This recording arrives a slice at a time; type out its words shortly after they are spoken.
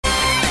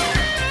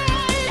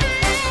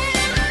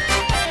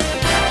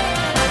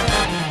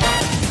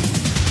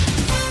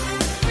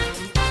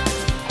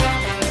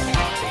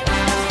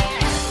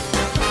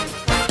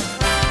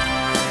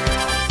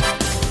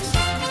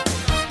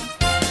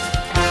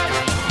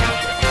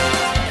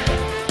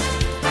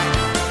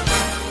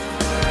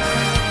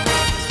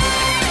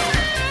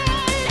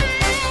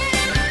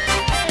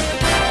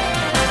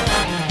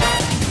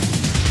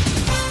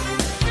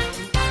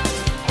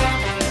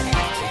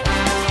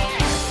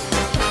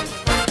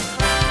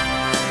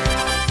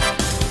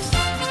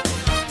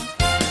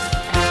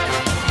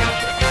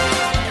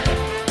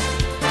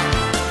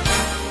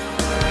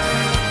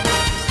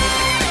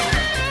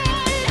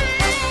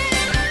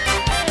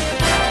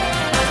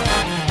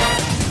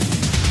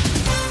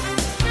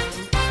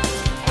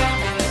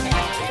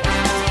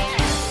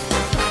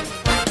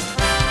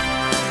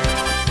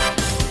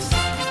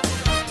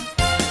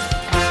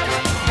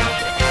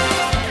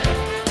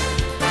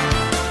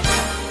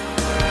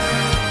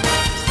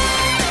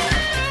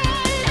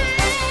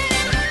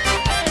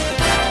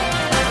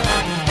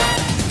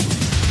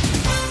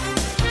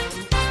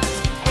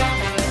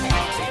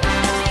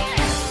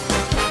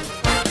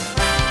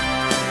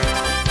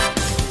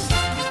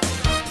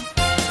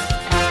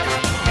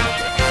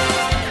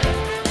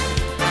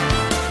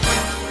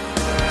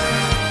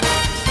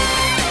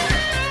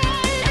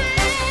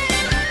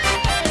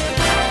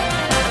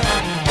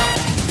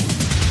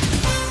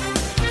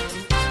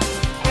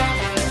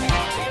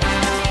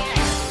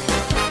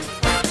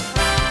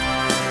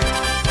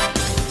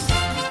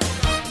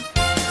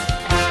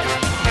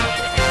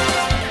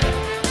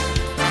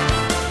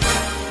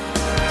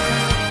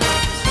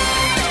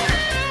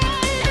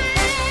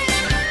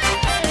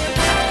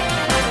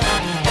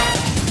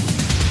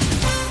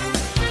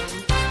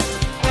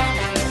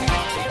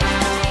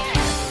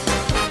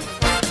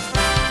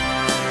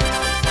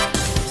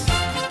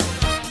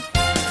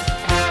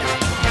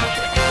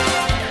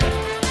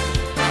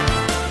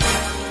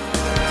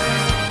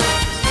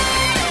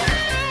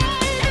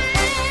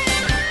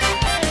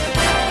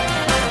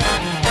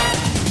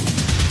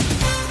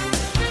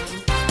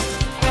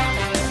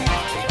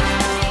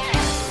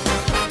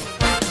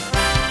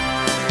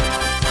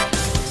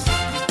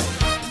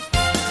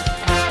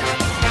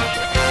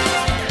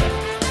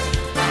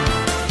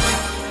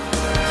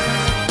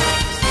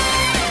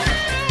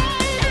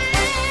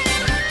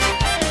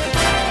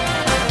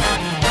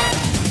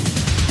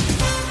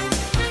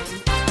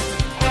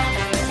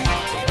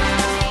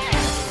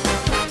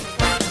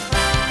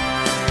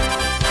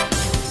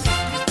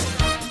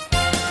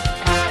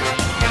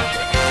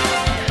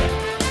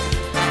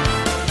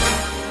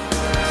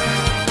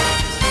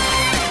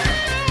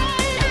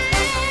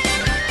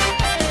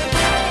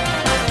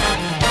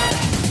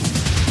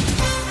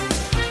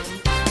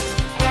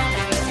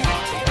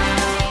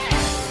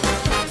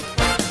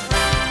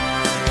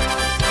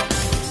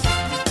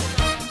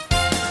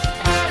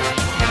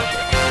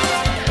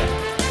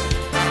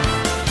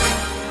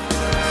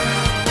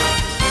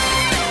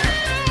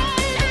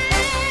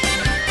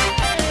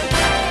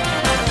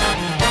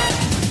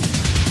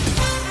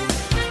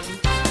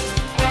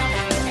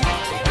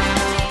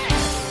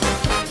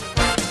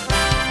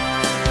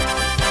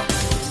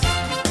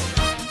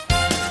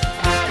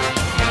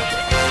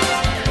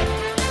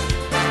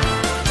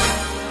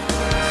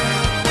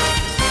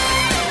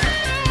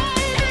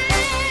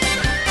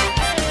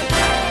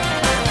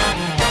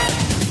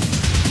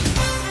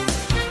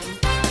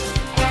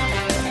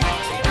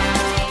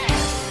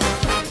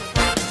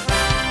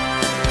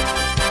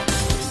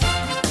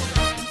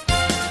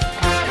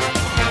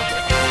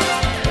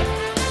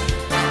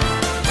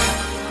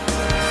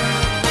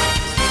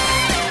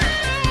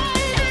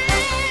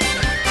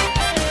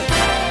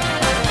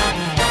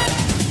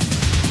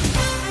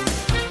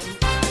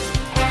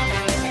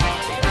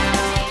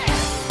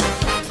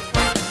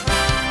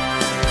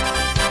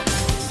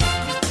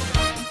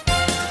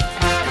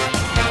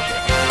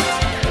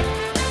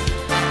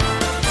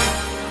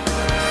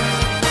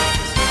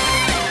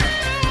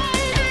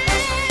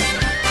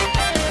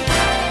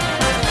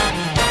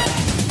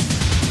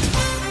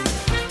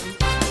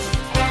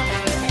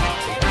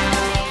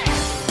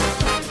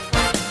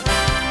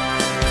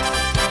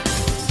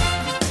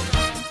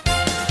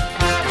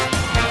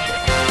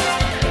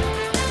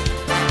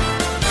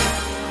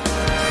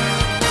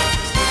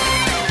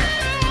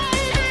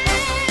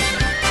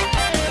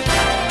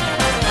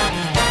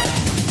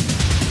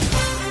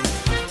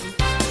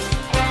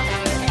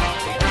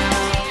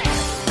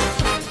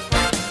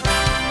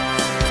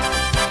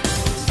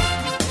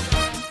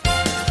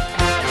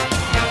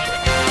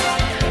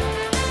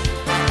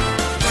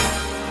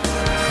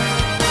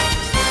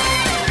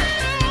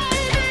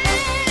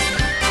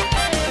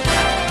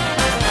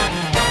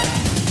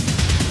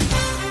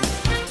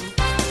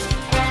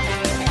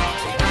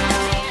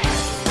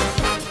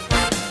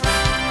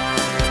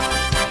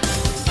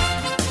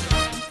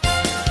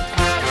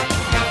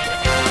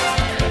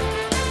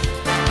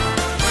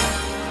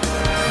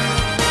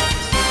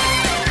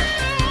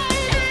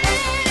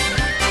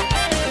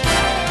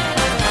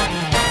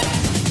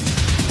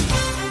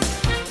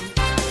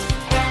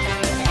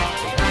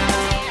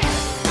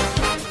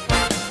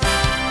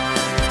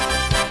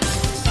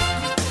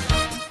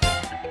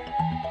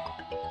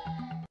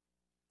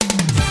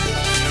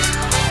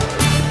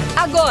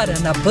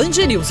na Band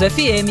News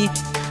FM,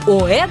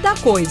 o É da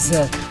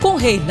Coisa, com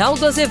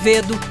Reinaldo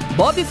Azevedo,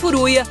 Bob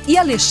Furuia e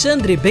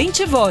Alexandre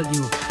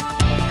Bentivolio.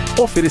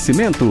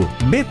 Oferecimento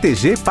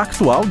BTG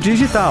Pactual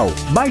Digital.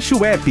 Baixe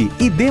o app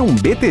e dê um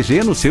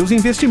BTG nos seus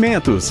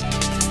investimentos.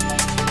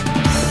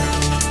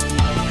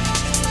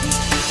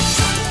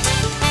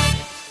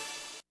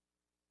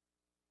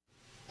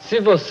 Se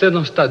você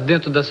não está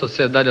dentro da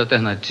sociedade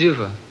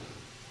alternativa,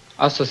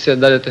 a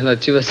sociedade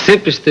alternativa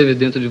sempre esteve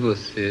dentro de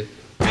você.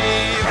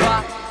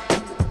 Viva!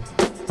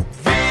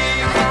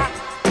 Viva!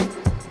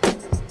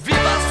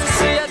 Viva a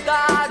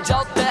sociedade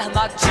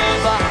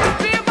alternativa!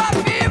 Viva,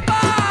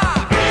 viva!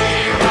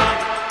 Viva!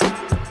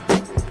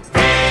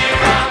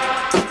 Viva!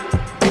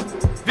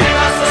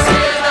 Viva a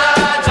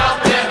sociedade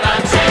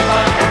alternativa!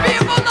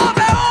 Viva o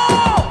 91!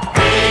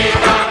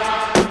 Viva!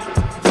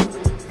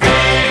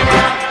 Viva!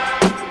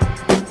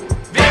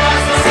 Viva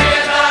a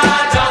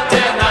sociedade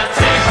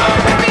alternativa!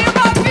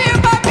 Viva,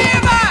 viva,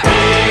 viva!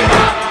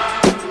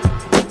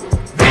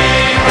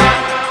 Viva!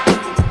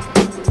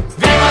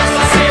 Viva a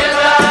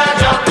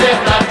sociedade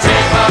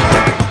alternativa!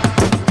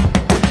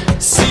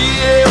 Se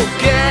eu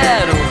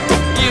quero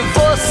e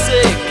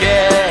você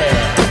quer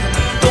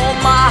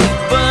tomar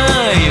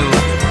banho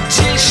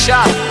de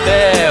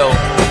chapéu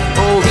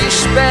ou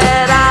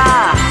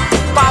esperar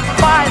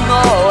Papai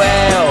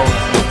Noel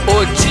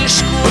ou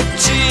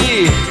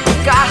discutir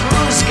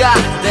Carlos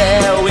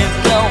Gardel,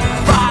 então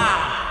vá!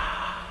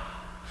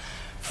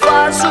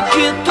 Faz o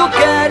que tu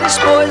queres,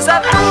 pois é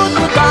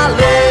tudo da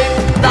lei,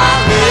 da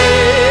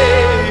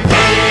lei.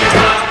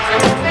 Viva!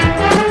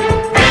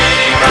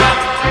 Viva!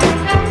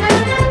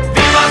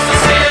 Viva a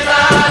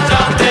sociedade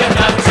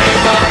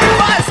alternativa!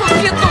 Faz o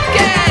que tu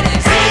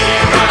queres,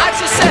 há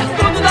de ser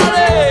tudo da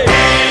lei.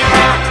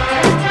 Viva!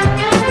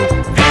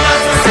 Viva a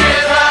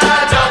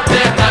sociedade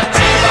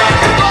alternativa!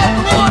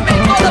 Todo homem,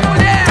 toda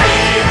mulher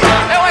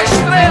é uma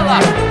estrela.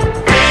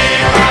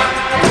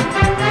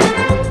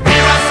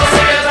 Viva a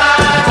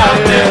sociedade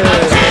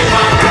alternativa!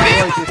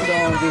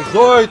 São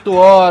 18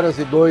 horas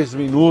e 2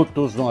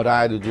 minutos no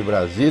horário de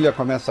Brasília.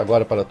 Começa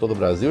agora para todo o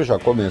Brasil. Já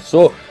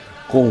começou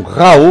com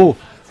Raul,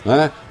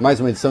 né? Mais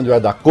uma edição de É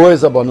da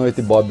Coisa. Boa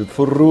noite, Bob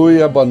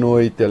Furuia. Boa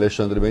noite,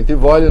 Alexandre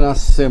Bentivolio. Na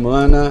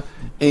semana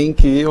em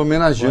que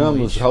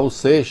homenageamos Raul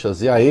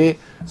Seixas. E aí,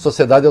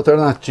 Sociedade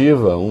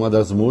Alternativa, uma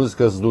das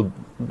músicas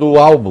do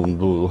álbum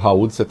do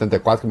Raul de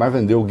 74 que mais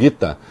vendeu,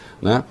 Guita,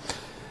 né?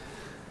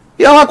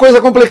 E é uma coisa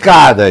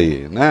complicada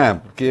aí, né?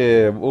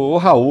 Porque o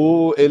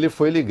Raul, ele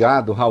foi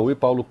ligado, Raul e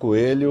Paulo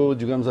Coelho,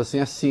 digamos assim,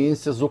 a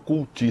ciências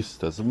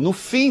ocultistas. No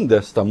fim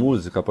desta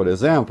música, por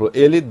exemplo,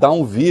 ele dá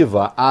um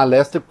viva a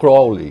Aleister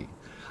Crowley.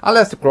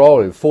 Aleister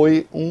Crowley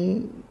foi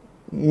um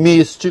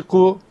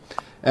místico,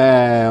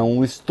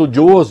 um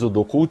estudioso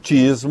do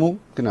ocultismo,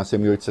 que nasceu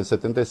em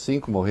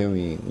 1875, morreu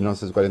em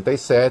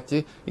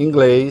 1947,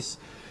 inglês.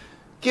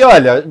 Que,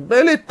 olha,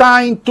 ele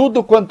tá em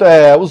tudo quanto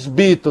é. Os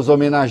Beatles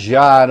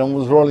homenagearam,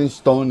 os Rolling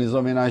Stones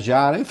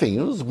homenagearam, enfim,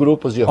 os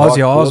grupos de rock.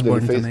 Ozzy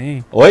Osbourne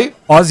também. Oi?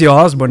 Ozzy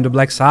Osbourne, do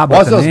Black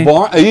Sabbath também.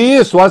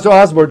 Isso, Ozzy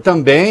Osbourne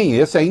também,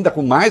 esse ainda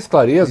com mais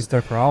clareza.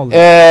 Mr. Crowley.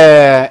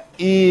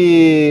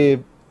 E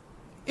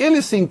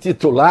ele se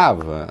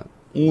intitulava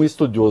um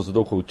estudioso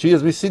do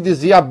ocultismo e se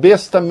dizia a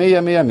besta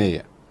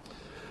 666.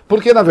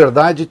 Porque, na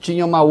verdade,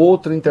 tinha uma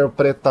outra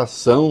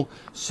interpretação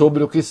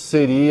sobre o que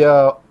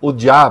seria o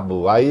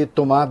diabo. Aí,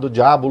 tomado o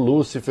diabo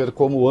Lúcifer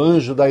como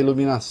anjo da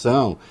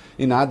iluminação.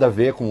 E nada a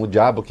ver com o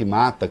diabo que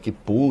mata, que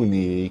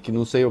pune e que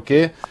não sei o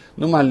quê.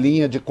 Numa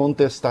linha de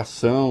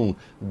contestação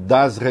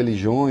das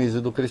religiões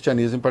e do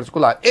cristianismo em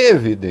particular.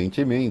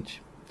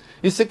 Evidentemente.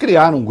 E se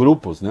criaram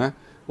grupos, né?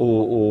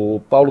 O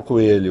Paulo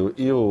Coelho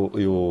e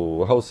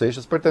o Raul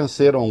Seixas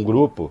pertenceram a um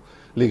grupo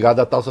ligado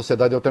à tal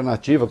Sociedade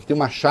Alternativa, que tem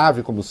uma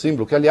chave como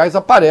símbolo, que aliás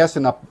aparece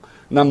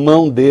na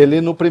mão dele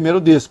no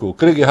primeiro disco, o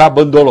Krieg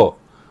Rabandolo,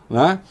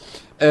 né?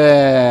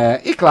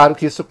 E claro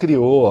que isso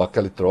criou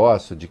aquele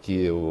troço de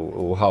que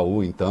o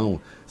Raul, então,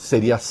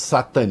 seria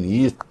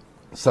satanista,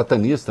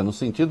 no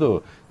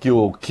sentido que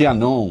o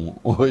QAnon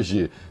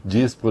hoje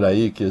diz por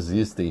aí que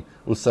existem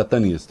os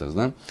satanistas,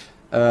 né?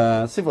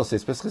 Se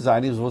vocês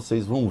pesquisarem,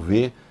 vocês vão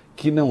ver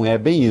que não é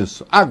bem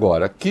isso.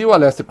 Agora, que o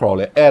Aleister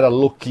Crowley era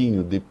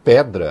louquinho de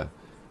pedra,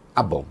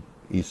 bom,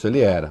 isso ele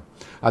era.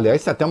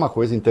 Aliás, tem até uma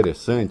coisa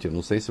interessante,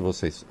 não sei se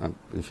vocês,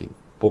 enfim,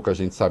 pouca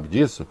gente sabe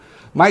disso,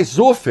 mas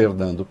o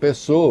Fernando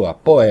Pessoa,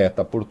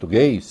 poeta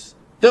português,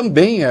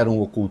 também era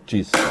um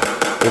ocultista.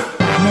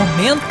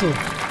 Momento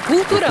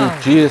cultural.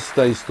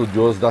 Ocultista,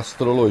 estudioso da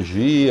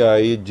astrologia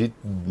e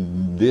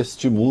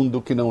deste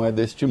mundo que não é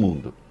deste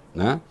mundo,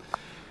 né?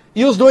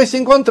 E os dois se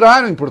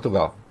encontraram em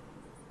Portugal.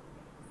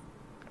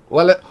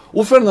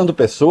 O Fernando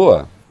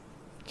Pessoa,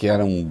 que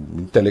era um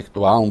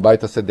intelectual, um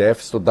baita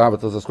CDF, estudava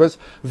todas as coisas,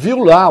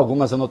 viu lá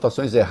algumas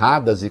anotações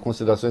erradas e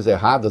considerações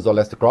erradas do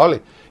Aleister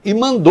Crowley e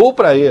mandou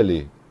para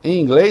ele, em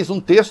inglês,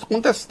 um texto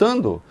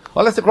contestando. O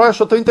Aleister Crowley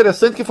achou tão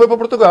interessante que foi para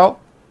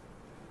Portugal.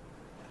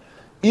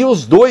 E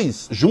os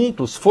dois,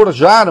 juntos,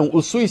 forjaram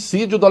o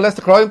suicídio do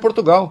Aleister Crowley em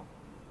Portugal,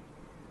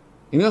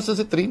 em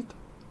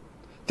 1930.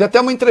 Tem até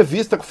uma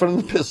entrevista com o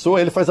Fernando Pessoa,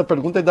 ele faz a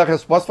pergunta e dá a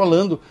resposta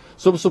falando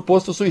sobre o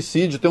suposto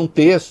suicídio, tem um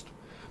texto.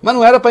 Mas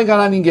não era para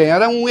enganar ninguém,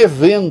 era um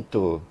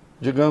evento,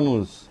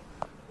 digamos,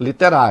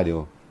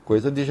 literário,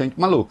 coisa de gente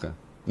maluca,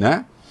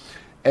 né?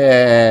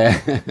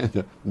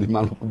 De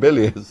maluco,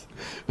 beleza.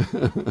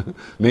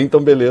 Nem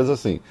tão beleza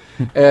assim.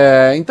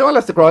 Então,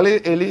 Aleister Crowley,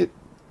 ele,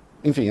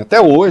 enfim, até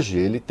hoje,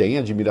 ele tem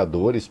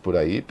admiradores por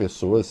aí,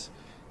 pessoas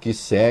que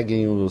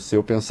seguem o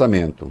seu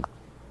pensamento.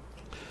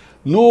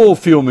 No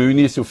filme O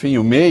Início, o Fim e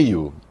o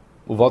Meio,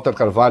 o Walter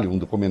Carvalho, um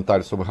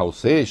documentário sobre Raul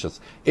Seixas,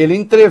 ele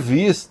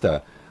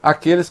entrevista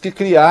aqueles que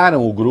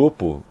criaram o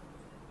grupo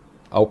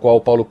ao qual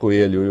o Paulo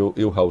Coelho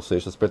e o Raul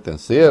Seixas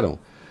pertenceram,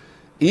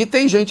 e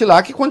tem gente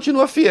lá que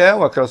continua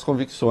fiel àquelas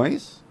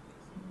convicções,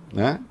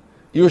 né?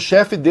 E o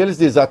chefe deles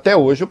diz, até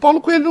hoje, o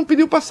Paulo Coelho não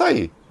pediu para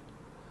sair,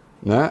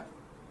 né?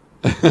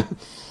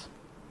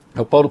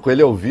 O Paulo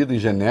Coelho é ouvido em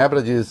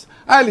Genebra, diz,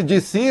 ele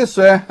disse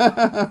isso,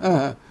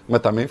 mas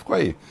também ficou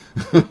aí.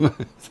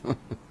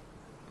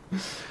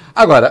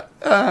 Agora,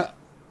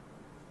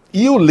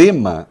 e o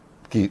lema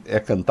que é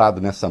cantado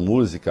nessa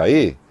música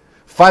aí,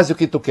 faz o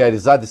que tu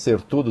queres, há de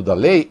ser tudo da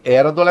lei,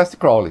 era do Aleister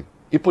Crowley.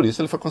 E por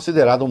isso ele foi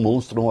considerado um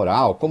monstro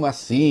moral. Como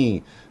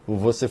assim?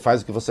 Você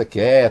faz o que você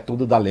quer,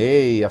 tudo da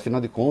lei,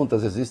 afinal de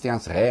contas existem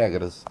as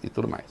regras e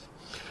tudo mais.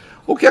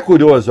 O que é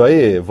curioso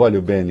aí,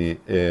 Vólio Beni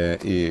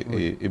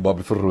e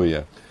Bob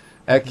Furruia,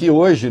 é que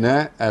hoje,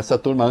 né, essa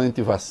turma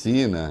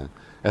anti-vacina,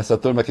 essa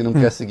turma que não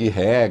quer seguir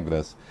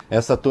regras,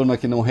 essa turma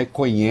que não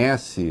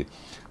reconhece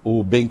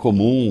o bem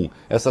comum,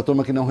 essa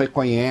turma que não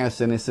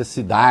reconhece a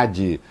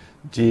necessidade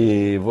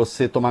de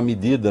você tomar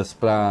medidas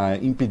para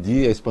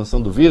impedir a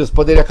expansão do vírus,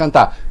 poderia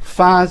cantar,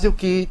 faz o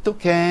que tu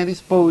queres,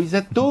 pois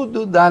é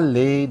tudo da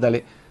lei, da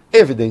lei.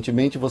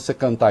 Evidentemente, você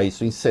cantar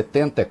isso em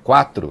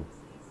 74,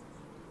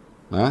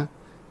 né?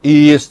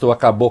 E isto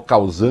acabou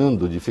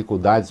causando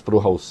dificuldades para o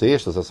Raul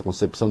Seixas, essa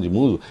concepção de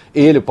mundo,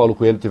 ele e o Paulo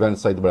Coelho tiveram que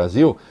sair do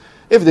Brasil.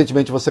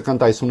 Evidentemente, você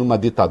cantar isso numa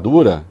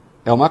ditadura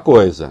é uma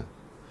coisa.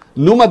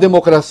 Numa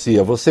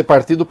democracia, você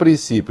partir do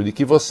princípio de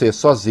que você,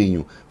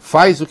 sozinho,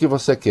 faz o que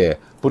você quer,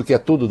 porque é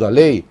tudo da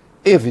lei,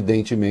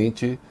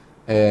 evidentemente,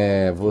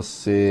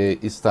 você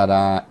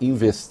estará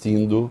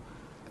investindo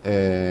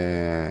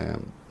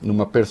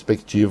numa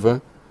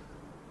perspectiva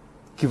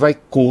que vai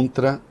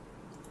contra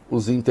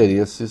os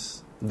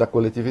interesses da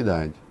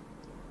coletividade.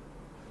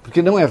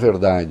 Porque não é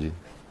verdade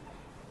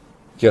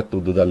que é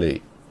tudo da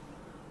lei.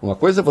 Uma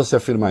coisa é você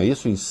afirmar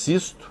isso,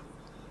 insisto,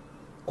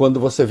 quando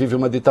você vive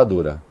uma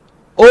ditadura.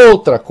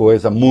 Outra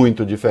coisa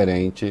muito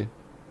diferente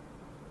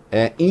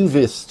é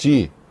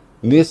investir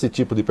nesse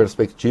tipo de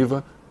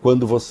perspectiva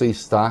quando você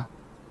está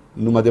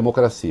numa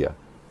democracia.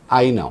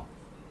 Aí não.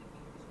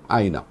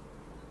 Aí não.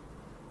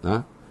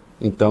 Né?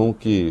 Então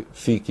que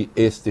fique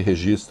este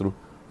registro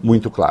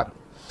muito claro.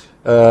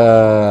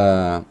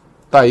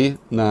 Está aí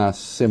na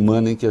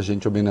semana em que a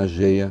gente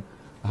homenageia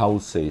Raul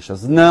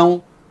Seixas.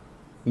 Não,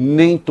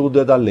 nem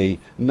tudo é da lei.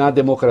 Na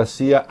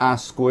democracia há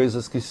as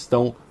coisas que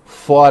estão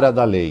fora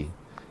da lei.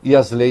 E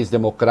as leis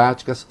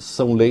democráticas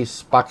são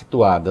leis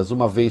pactuadas.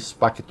 Uma vez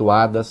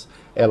pactuadas,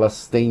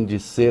 elas têm de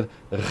ser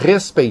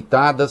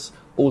respeitadas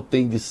ou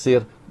têm de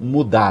ser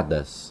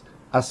mudadas.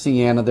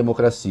 Assim é na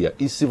democracia.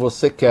 E se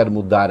você quer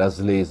mudar as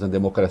leis na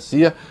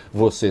democracia,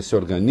 você se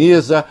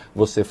organiza,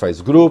 você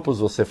faz grupos,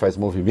 você faz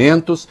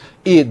movimentos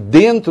e,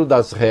 dentro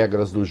das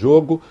regras do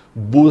jogo,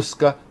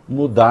 busca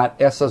mudar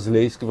essas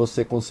leis que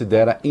você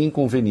considera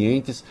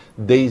inconvenientes,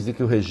 desde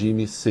que o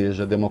regime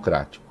seja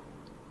democrático.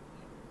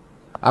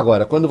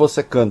 Agora, quando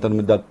você canta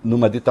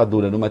numa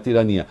ditadura, numa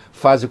tirania,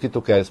 faz o que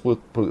tu queres,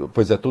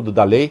 pois é tudo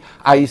da lei,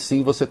 aí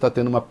sim você está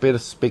tendo uma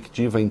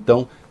perspectiva,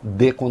 então,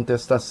 de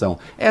contestação.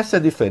 Essa é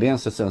a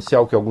diferença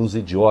essencial que alguns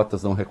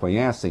idiotas não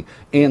reconhecem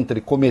entre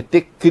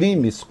cometer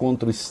crimes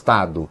contra o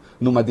Estado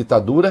numa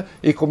ditadura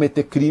e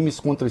cometer crimes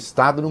contra o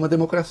Estado numa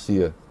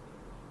democracia.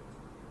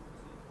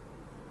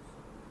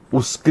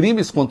 Os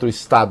crimes contra o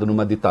Estado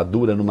numa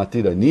ditadura, numa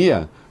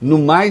tirania, no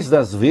mais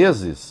das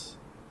vezes,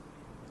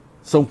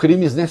 são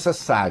crimes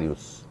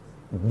necessários,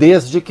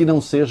 desde que não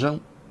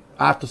sejam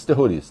atos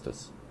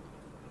terroristas,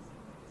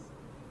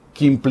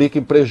 que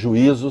impliquem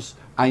prejuízos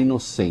a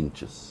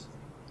inocentes.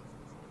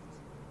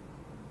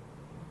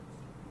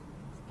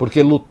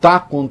 Porque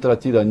lutar contra a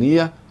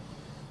tirania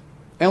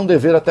é um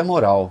dever até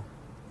moral,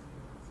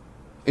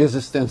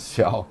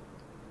 existencial,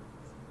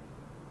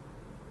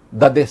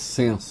 da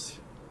decência.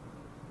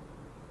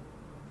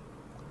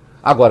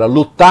 Agora,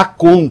 lutar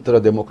contra a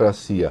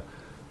democracia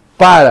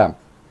para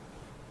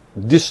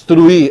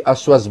destruir as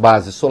suas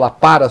bases,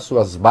 solapar as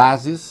suas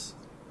bases,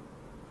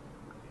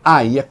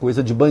 aí é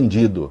coisa de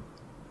bandido.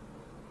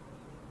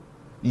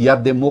 E a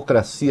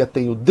democracia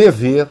tem o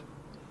dever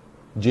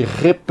de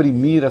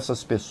reprimir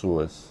essas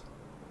pessoas,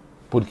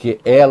 porque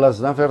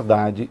elas, na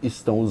verdade,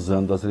 estão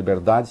usando as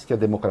liberdades que a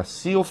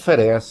democracia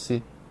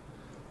oferece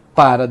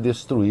para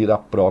destruir a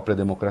própria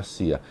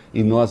democracia.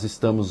 E nós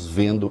estamos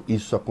vendo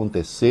isso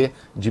acontecer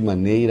de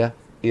maneira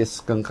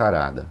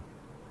escancarada.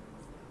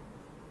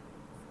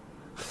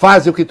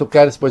 Faz o que tu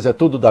queres, pois é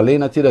tudo da lei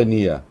na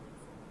tirania.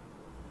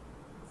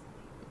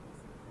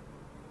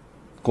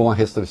 com a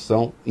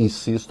restrição,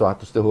 insisto, a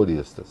atos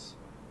terroristas.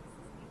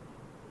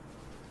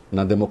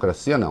 Na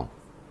democracia, não.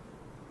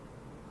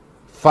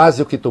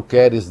 Faze o que tu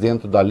queres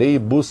dentro da lei e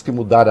busque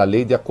mudar a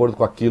lei de acordo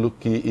com aquilo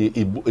que...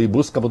 E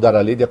busca mudar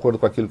a lei de acordo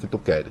com aquilo que tu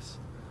queres.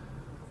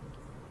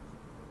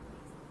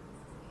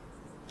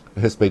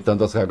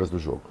 Respeitando as regras do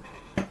jogo.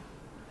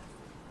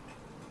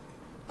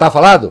 Tá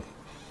falado?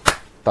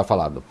 Tá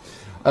falado.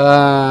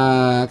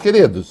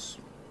 Queridos,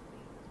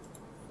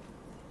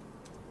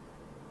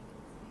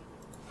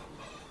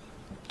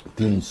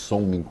 tem um som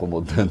me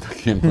incomodando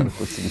aqui, não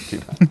consigo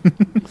tirar.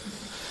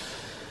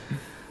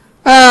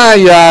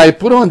 Ai,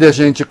 por onde a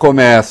gente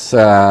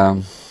começa?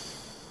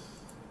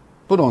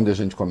 Por onde a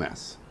gente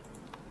começa?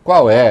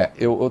 Qual é?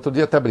 Eu outro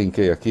dia até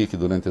brinquei aqui que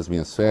durante as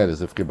minhas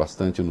férias eu fiquei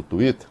bastante no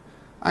Twitter.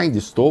 Ainda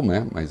estou,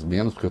 né? Mas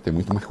menos, porque eu tenho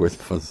muito mais coisa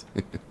para fazer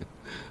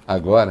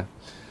agora.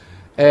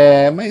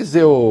 Mas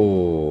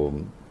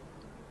eu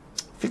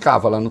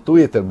ficava lá no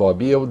Twitter,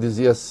 Bob, e eu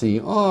dizia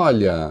assim,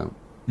 olha,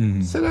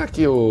 será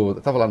que eu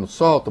estava lá no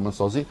sol, tomando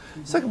solzinho,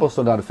 será que o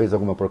Bolsonaro fez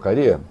alguma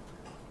porcaria?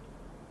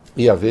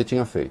 Ia ver,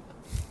 tinha feito.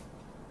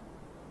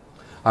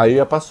 Aí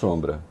ia pra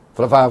sombra.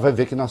 Falava, vai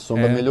ver que na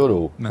sombra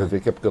melhorou. Vai ver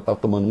que é porque eu estava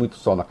tomando muito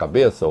sol na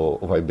cabeça, ou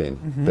vai bem,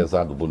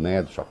 apesar do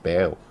boné, do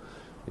chapéu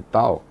e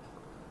tal.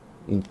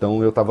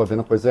 Então eu estava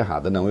vendo a coisa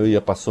errada. Não, eu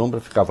ia pra sombra,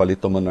 ficava ali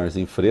tomando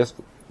arzinho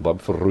fresco, Bob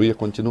Furru ia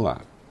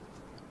continuar.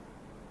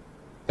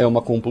 É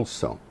uma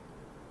compulsão.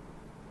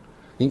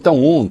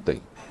 Então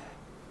ontem,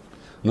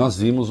 nós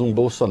vimos um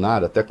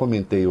Bolsonaro, até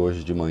comentei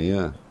hoje de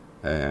manhã,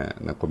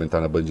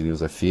 comentar na Band News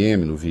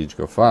FM, no vídeo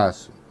que eu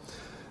faço,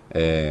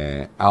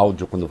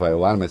 áudio quando vai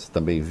ao ar, mas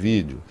também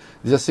vídeo,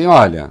 diz assim,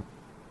 olha,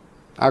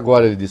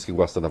 agora ele disse que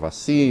gosta da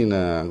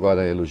vacina,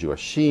 agora elogiou a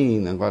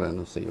China, agora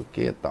não sei o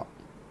que e tal.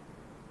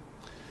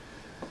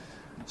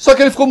 Só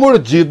que ele ficou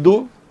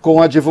mordido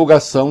com a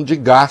divulgação de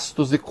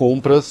gastos e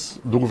compras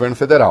do governo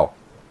federal.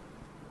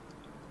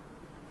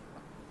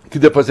 Que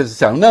depois eles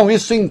disseram, não,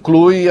 isso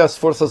inclui as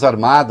Forças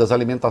Armadas, a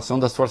alimentação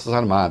das Forças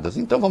Armadas.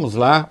 Então vamos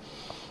lá,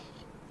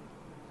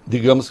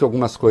 digamos que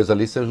algumas coisas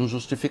ali sejam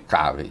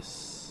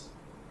justificáveis.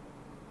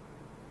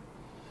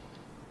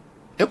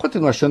 Eu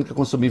continuo achando que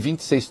consumir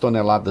 26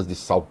 toneladas de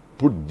sal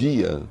por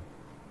dia,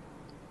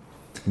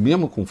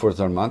 mesmo com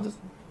Forças Armadas,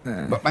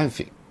 mas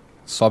enfim.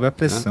 Sobe a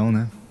pressão,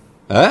 né?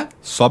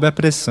 Sobe a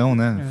pressão,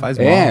 né? Faz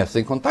mal.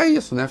 Sem contar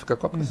isso, né? Fica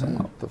com a pressão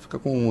alta, fica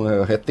com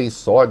retém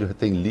sódio,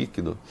 retém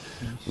líquido,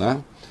 né?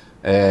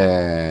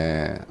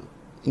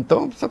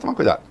 Então precisa tomar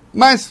cuidado.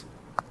 Mas,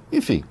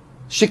 enfim,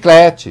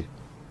 chiclete,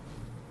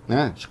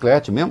 né?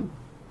 Chiclete mesmo?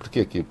 Por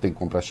que tem que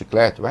comprar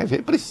chiclete? Vai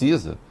ver,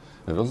 precisa.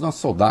 Os nossos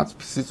soldados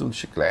precisam de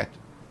chiclete,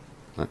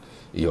 né?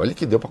 E olha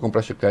que deu para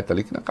comprar chiclete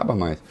ali que não acaba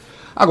mais.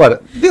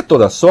 Agora, de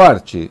toda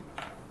sorte,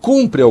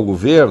 cumpre ao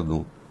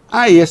governo,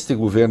 a este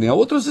governo e a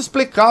outros,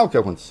 explicar o que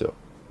aconteceu.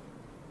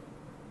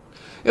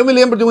 Eu me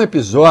lembro de um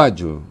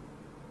episódio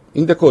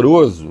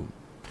indecoroso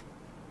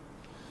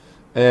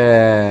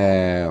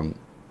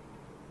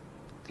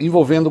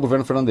envolvendo o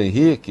governo Fernando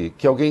Henrique,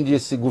 que alguém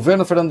disse,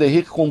 governo Fernando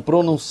Henrique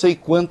comprou não sei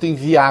quanto em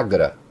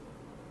Viagra.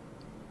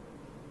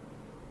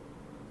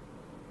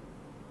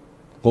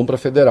 Compra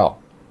federal.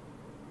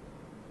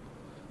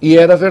 E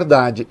era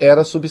verdade,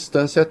 era a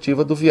substância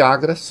ativa do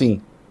Viagra,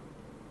 sim.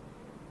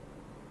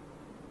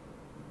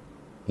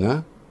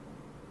 Né?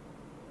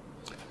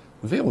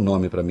 Vê o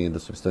nome para mim da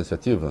substância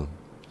ativa?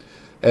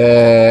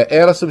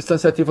 Era a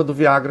substância ativa do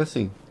Viagra,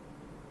 sim.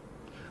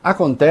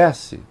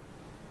 Acontece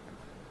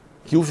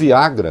que o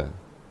Viagra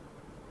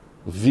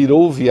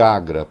virou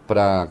Viagra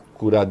para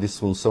curar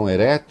disfunção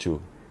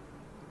erétil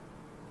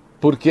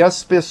porque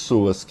as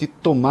pessoas que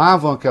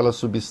tomavam aquela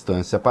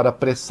substância para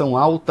pressão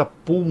alta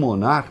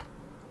pulmonar,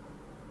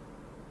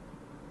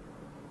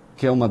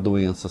 que é uma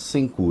doença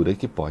sem cura e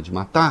que pode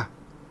matar,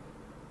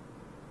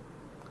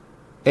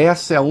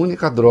 essa é a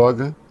única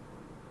droga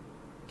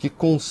que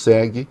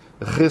consegue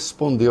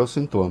responder ao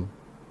sintoma.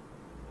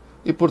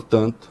 E,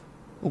 portanto,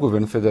 o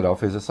governo federal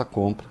fez essa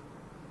compra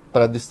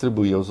para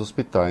distribuir aos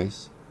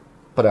hospitais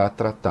para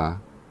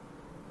tratar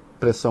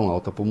pressão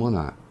alta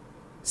pulmonar.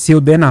 Se o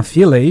D na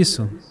fila, é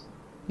isso?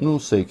 Não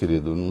sei,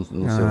 querido, não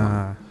sei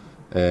não.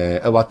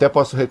 Eu até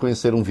posso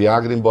reconhecer um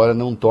Viagra, embora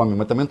não tome,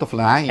 mas também não estou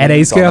falando... Era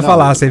isso que eu ia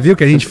falar, você viu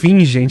que a gente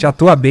finge, a gente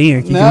atua bem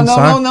aqui.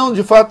 Não,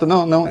 de fato,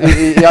 não.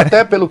 E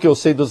até pelo que eu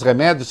sei dos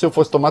remédios, se eu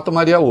fosse tomar,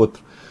 tomaria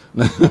outro.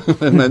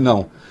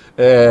 Não.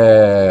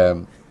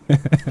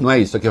 Não é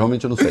isso, aqui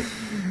realmente eu não sei.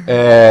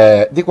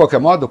 De qualquer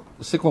modo,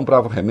 se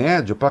comprava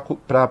remédio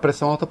para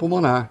pressão alta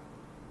pulmonar.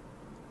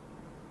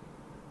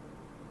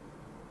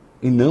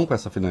 E não com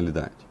essa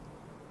finalidade.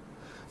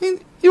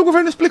 E o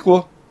governo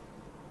explicou.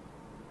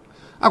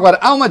 Agora,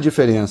 há uma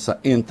diferença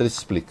entre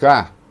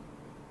explicar,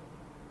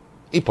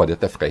 e pode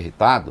até ficar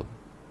irritado,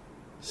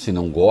 se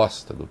não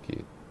gosta do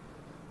que...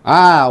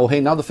 o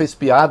Reinaldo fez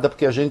piada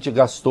porque a gente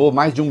gastou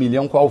mais de 1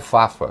 milhão com a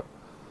alfafa.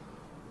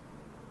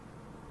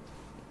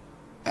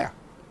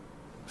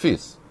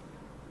 Fiz.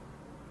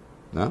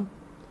 Né?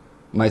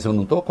 Mas eu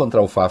não estou contra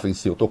a alfafa em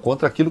si, eu estou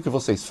contra aquilo que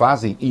vocês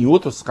fazem em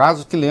outros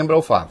casos que lembra a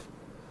alfafa.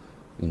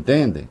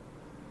 Entendem?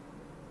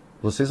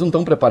 Vocês não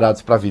estão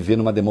preparados para viver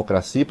numa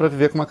democracia e para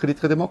viver com uma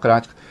crítica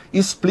democrática.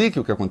 Explique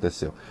o que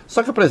aconteceu.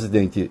 Só que o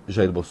presidente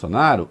Jair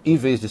Bolsonaro, em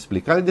vez de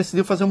explicar, ele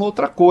decidiu fazer uma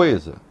outra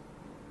coisa.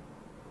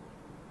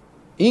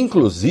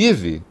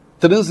 Inclusive,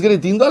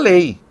 transgredindo a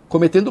lei,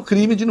 cometendo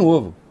crime de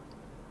novo.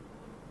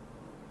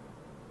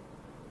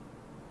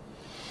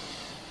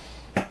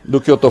 Do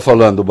que eu estou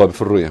falando, Bob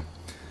Furruia?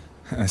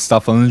 Você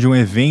está falando de um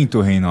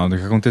evento, Reinaldo,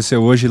 que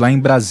aconteceu hoje lá em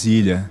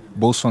Brasília.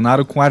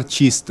 Bolsonaro com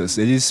artistas.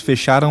 Eles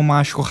fecharam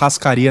uma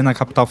churrascaria na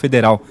capital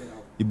federal.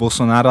 E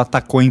Bolsonaro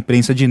atacou a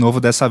imprensa de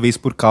novo, dessa vez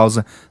por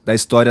causa da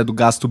história do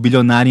gasto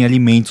bilionário em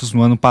alimentos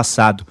no ano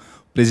passado.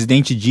 O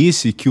presidente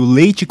disse que o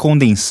leite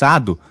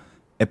condensado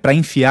é para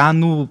enfiar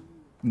no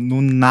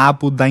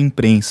nabo da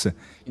imprensa.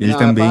 Ele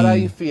também...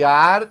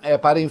 é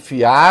para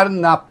enfiar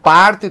na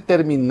parte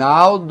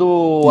terminal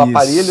do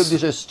aparelho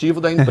digestivo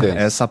da imprensa.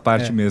 Essa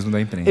parte mesmo da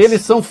imprensa.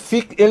 Eles são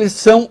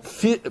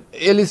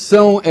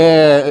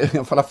eu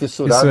ia falar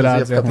fissurados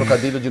ia ficar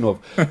trocadilho de novo.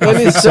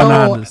 Eles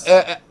são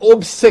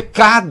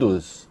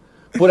obcecados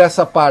por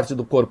essa parte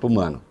do corpo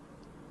humano.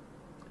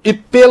 E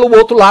pelo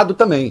outro lado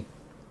também.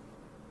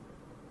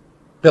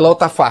 Pela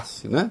outra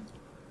face, né?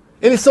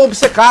 Eles são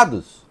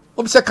obcecados.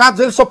 Obcecados,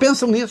 eles só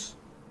pensam nisso.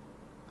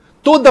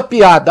 Toda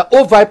piada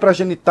ou vai para a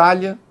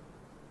genitália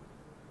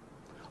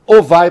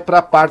ou vai para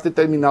a parte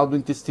terminal do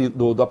intestino,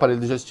 do aparelho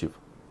digestivo.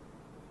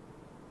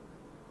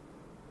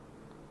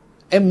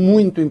 É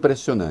muito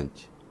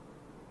impressionante.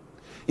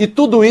 E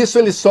tudo isso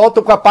eles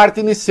soltam com a parte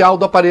inicial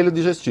do aparelho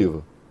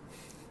digestivo.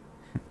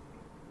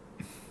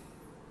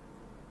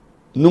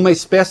 Numa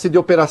espécie de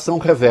operação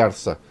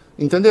reversa.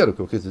 Entenderam o que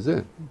eu quis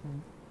dizer?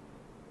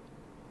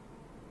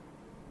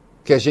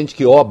 Que é gente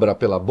que obra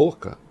pela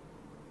boca.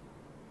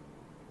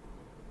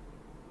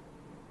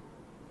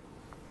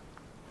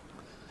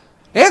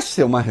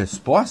 Essa é uma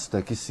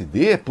resposta que se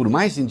dê, por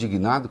mais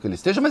indignado que ele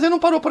esteja, mas ele não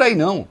parou por aí,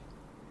 não.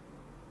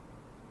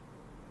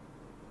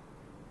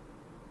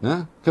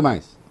 Né? O que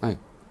mais? Aí.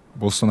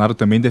 Bolsonaro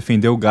também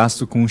defendeu o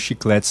gasto com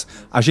chicletes.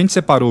 A gente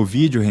separou o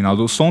vídeo,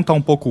 Reinaldo. O som tá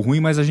um pouco ruim,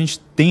 mas a gente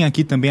tem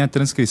aqui também a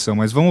transcrição.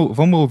 Mas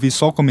vamos ouvir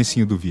só o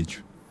comecinho do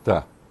vídeo.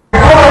 Tá.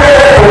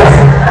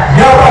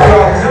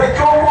 Dizendo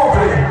que eu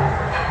comprei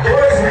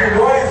 2,5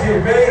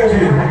 milhões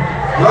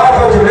de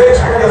lata de leite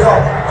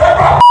condensado. Vai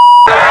pra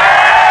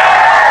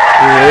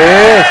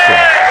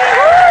Isso!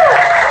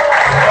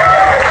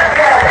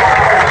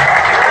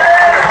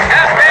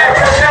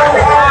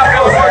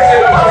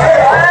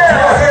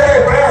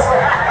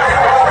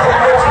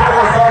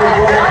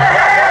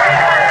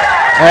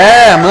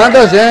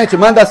 Manda gente,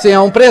 manda assim, é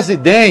um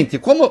presidente.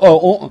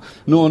 Como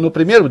no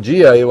primeiro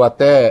dia eu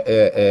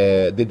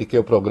até dediquei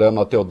o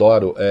programa ao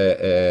Teodoro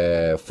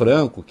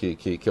Franco,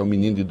 que é um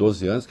menino de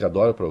 12 anos que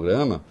adora o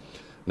programa,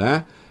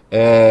 né?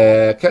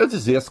 Quero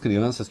dizer às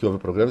crianças que ouvem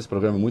o programa, esse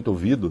programa é muito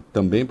ouvido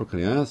também por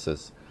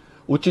crianças,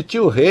 o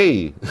titio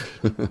Rei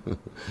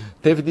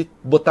teve de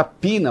botar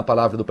pi na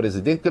palavra do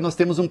presidente, porque nós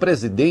temos um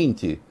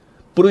presidente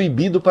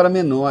proibido para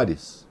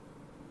menores.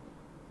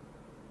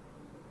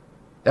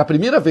 É a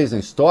primeira vez na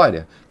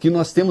história que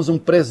nós temos um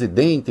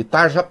presidente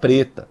tarja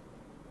preta.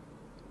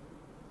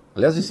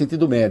 Aliás, em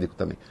sentido médico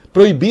também.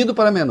 Proibido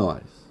para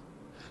menores.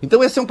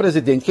 Então esse é um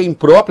presidente que é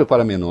impróprio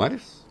para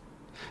menores,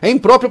 é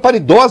impróprio para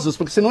idosos,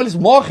 porque senão eles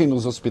morrem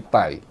nos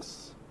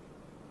hospitais.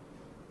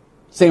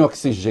 Sem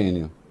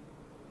oxigênio.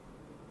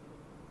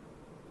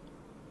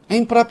 É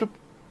impróprio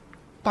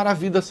para a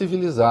vida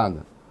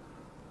civilizada.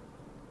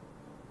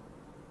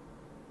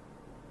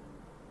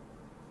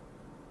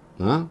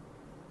 Hã?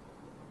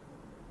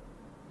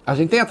 A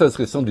gente tem a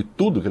transcrição de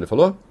tudo que ele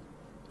falou?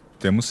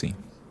 Temos sim.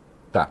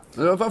 Tá.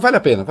 Vale a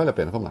pena,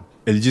 vamos lá.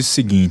 Ele disse o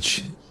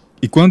seguinte: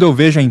 e quando eu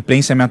vejo a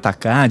imprensa me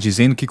atacar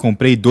dizendo que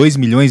comprei 2,5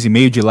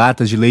 milhões de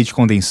latas de leite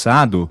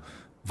condensado,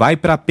 vai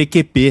pra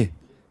PQP.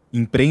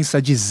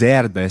 Imprensa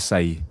deserda essa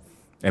aí.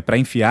 É pra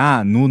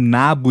enfiar no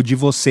nabo de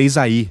vocês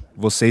aí,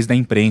 vocês da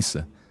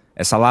imprensa.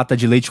 Essa lata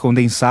de leite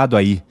condensado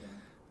aí.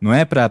 Não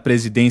é pra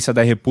presidência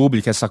da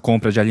República essa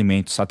compra de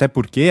alimentos, até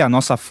porque a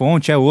nossa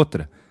fonte é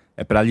outra.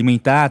 É para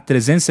alimentar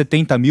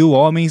 370 mil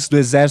homens do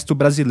Exército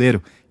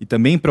Brasileiro e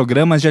também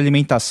programas de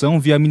alimentação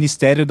via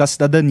Ministério da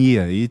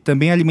Cidadania e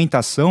também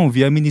alimentação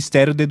via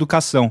Ministério da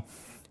Educação.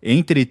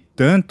 Entre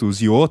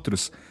tantos e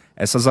outros,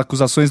 essas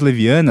acusações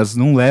levianas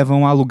não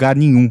levam a lugar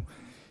nenhum.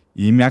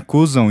 E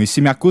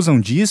se me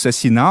acusam disso, é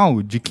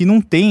sinal de que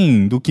não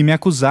tem do que me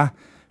acusar.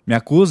 Me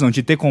acusam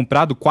de ter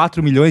comprado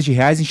 4 milhões de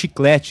reais em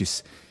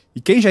chicletes. E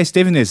quem já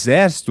esteve no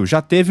Exército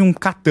já teve um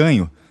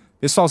catanho.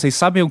 Pessoal, vocês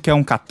sabem o que é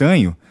um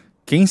catanho?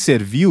 Quem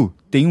serviu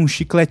tem um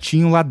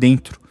chicletinho lá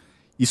dentro.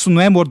 Isso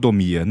não é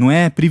mordomia, não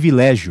é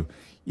privilégio.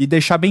 E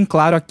deixar bem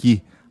claro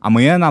aqui,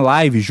 amanhã na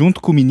live, junto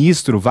com o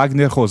ministro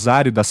Wagner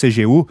Rosário da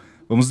CGU,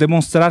 vamos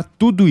demonstrar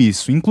tudo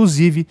isso,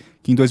 inclusive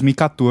que em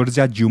 2014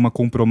 a Dilma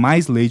comprou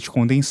mais leite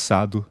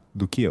condensado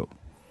do que eu.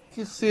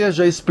 Que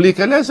seja,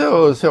 explica. Aliás,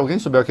 se alguém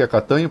souber o que é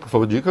catanho, por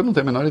favor, diga, eu não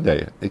tenho a menor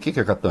ideia. E o que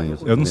é catanho?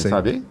 Eu não sei.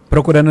 Sabe aí?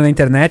 Procurando na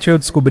internet, eu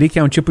descobri que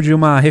é um tipo de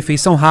uma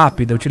refeição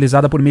rápida,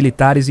 utilizada por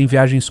militares em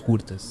viagens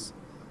curtas.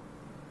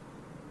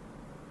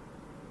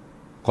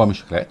 Come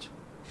chiclete?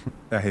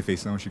 É a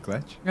refeição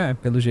chiclete? É,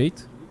 pelo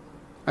jeito.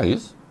 É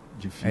isso?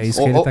 Difícil. É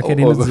isso que ele tá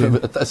querendo dizer.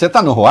 Você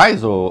tá no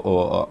Ruais?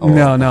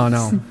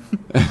 Não.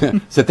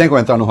 Você tem como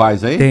entrar no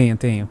Ruais aí?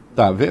 Tenho.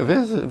 Tá, vê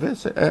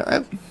se...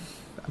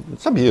 Não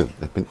sabia, de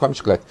repente come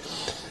chiclete.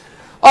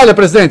 Olha,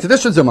 presidente,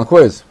 deixa eu dizer uma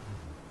coisa.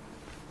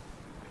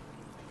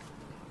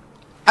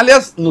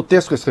 Aliás, no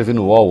texto que eu escrevi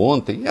no UOL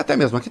ontem, e até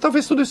mesmo aqui,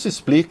 talvez tudo isso se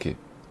explique.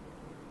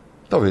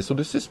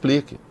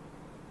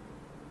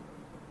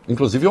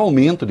 Inclusive o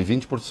aumento de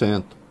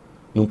 20%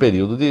 num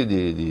período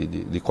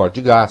de corte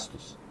de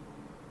gastos.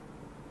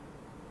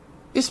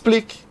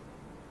 Explique.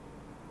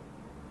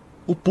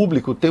 O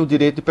público tem o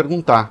direito de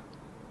perguntar.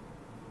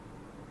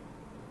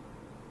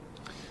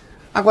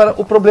 Agora,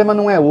 o problema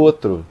não é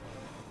outro.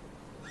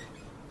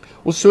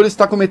 O senhor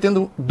está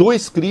cometendo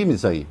 2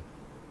 crimes aí,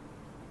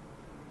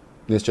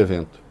 neste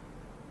evento.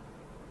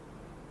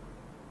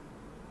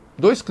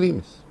 2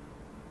 crimes.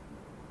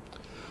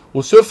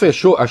 O senhor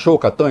fechou... Achou o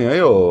catanho aí,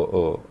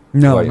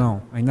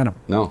 Não, ainda não.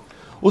 Não.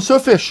 O senhor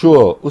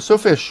fechou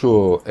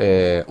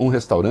um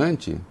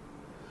restaurante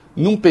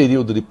num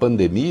período de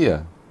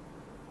pandemia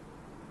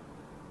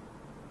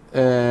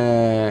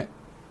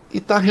e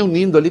está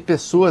reunindo ali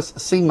pessoas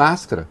sem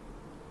máscara,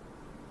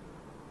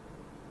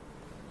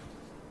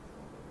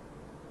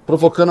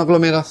 provocando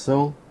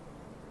aglomeração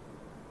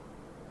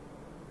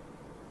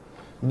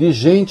de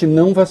gente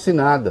não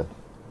vacinada.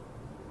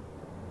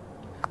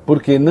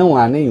 Porque não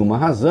há nenhuma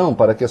razão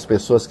para que as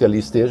pessoas que ali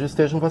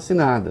estejam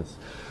vacinadas.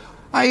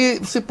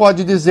 Aí se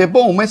pode dizer,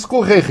 bom, mas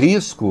correr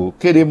risco,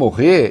 querer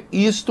morrer,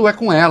 isto é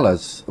com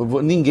elas.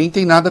 Ninguém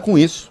tem nada com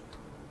isso.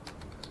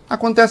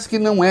 Acontece que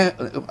não é,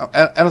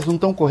 elas não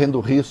estão correndo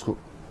risco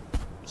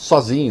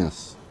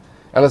sozinhas.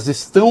 Elas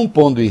estão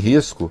pondo em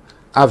risco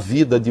a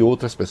vida de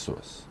outras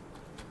pessoas.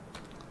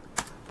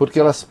 Porque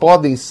elas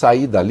podem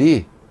sair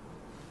dali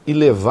e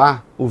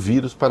levar o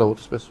vírus para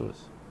outras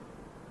pessoas.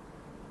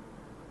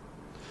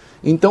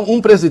 Então,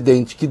 um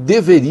presidente que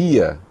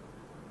deveria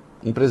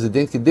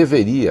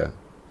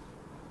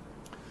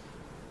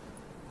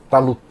estar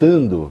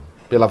lutando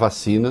pela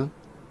vacina,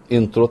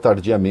 entrou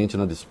tardiamente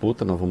na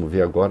disputa, nós vamos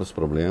ver agora os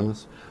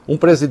problemas. Um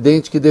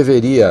presidente que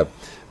deveria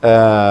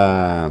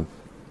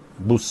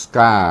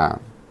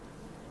buscar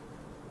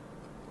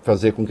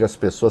fazer com que as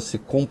pessoas se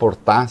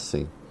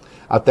comportassem,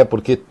 até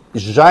porque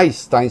já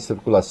está em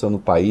circulação no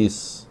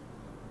país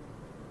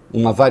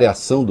uma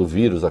variação do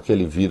vírus,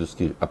 aquele vírus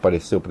que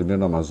apareceu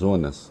primeiro no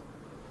Amazonas,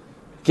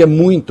 que é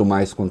muito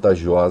mais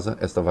contagiosa,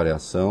 esta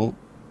variação,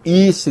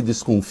 e se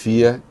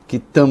desconfia que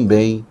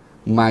também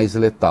mais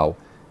letal.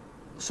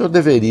 O senhor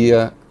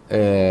deveria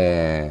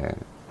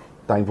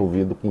estar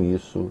envolvido com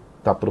isso,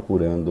 estar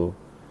procurando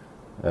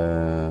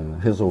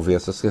resolver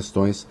essas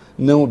questões,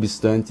 não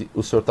obstante,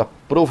 o senhor está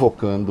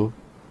provocando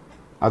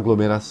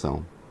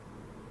aglomeração.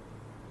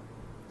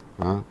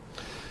 Tá?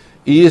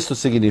 E isso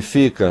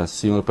significa,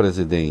 senhor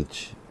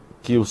presidente,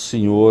 que o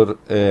senhor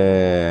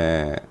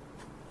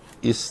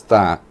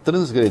está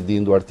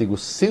transgredindo o artigo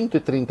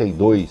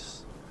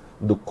 132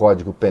 do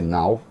Código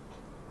Penal,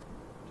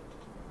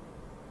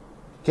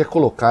 que é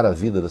colocar a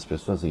vida das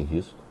pessoas em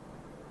risco,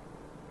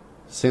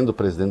 sendo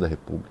presidente da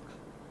República,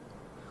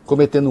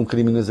 cometendo um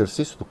crime no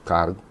exercício do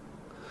cargo.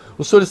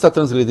 O senhor está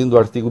transgredindo o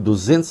artigo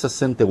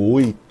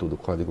 268 do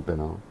Código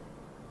Penal.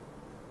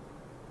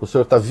 O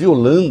senhor está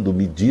violando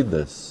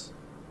medidas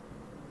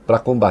para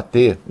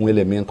combater um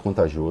elemento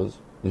contagioso,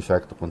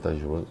 infecto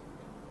contagioso.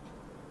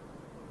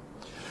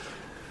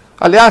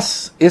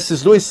 Aliás,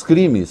 esses 2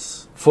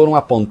 crimes foram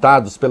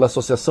apontados pela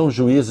Associação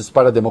Juízes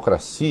para a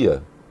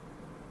Democracia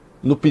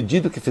no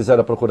pedido que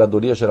fizeram à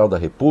Procuradoria-Geral da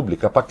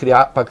República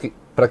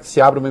para que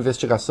se abra uma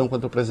investigação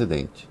contra o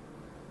presidente.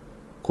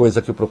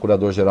 Coisa que o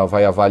Procurador-Geral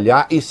vai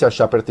avaliar e, se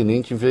achar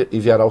pertinente,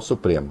 enviará ao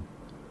Supremo.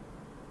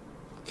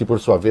 Que, por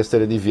sua vez,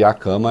 teria de enviar à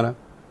Câmara,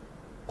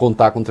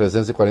 contar com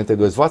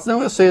 342 votos.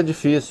 Não, eu sei, é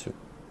difícil.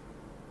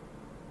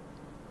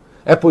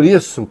 É por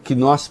isso que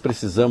nós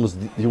precisamos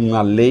de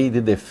uma lei de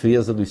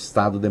defesa do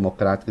Estado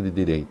Democrático de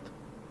Direito.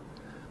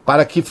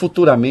 Para que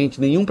futuramente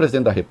nenhum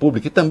presidente da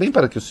República, e também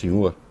para que o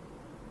senhor,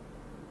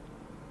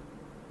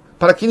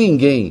 para que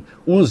ninguém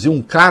use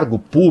um cargo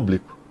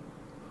público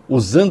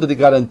usando de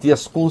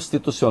garantias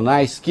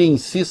constitucionais que em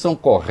si são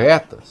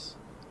corretas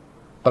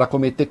para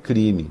cometer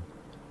crime.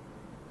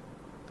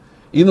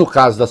 E no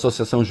caso da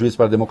Associação Juiz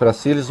para a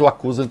Democracia, eles o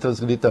acusam de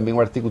transgredir também o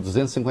artigo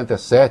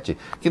 257,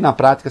 que na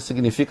prática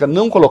significa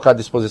não colocar à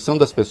disposição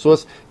das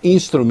pessoas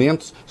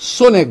instrumentos,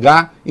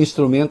 sonegar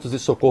instrumentos de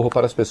socorro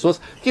para as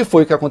pessoas, que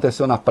foi o que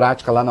aconteceu na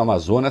prática lá no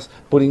Amazonas,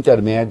 por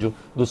intermédio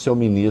do seu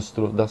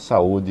ministro da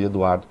Saúde,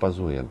 Eduardo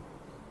Pazuello.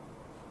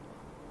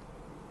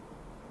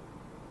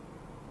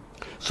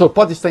 O senhor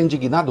pode estar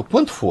indignado o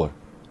quanto for.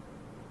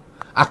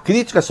 A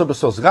crítica sobre os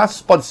seus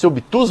gastos pode ser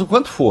obtusa o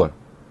quanto for.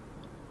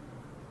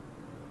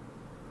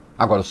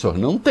 Agora, o senhor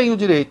não tem o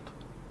direito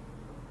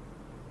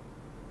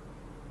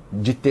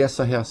de ter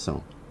essa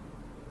reação.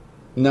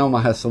 Não é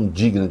uma reação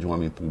digna de um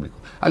homem público.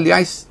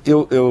 Aliás,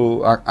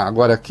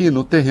 agora aqui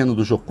no terreno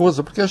do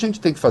jocoso, porque a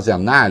gente tem que fazer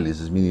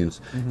análises,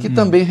 meninos, que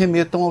também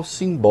remetam ao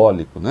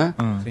simbólico, né?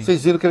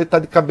 Vocês viram que ele está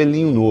de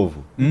cabelinho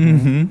novo.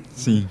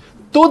 Sim.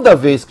 Toda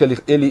vez que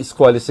ele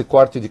escolhe esse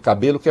corte de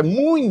cabelo, que é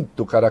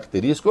muito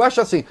característico, eu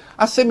acho assim,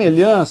 a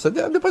semelhança,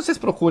 depois vocês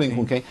procurem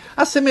com quem,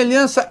 a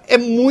semelhança é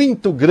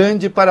muito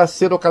grande para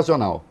ser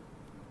ocasional.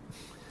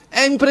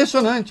 É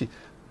impressionante.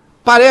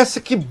 Parece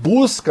que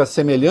busca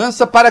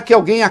semelhança para que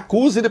alguém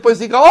acuse e depois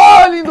diga,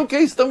 olhem do que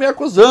estão me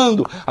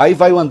acusando. Aí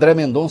vai o André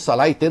Mendonça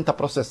lá e tenta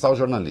processar o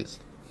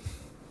jornalista.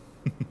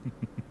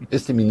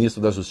 Este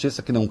ministro da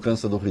Justiça que não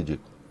cansa do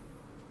ridículo.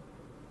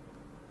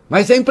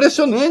 Mas é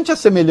impressionante a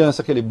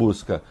semelhança que ele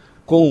busca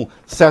com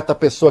certa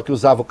pessoa que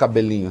usava o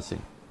cabelinho assim.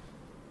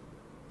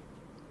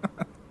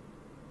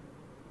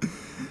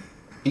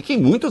 E que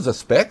em muitos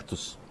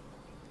aspectos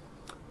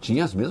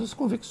tinha as mesmas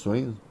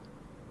convicções.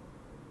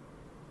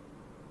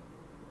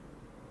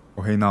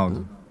 O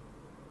Reinaldo.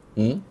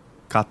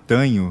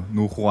 Catanho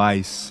no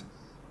Ruais.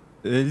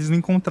 Eles não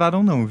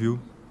encontraram não, viu?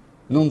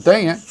 Não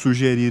tem, é?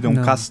 Sugeriram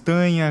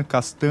castanho,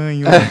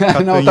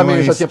 não, também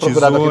eu já tinha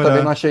procurado aqui,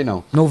 também não achei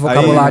não. No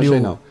vocabulário.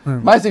 Aí, não achei,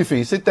 não. Mas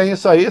enfim, se tem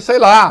isso aí, sei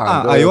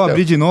lá. Aí eu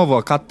abri de novo,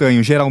 ó,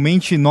 Catanho,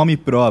 geralmente nome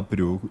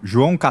próprio.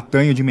 João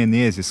Catanho de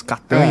Menezes,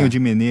 Catanho de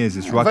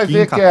Menezes,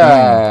 Joaquim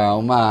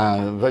Catanho.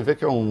 Vai ver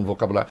que é um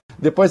vocabulário.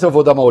 Depois eu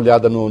vou dar uma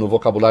olhada no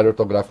vocabulário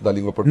ortográfico da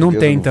língua portuguesa. Não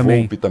tem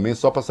também. Também,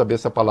 só para saber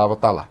se a palavra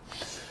está lá.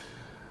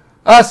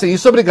 Sim, e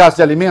sobre gastos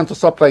de alimentos,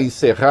 só para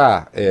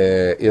encerrar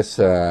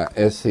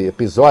esse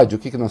episódio, o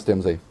que nós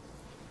temos aí?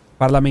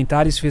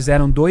 Parlamentares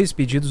fizeram 2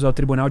 pedidos ao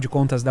Tribunal de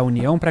Contas da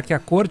União para que a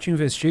Corte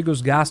investigue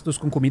os gastos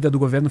com comida do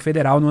governo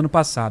federal no ano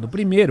passado. O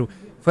primeiro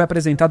foi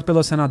apresentado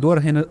pelo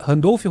senador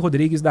Randolfo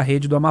Rodrigues, da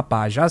Rede do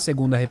Amapá. Já a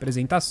segunda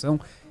representação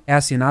é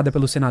assinada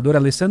pelo senador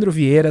Alessandro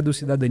Vieira, do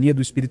Cidadania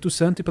do Espírito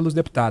Santo, e pelos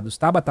deputados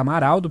Tabata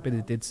Amaral, do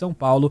PDT de São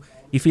Paulo,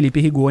 e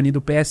Felipe Rigoni,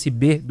 do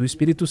PSB do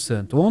Espírito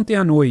Santo. Ontem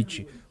à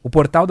noite, o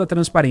portal da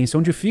transparência,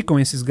 onde ficam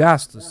esses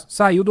gastos,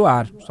 saiu do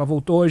ar, só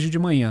voltou hoje de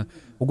manhã.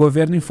 O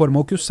governo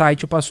informou que o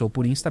site passou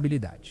por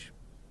instabilidade.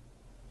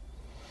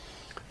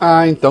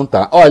 Então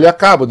tá. Olha,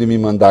 acabo de me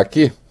mandar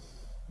aqui,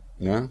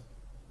 né?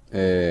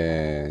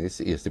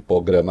 Esse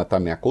programa tá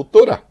minha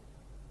cultura,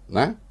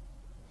 né?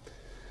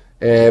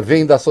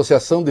 Vem da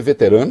Associação de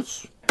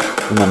Veteranos,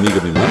 uma amiga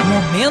me manda.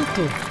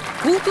 Momento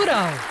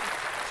cultural.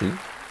 Sim.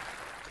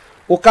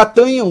 O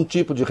catanho é um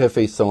tipo de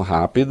refeição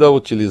rápida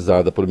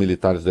utilizada por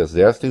militares do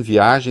Exército em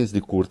viagens de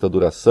curta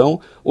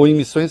duração ou em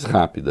missões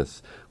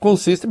rápidas.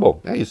 Consiste,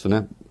 é isso,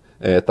 né?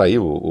 Tá aí,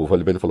 o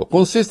Valibene falou.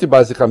 Consiste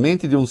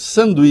basicamente de um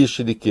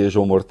sanduíche de queijo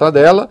ou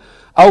mortadela,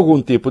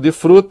 algum tipo de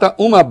fruta,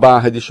 uma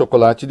barra de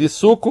chocolate de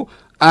suco,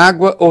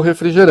 água ou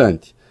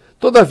refrigerante.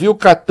 Todavia, o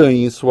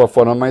catanho, em sua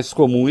forma mais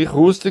comum e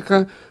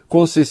rústica,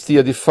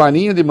 consistia de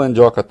farinha de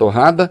mandioca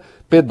torrada,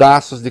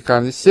 pedaços de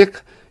carne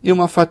seca, e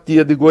uma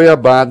fatia de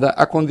goiabada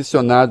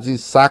acondicionados em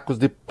sacos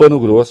de pano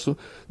grosso,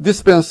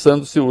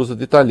 dispensando-se o uso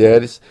de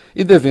talheres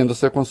e devendo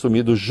ser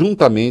consumido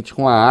juntamente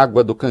com a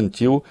água do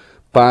cantil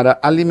para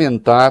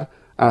aumentar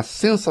a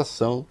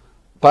sensação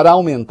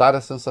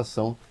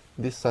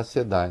de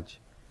saciedade.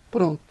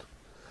 Pronto.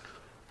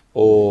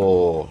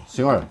 O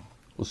senhor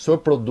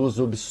produz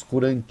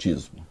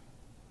obscurantismo,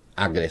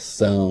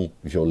 agressão,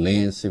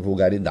 violência e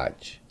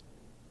vulgaridade.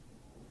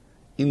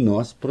 E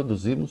nós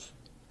produzimos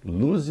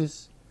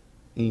luzes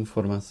e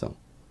informação.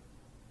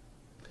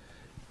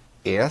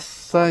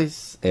 Essa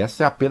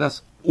é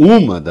apenas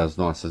uma das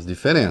nossas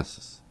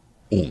diferenças.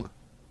 Uma.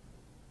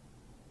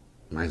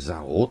 Mas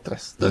há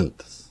outras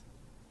tantas.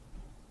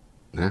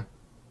 Né?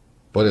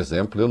 Por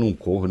exemplo, eu não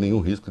corro nenhum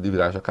risco de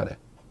virar jacaré.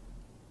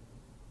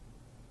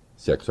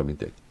 Se é que o senhor me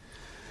entende.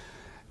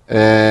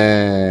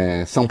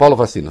 São Paulo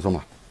Vacinas,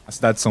 vamos lá. A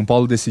cidade de São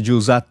Paulo decidiu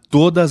usar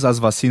todas as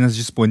vacinas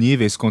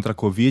disponíveis contra a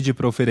Covid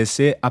para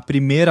oferecer a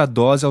primeira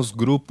dose aos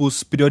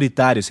grupos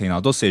prioritários,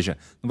 Reinaldo. Ou seja,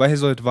 não vai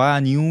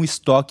reservar nenhum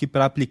estoque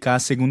para aplicar a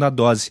segunda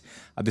dose.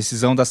 A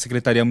decisão da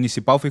Secretaria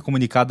Municipal foi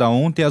comunicada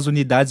ontem às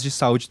unidades de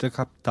saúde da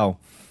capital.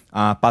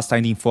 A pasta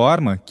ainda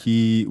informa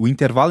que o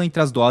intervalo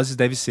entre as doses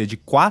deve ser de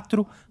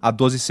 4 a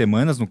 12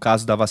 semanas, no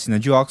caso da vacina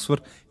de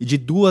Oxford, e de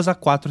 2 a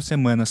 4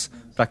 semanas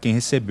para quem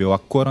recebeu a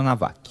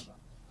Coronavac.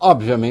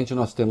 Obviamente,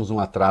 nós temos um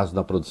atraso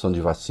na produção de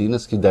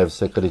vacinas que deve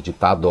ser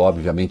creditado,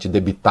 obviamente,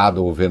 debitado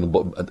ao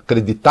governo.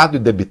 Creditado e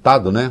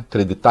debitado, né?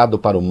 Creditado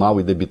para o mal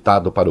e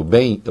debitado para o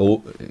bem,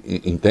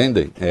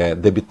 entendem?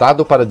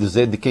 Debitado para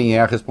dizer de quem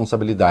é a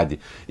responsabilidade.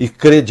 E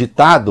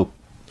creditado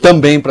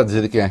também para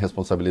dizer de quem é a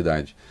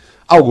responsabilidade.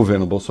 Ao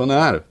governo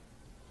Bolsonaro,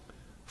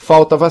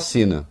 falta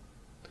vacina.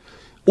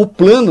 O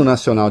Plano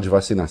Nacional de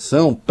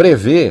Vacinação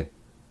prevê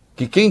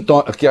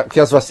que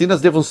as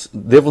vacinas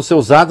devam ser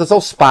usadas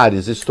aos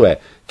pares, isto é,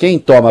 quem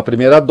toma a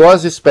primeira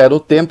dose, espera o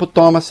tempo,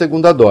 toma a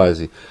segunda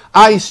dose.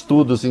 Há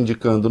estudos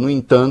indicando, no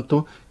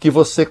entanto, que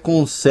você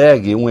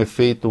consegue um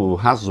efeito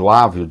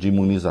razoável de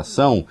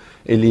imunização,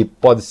 ele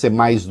pode ser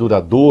mais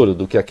duradouro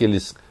do que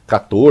aqueles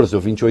 14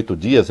 ou 28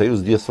 dias, aí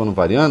os dias foram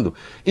variando,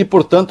 e,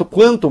 portanto,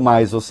 quanto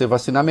mais você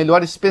vacinar,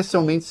 melhor,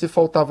 especialmente se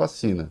faltar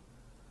vacina.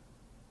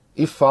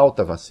 E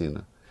falta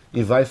vacina.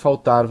 E vai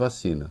faltar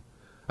vacina.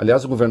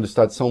 Aliás, o governo do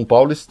estado de São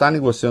Paulo está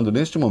negociando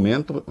neste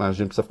momento, a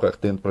gente precisa ficar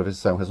atento para ver se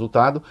sai um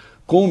resultado,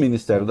 com o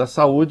Ministério da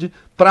Saúde,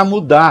 para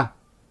mudar,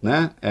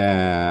 né,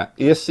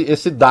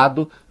 esse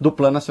dado do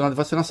Plano Nacional de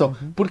Vacinação.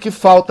 Porque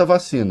falta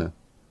vacina.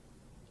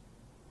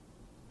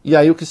 E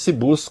aí o que se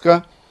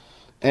busca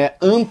é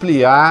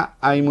ampliar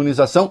a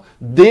imunização,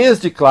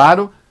 desde,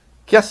 claro,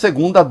 que a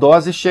segunda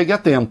dose chegue a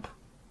tempo.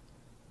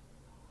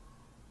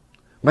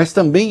 Mas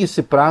também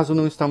esse prazo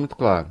não está muito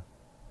claro.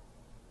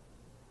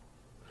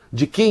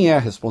 De quem é a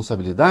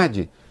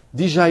responsabilidade?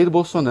 De Jair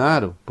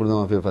Bolsonaro, por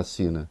não haver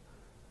vacina.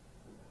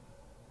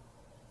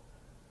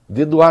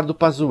 De Eduardo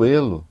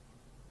Pazuello.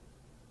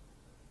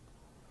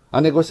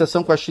 A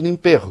negociação com a China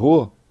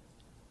emperrou.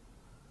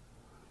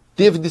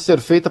 Teve de ser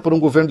feita por um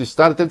governo do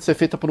Estado, teve de ser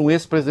feita por um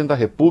ex-presidente da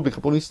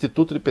República, por um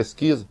instituto de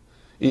pesquisa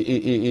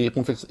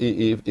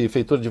e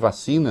feitor de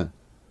vacina.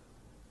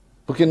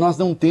 Porque nós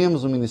não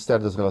temos o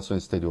Ministério das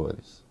Relações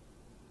Exteriores.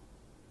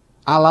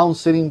 Há lá um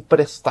ser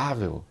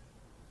imprestável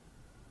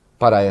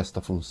para esta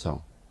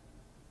função.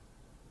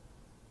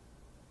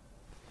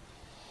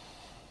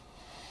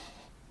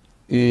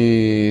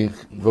 E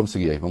vamos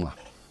seguir aí, vamos lá.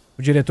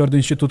 O diretor do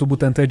Instituto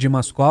Butantan,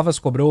 Dimas Covas,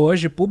 cobrou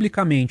hoje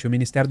publicamente o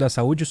Ministério da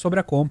Saúde sobre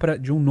a compra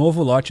de um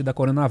novo lote da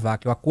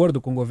Coronavac. O acordo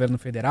com o governo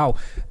federal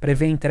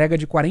prevê a entrega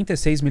de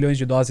 46 milhões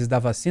de doses da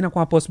vacina, com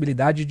a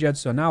possibilidade de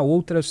adicionar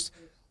outros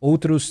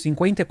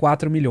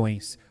 54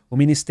 milhões. O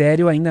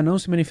Ministério ainda não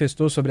se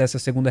manifestou sobre essa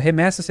segunda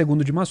remessa.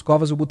 Segundo Dimas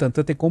Covas, o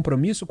Butantan tem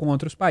compromisso com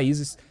outros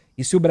países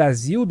e, se o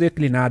Brasil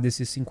declinar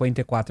desses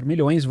 54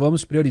 milhões,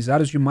 vamos priorizar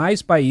os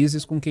demais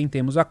países com quem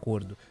temos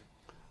acordo.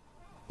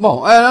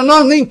 Bom,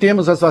 nós nem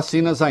temos as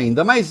vacinas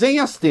ainda, mas em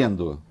as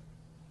tendo,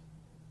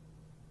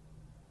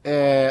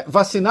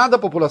 vacinada a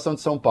população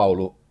de São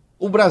Paulo,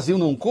 o Brasil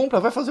não compra,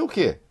 vai fazer o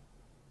quê?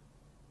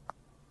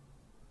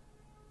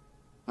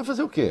 Vai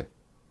fazer o quê?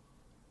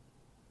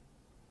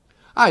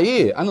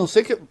 Aí, a não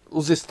ser que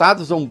os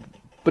estados vão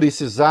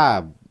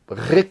precisar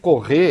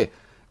recorrer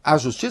à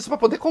justiça para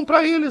poder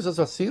comprar eles as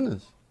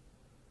vacinas.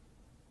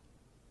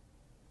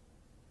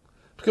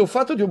 Porque o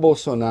fato de o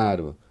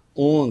Bolsonaro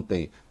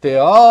ontem ter,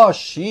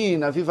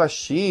 China, viva a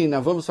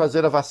China, vamos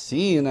fazer a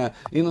vacina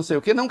e não sei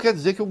o que, não quer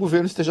dizer que o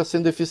governo esteja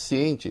sendo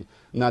eficiente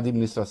na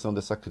administração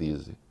dessa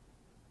crise.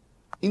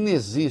 E não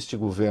existe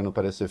governo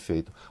para esse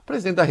efeito. O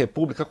presidente da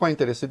República, qual é o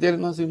interesse dele?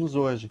 Nós vimos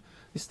hoje.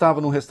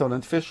 Estava num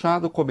restaurante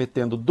fechado,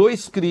 cometendo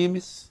 2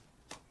 crimes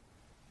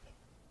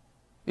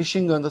e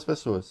xingando as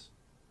pessoas.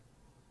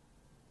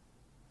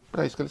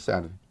 Para isso que ele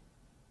serve.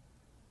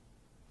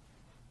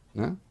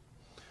 Né?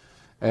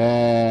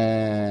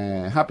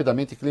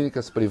 Rapidamente,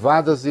 clínicas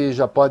privadas e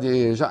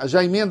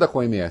já emenda com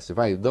o MS,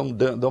 vai,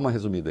 dá uma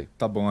resumida aí.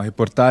 Tá bom, a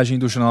reportagem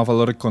do jornal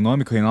Valor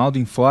Econômico, Reinaldo,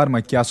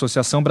 informa que a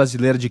Associação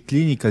Brasileira de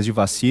Clínicas de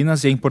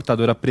Vacinas e a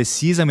importadora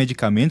Precisa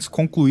Medicamentos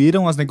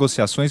concluíram as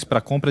negociações para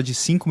a compra de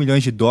 5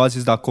 milhões de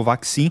doses da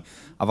Covaxin,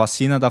 a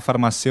vacina da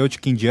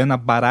farmacêutica indiana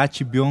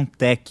Bharat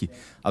BioNTech.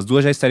 As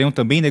duas já estariam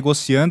também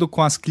negociando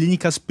com as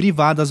clínicas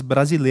privadas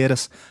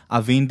brasileiras a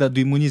venda do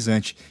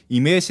imunizante. Em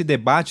meio a esse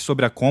debate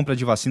sobre a compra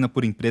de vacina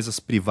por empresas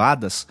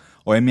privadas,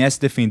 a OMS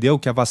defendeu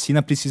que a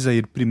vacina precisa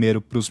ir primeiro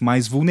para os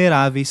mais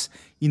vulneráveis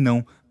e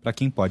não para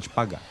quem pode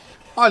pagar.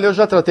 Olha, eu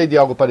já tratei de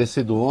algo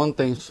parecido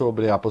ontem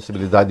sobre a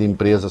possibilidade de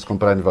empresas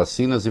comprarem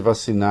vacinas e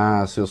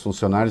vacinar seus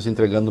funcionários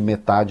entregando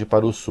metade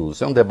para o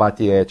SUS. É um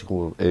debate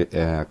ético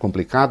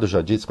complicado,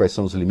 já disse quais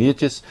são os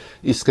limites,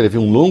 escrevi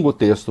um longo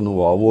texto no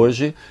UOL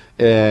hoje,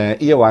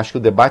 e eu acho que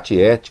o debate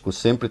ético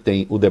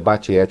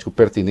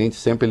pertinente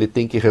sempre ele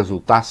tem que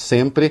resultar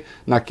sempre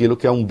naquilo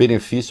que é um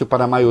benefício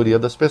para a maioria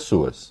das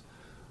pessoas.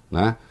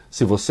 Né?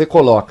 Se você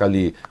coloca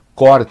ali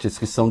cortes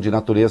que são de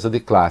natureza de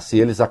classe e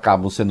eles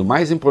acabam sendo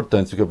mais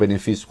importantes do que o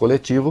benefício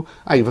coletivo,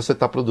 aí você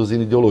está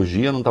produzindo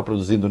ideologia, não está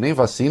produzindo nem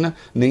vacina,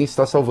 nem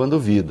está salvando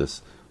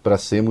vidas, para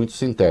ser muito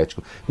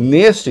sintético.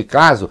 Neste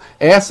caso,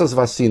 essas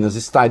vacinas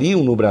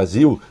estariam no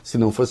Brasil se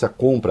não fosse a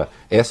compra?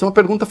 Essa é uma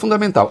pergunta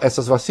fundamental.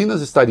 Essas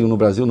vacinas estariam no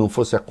Brasil não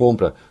fosse a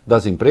compra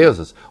das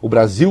empresas? O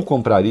Brasil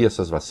compraria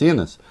essas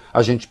vacinas?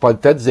 A gente pode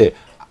até dizer,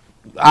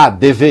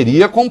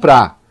 deveria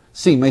comprar.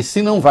 Sim, mas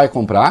se não vai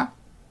comprar,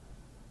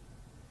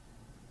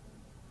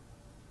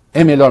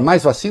 é melhor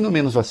mais vacina ou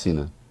menos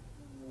vacina?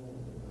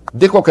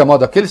 De qualquer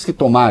modo, aqueles que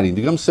tomarem,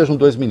 digamos que sejam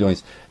 2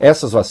 milhões,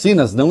 essas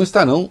vacinas não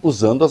estarão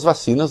usando as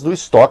vacinas do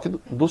estoque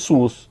do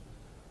SUS.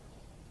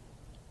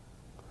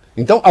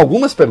 Então,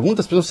 algumas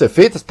perguntas precisam ser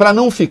feitas para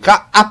não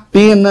ficar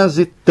apenas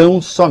e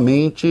tão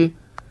somente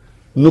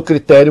no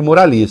critério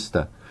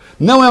moralista.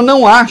 Não, eu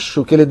não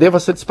acho que ele deva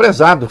ser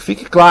desprezado,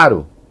 fique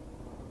claro.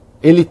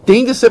 Ele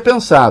tem de ser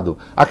pensado.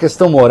 A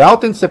questão moral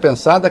tem de ser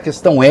pensada, a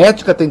questão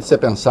ética tem de ser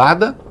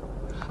pensada.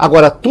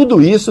 Agora,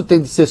 tudo isso tem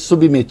de ser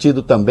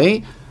submetido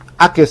também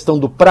à questão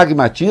do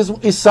pragmatismo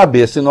e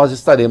saber se nós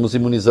estaremos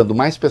imunizando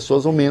mais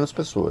pessoas ou menos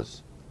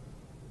pessoas.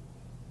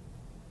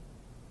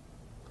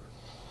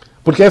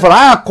 Porque aí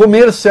fala,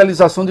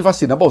 comercialização de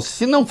vacina. Bom,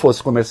 se não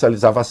fosse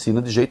comercializar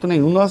vacina de jeito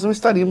nenhum, nós não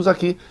estaríamos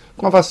aqui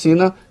com a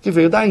vacina que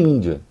veio da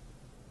Índia.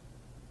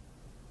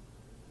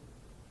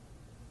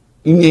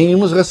 E nem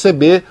íamos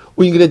receber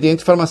o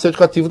ingrediente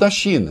farmacêutico ativo da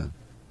China.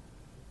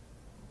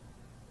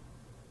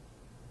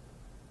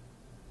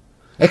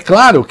 É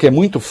claro que é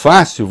muito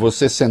fácil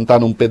você sentar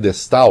num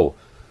pedestal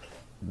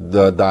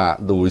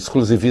do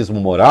exclusivismo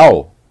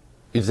moral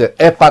e dizer,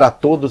 é para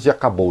todos e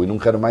acabou, e não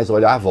quero mais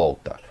olhar à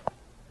volta.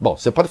 Bom,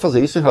 você pode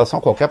fazer isso em relação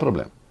a qualquer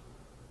problema.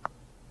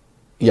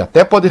 E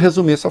até pode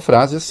resumir essa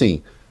frase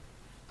assim,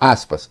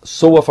 aspas,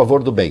 sou a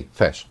favor do bem,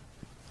 fecha.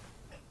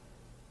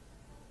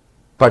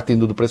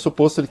 Partindo do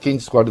pressuposto de que quem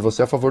discorda de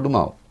você é a favor do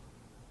mal.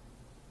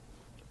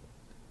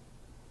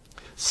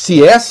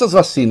 Se essas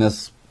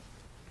vacinas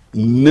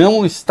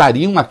não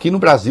estariam aqui no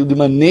Brasil de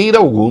maneira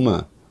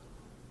alguma,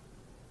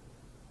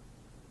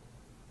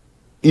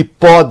 e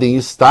podem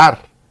estar,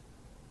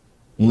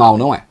 mal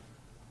não é.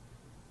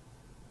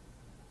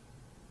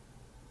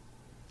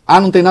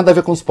 Não tem nada a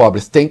ver com os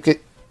pobres. Tem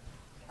que...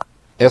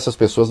 Essas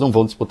pessoas não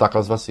vão disputar com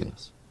as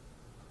vacinas.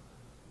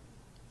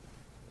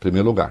 Em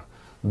primeiro lugar.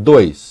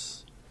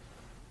 2.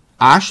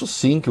 Acho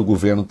sim que o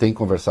governo tem que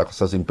conversar com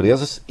essas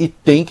empresas e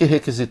tem que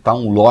requisitar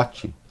um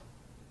lote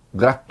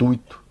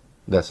gratuito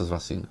dessas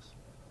vacinas.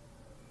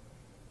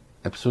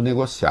 É preciso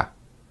negociar.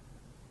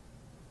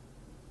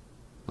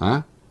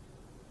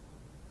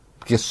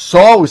 Porque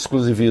só o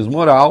exclusivismo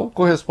moral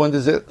corresponde a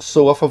dizer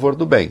sou a favor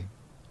do bem.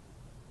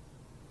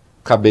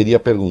 Caberia a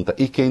pergunta,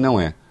 e quem não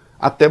é?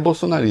 Até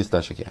bolsonarista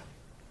acha que é.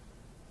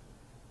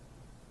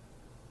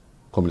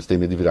 Como eles têm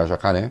medo de virar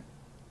jacaré,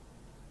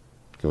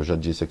 que eu já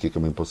disse aqui que é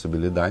uma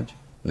impossibilidade,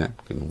 né?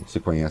 Porque não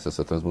se conhece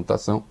essa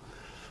transmutação.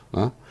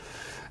 Né?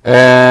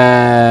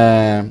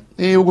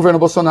 E o governo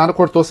Bolsonaro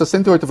cortou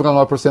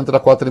 68,9% da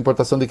cota de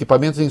importação de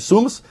equipamentos e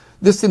insumos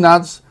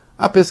destinados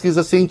à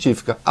pesquisa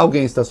científica.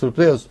 Alguém está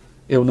surpreso?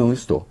 Eu não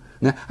estou.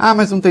 Né?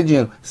 Mas não tem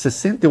dinheiro.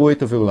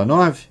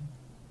 68,9%?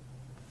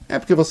 É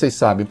porque vocês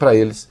sabem, para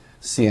eles,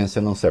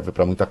 ciência não serve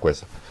para muita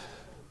coisa.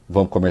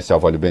 Vamos comercial,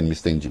 vale bem, me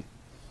estendi.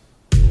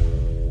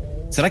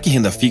 Será que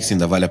renda fixa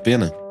ainda vale a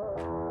pena?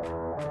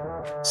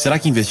 Será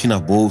que investir na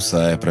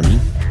bolsa é para mim?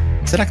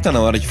 Será que está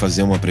na hora de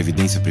fazer uma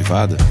previdência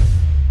privada?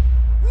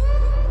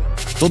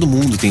 Todo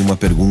mundo tem uma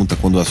pergunta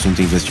quando o assunto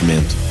é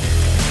investimento.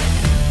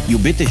 E o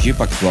BTG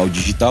Pactual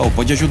Digital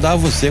pode ajudar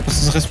você com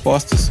essas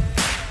respostas.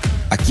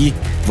 Aqui,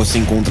 você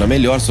encontra a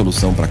melhor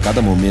solução para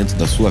cada momento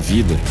da sua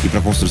vida e para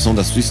a construção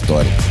da sua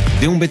história.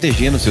 Dê um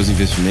BTG nos seus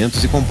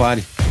investimentos e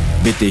compare.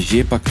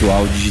 BTG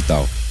Pactual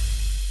Digital.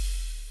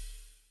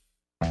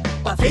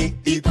 Pavê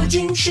e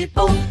pudim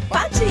chipom,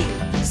 patim.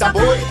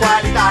 Sabor e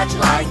qualidade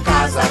lá em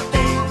casa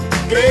tem.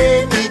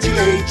 Creme de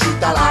leite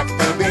tá lá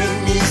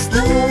também.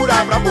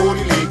 Mistura pra bolo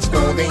e leite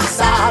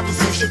condensado.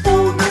 Se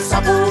chipom no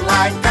sabor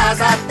lá em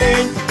casa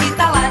tem. E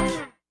tá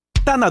lá.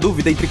 Tá na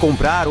dúvida entre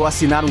comprar ou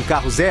assinar um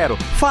carro zero?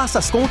 Faça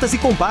as contas e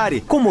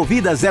compare. Com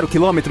Movida 0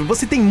 km,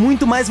 você tem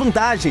muito mais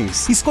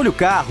vantagens. Escolha o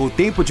carro, o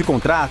tempo de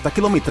contrato, a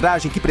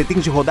quilometragem que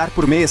pretende rodar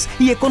por mês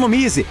e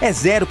economize. É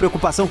zero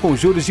preocupação com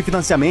juros de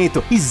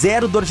financiamento e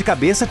zero dor de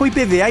cabeça com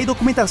IPVA e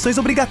documentações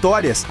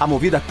obrigatórias. A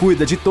Movida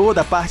cuida de toda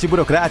a parte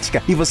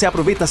burocrática e você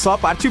aproveita só a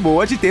parte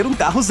boa de ter um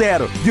carro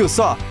zero. Viu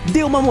só?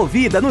 Dê uma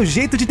movida no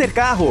jeito de ter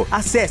carro.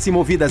 Acesse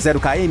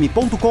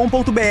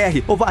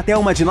movida0km.com.br ou vá até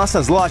uma de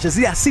nossas lojas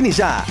e assine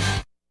já.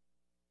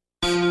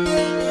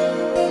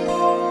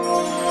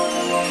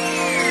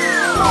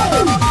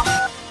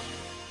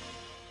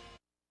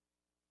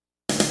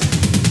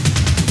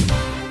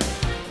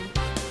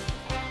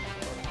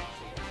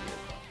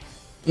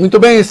 Muito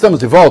bem, estamos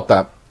de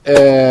volta.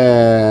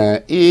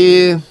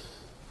 E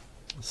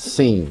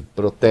sim,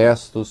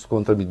 protestos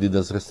contra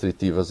medidas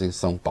restritivas em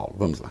São Paulo.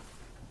 Vamos lá.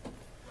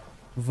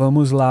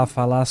 Vamos lá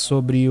falar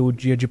sobre o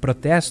dia de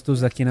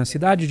protestos aqui na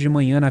cidade. De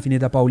manhã, na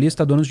Avenida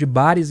Paulista, donos de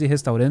bares e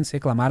restaurantes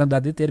reclamaram da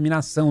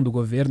determinação do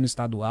governo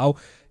estadual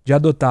de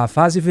adotar a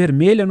fase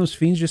vermelha nos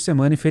fins de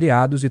semana e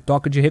feriados e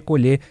toque de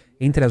recolher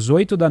entre as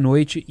 8 da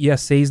noite e as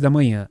 6 da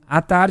manhã.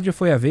 À tarde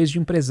foi a vez de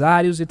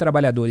empresários e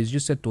trabalhadores de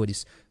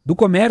setores do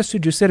comércio e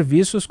de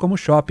serviços como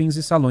shoppings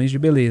e salões de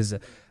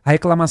beleza. A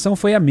reclamação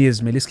foi a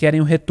mesma, eles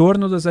querem o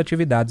retorno das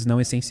atividades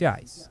não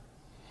essenciais.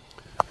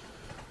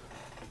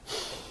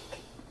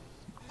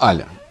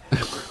 Olha,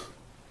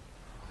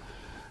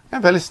 é a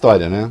velha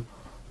história, né?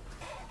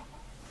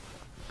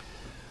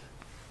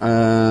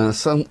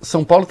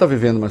 São Paulo está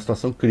vivendo uma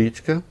situação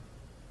crítica.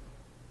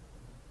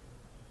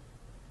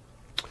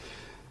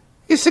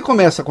 E se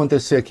começa a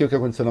acontecer aqui o que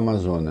aconteceu no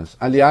Amazonas?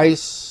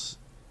 Aliás,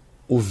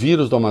 o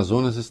vírus do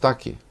Amazonas está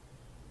aqui.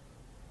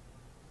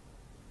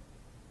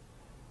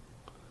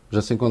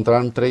 Já se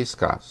encontraram 3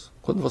 casos.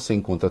 Quando você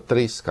encontra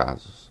 3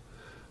 casos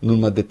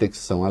numa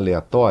detecção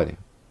aleatória,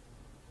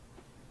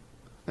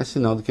 é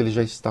sinal de que ele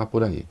já está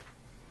por aí.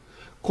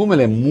 Como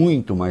ele é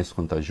muito mais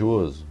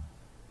contagioso,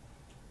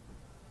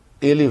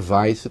 ele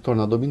vai se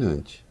tornar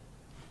dominante.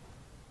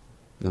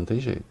 Não tem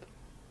jeito.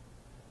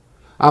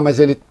 Mas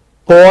ele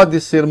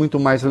pode ser muito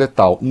mais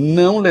letal.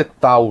 Não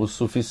letal o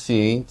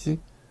suficiente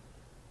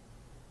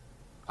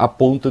a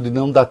ponto de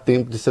não dar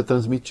tempo de ser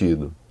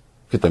transmitido.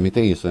 Porque também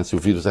tem isso, né? Se o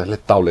vírus é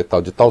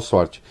letal de tal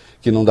sorte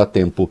que não dá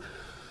tempo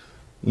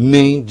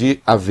nem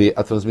de haver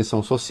a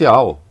transmissão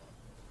social,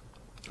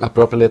 a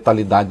própria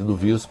letalidade do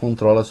vírus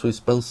controla a sua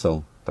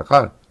expansão, tá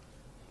claro?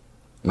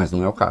 Mas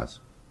não é o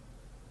caso.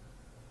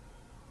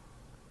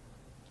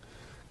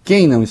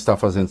 Quem não está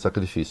fazendo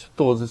sacrifício?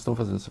 Todos estão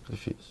fazendo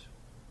sacrifício.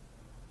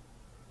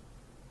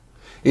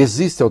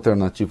 Existe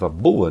alternativa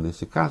boa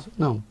nesse caso?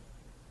 Não.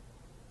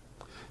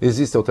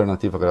 Existe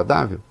alternativa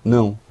agradável?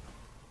 Não.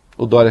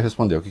 O Dória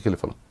respondeu. O que ele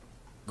falou?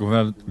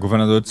 O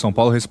governador de São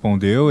Paulo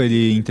respondeu.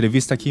 Ele, em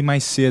entrevista aqui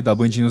mais cedo à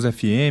Band News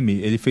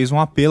FM, ele fez um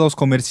apelo aos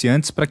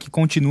comerciantes para que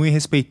continuem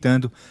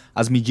respeitando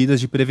as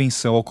medidas de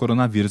prevenção ao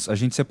coronavírus. A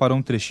gente separou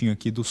um trechinho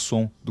aqui do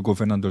som do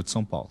governador de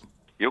São Paulo.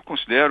 Eu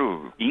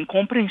considero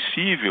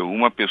incompreensível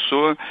uma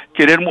pessoa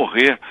querer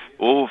morrer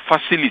ou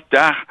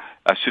facilitar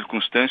as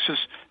circunstâncias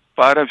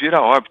para vir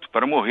a óbito,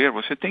 para morrer.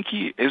 Você tem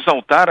que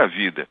exaltar a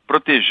vida,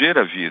 proteger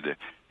a vida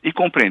e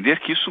compreender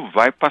que isso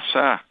vai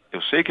passar.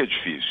 Eu sei que é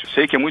difícil,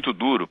 sei que é muito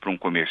duro para um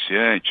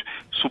comerciante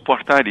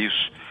suportar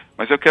isso,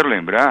 mas eu quero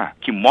lembrar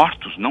que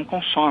mortos não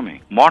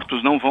consomem,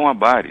 mortos não vão a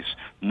bares,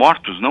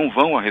 mortos não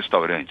vão a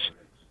restaurantes.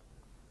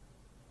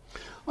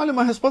 Olha,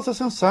 uma resposta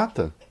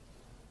sensata.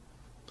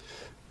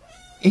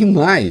 E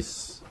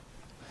mais,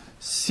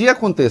 se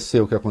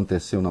aconteceu o que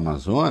aconteceu no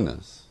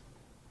Amazonas,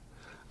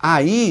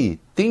 aí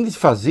tem de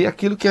fazer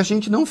aquilo que a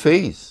gente não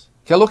fez,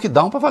 que é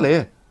lockdown para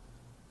valer.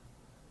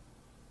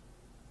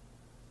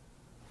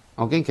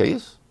 Alguém quer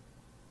isso?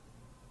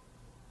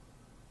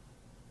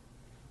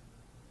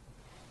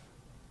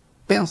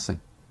 Pensem,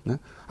 né?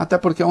 Até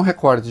porque é um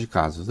recorde de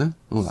casos, né?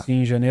 Vamos lá.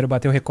 Sim, janeiro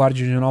bateu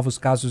recorde de novos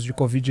casos de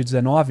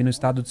Covid-19 no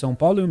estado de São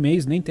Paulo e o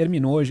mês nem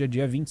terminou, hoje é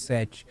dia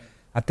 27.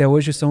 Até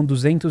hoje são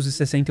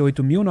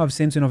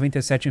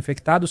 268.997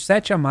 infectados,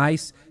 7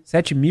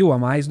 mil a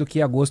mais do que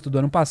agosto do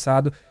ano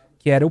passado,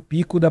 que era o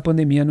pico da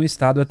pandemia no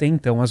estado até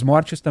então. As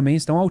mortes também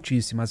estão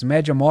altíssimas.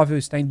 Média móvel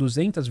está em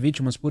 200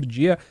 vítimas por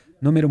dia,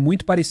 número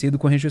muito parecido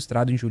com o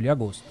registrado em julho e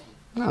agosto.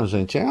 Não,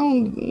 gente, é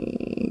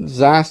um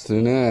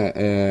desastre, né?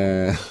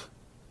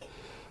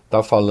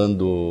 Tá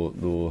falando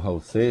do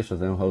Raul Seixas,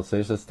 né? O Raul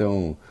Seixas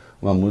tem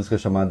uma música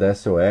chamada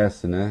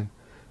SOS, né?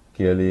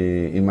 Que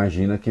ele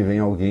imagina que vem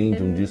alguém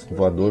de um disco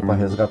voador para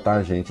resgatar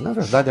a gente. Na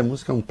verdade, a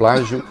música é um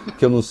plágio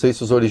que eu não sei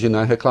se os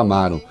originais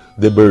reclamaram,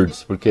 The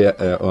Birds, porque é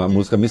a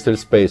música Mr.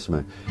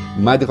 Spaceman.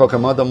 Mas, de qualquer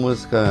modo, a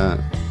música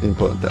tem um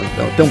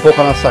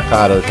pouco a nossa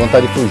cara,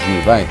 vontade de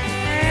fugir, vai.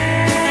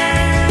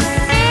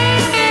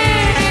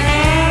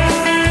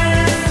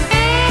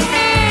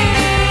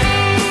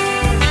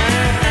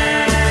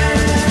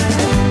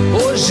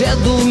 Hoje é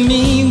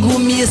domingo,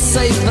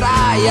 missa e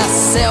praia,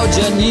 céu de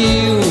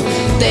anil.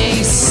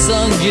 Tem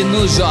sangue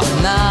no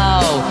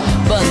jornal,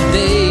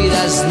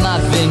 bandeiras na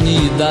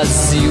Avenida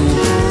Zil.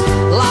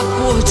 Lá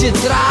por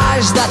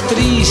detrás da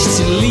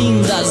triste,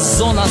 linda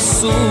Zona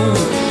Sul,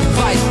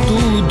 vai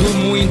tudo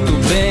muito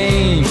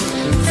bem.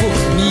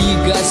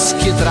 Formigas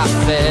que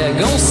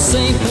trafegam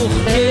sem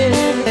porquê.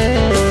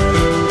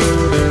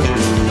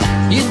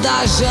 E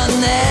da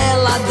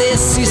janela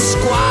desses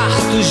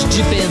quartos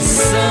de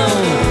pensão,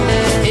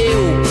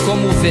 eu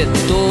como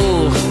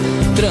vetor,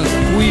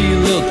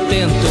 tranquilo eu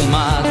tento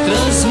uma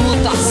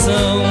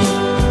transmutação.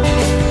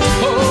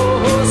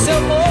 Oh, seu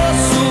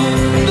moço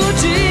do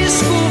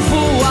disco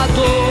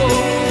voador,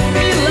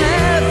 me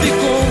leve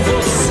com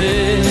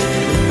você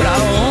pra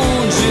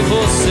onde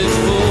você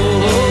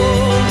for.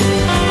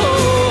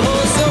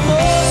 Oh, seu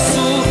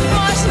moço,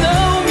 mas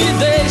não me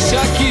deixe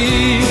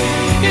aqui,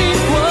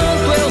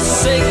 enquanto eu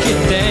sei que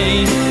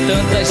tem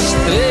tanta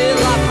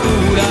estrela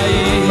por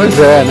aí. Pois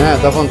é, né?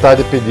 Dá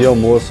vontade de pedir ao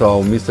moço,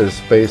 ao Mr.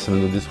 Spaceman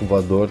do disco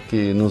voador,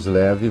 que nos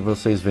leve, e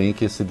vocês veem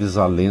que esse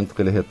desalento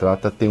que ele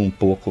retrata tem um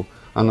pouco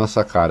a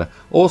nossa cara.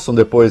 Ouçam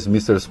depois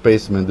Mr.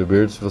 Spaceman The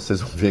Birds, vocês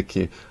vão ver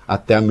que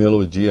até a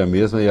melodia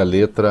mesmo e a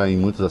letra, em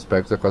muitos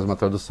aspectos, é quase uma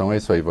tradução. É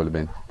isso aí,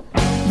 Volibene.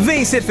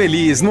 Vem ser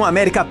feliz no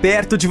América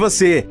perto de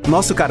você.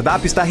 Nosso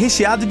cardápio está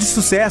recheado de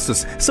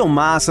sucessos. São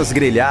massas,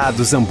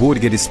 grelhados,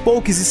 hambúrgueres,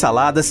 poques e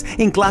saladas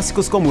em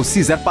clássicos como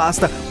Caesar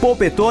Pasta,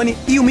 Polpettone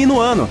e o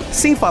Minuano.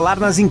 Sem falar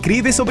nas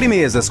incríveis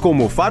sobremesas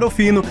como o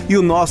Farofino e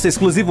o nosso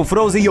exclusivo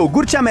Frozen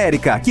Iogurte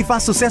América, que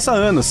faz sucesso há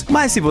anos.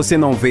 Mas se você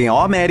não vem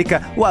ao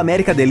América, o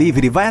América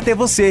Delivery vai até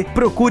você.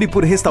 Procure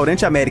por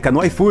Restaurante América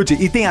no iFood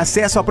e tenha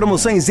acesso a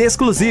promoções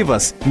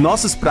exclusivas.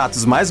 Nossos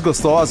pratos mais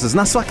gostosos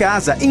na sua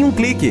casa em um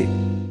clique.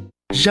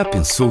 Já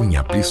pensou em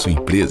abrir sua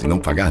empresa e não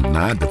pagar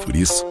nada por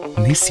isso?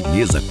 Nesse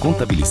mês, a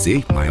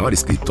Contabilizei, maior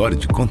escritório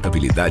de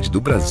contabilidade do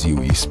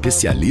Brasil e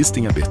especialista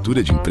em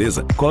abertura de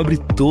empresa, cobre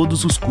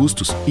todos os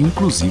custos,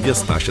 inclusive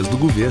as taxas do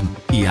governo.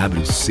 E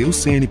abre o seu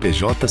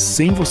CNPJ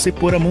sem você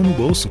pôr a mão no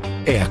bolso.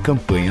 É a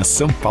campanha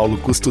São Paulo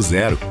Custo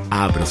Zero.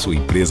 Abra sua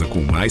empresa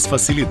com mais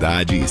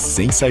facilidade e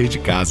sem sair de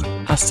casa.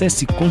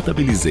 Acesse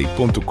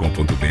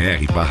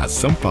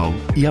contabilizei.com.br/São Paulo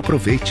e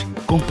aproveite.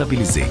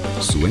 Contabilizei,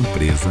 sua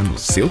empresa no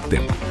seu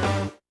tempo.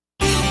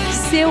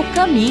 Seu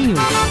caminho.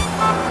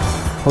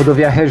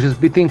 Rodovia Regis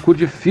Bittencourt,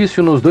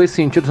 difícil nos dois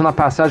sentidos na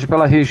passagem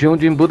pela região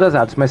de Embu das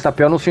Artes, mas está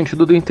pior no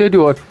sentido do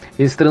interior.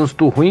 Esse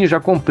trânsito ruim já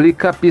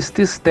complica a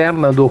pista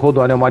externa do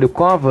rodoanel Mário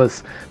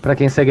Covas, para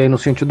quem segue aí no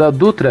sentido da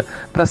Dutra,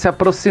 para se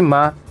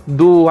aproximar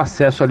do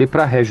acesso ali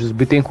para Regis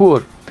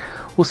Bittencourt.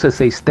 O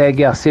C6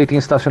 Tag é aceito em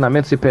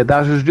estacionamentos e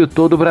pedágios de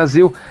todo o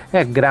Brasil.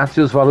 É grátis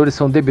e os valores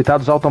são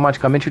debitados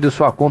automaticamente de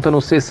sua conta no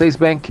C6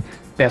 Bank.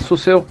 Peça o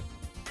seu.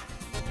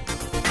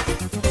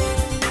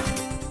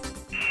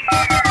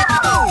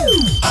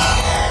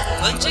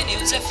 Band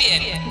News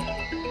FM.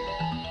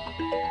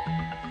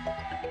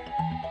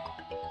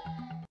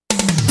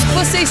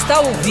 Você está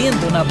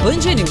ouvindo na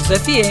Band News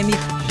FM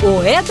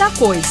o É da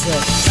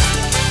Coisa.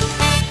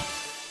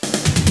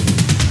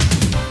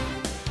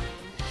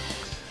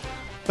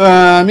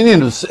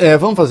 Meninos,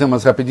 vamos fazer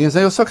umas rapidinhas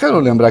aí. Eu só quero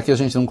lembrar que a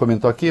gente não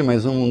comentou aqui,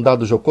 mas um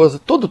dado jocoso.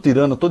 Todo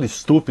tirano, todo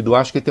estúpido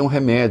acha que tem um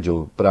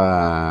remédio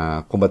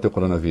para combater o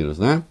coronavírus,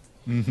 né?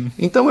 Uhum.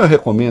 Então eu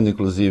recomendo,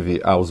 inclusive,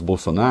 aos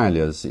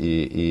bolsonalhas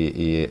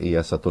e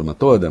essa turma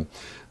toda,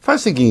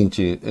 faz o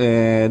seguinte,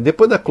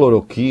 depois da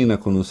cloroquina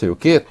com não sei o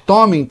que,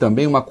 tomem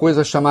também uma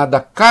coisa chamada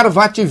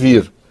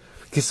Carvativir,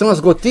 que são as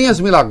gotinhas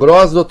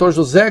milagrosas do Dr.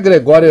 José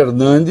Gregório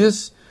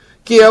Hernandes,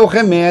 que é o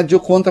remédio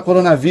contra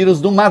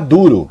coronavírus do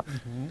Maduro.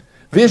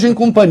 Vejam em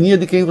companhia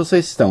de quem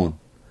vocês estão.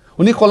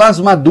 O Nicolás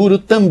Maduro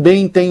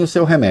também tem o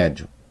seu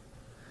remédio.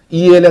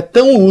 E ele é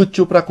tão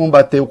útil para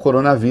combater o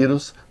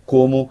coronavírus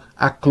como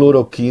a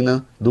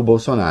cloroquina do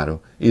Bolsonaro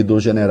e do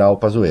general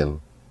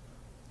Pazuello.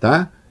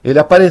 Tá? Ele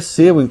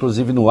apareceu,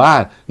 inclusive, no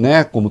ar,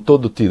 né, como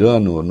todo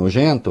tirano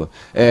nojento,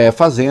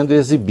 fazendo e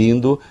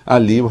exibindo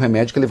ali o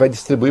remédio que ele vai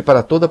distribuir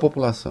para toda a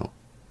população.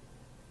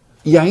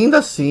 E ainda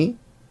assim,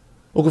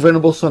 o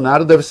governo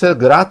Bolsonaro deve ser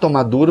grato ao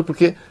Maduro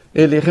porque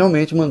ele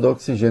realmente mandou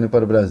oxigênio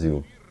para o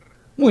Brasil.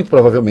 Muito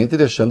provavelmente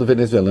deixando o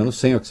venezuelano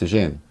sem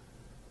oxigênio.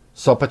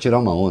 Só para tirar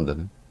uma onda,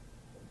 né?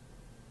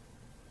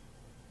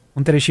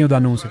 Um trechinho do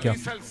anúncio aqui, ó.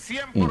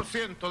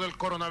 100% del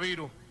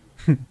coronavirus.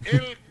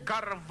 El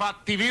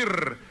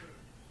Carvativir,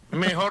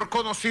 mejor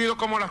conocido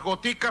como las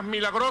goticas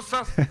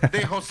milagrosas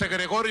de José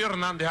Gregorio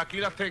Hernández.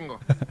 Aqui las tengo.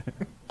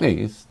 É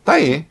isso, tá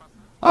aí.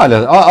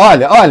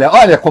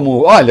 Olha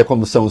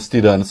como são os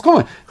tiranos.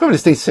 Como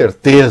eles têm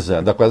certeza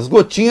da coisa. As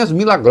gotinhas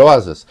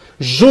milagrosas,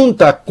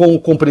 junta com o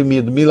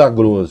comprimido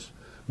milagroso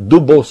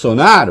do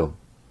Bolsonaro,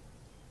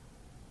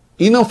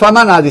 e não faz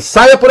mais nada. E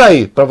saia por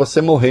aí, para você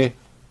morrer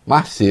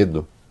mais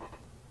cedo.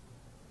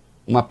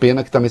 Uma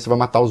pena que também você vai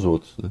matar os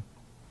outros, né?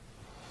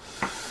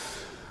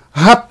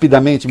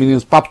 Rapidamente,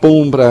 meninos,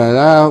 papum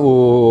para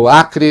o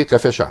Acre, quer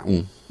fechar.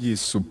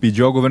 Isso,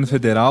 pediu ao governo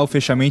federal o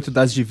fechamento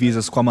das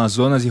divisas com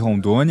Amazonas e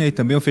Rondônia e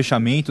também o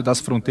fechamento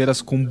das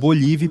fronteiras com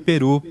Bolívia e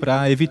Peru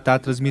para evitar a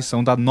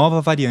transmissão da nova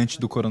variante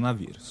do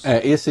coronavírus.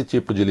 Esse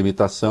tipo de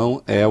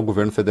limitação é o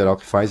governo federal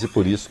que faz e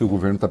por isso que o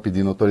governo está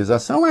pedindo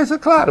autorização, mas é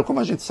claro, como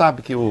a gente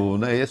sabe que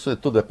isso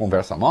tudo é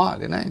conversa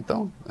mole, né?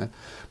 Então,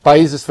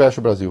 países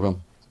fecham o Brasil, vamos.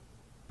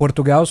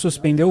 Portugal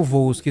suspendeu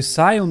voos que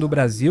saiam do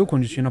Brasil com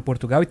destino a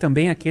Portugal e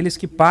também aqueles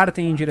que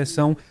partem em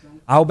direção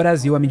ao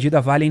Brasil. A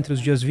medida vale entre os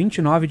dias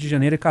 29 de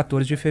janeiro e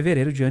 14 de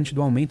fevereiro, diante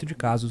do aumento de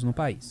casos no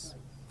país.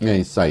 É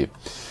isso aí.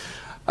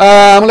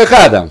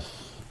 Molecada,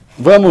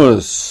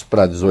 vamos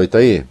para 18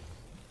 aí.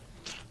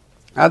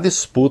 A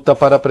disputa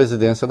para a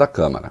presidência da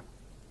Câmara.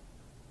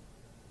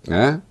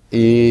 Né?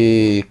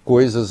 E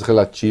coisas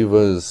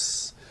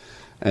relativas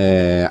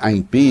a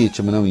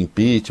impeachment, não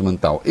impeachment e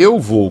tal. Eu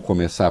vou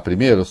começar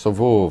primeiro, só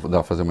vou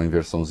fazer uma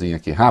inversãozinha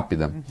aqui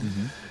rápida.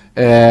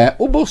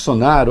 O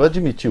Bolsonaro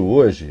admitiu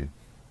hoje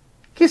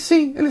que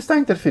sim, ele está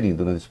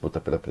interferindo na disputa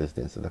pela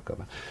presidência da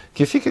Câmara.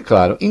 Que fique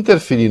claro,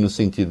 interferir no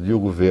sentido de o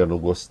governo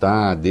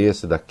gostar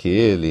desse,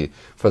 daquele,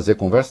 fazer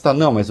conversa, tá,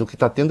 não, mas o que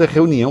está tendo é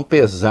reunião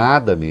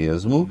pesada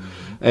mesmo,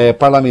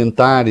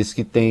 parlamentares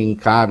que têm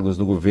cargos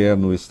no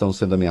governo estão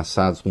sendo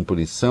ameaçados com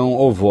punição,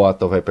 ou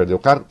vota ou vai perder o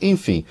cargo,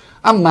 enfim,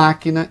 a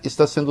máquina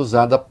está sendo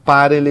usada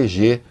para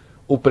eleger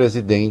o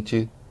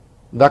presidente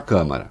da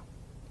Câmara.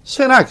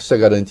 Será que isso é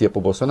garantia para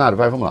o Bolsonaro?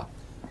 Vamos lá.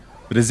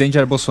 O presidente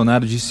Jair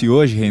Bolsonaro disse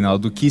hoje,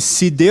 Reinaldo, que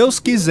se Deus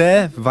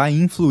quiser, vai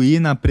influir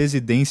na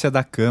presidência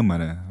da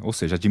Câmara. Ou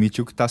seja,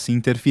 admitiu que está se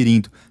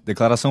interferindo. A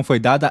declaração foi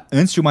dada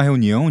antes de uma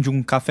reunião de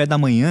um café da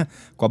manhã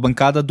com a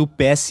bancada do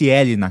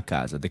PSL na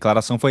casa. A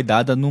declaração foi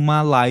dada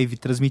numa live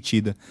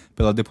transmitida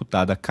pela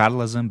deputada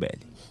Carla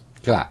Zambelli.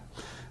 Claro.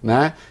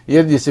 Né? E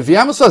ele disse,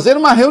 viemos fazer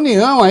uma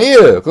reunião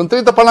aí com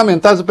 30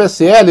 parlamentares do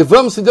PSL,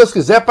 vamos, se Deus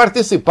quiser,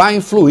 participar,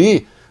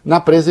 influir na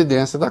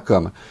presidência da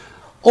Câmara.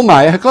 O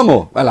Maia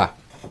reclamou, vai lá.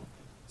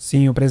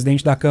 Sim, o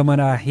presidente da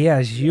Câmara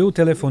reagiu,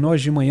 telefonou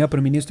hoje de manhã para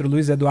o ministro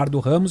Luiz Eduardo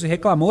Ramos e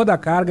reclamou da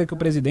carga que o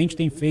presidente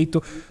tem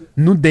feito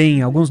no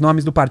DEM. Alguns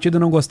nomes do partido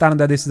não gostaram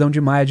da decisão de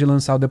Maia de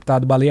lançar o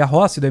deputado Baleia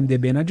Rossi do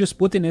MDB na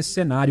disputa e nesse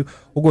cenário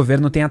o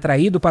governo tem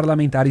atraído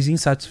parlamentares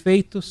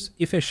insatisfeitos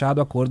e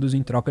fechado acordos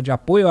em troca de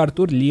apoio a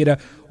Arthur Lira,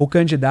 o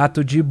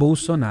candidato de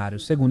Bolsonaro.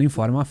 Segundo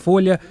informa a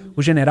Folha,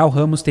 o general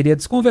Ramos teria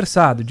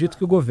desconversado, dito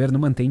que o governo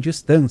mantém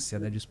distância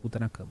da disputa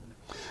na Câmara.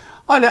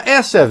 Olha,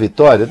 essa é a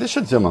vitória. Deixa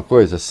eu dizer uma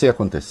coisa, se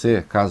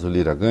acontecer, caso o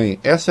Lira ganhe,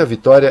 essa é a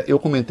vitória, eu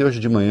comentei hoje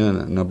de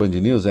manhã na Band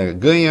News,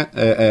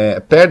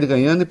 perde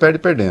ganhando e perde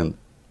perdendo.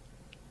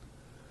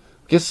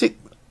 Porque se...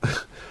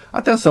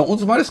 Atenção, um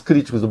dos maiores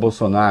críticos do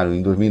Bolsonaro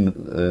em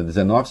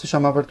 2019 se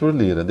chamava Arthur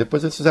Lira.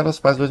 Depois eles fizeram as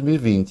pazes em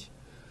 2020.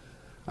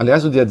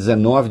 Aliás, no dia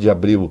 19 de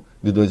abril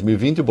de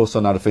 2020, o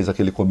Bolsonaro fez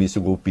aquele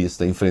comício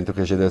golpista em frente ao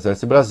QG do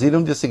Exército de Brasília.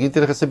 No dia seguinte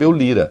ele recebeu o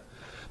Lira.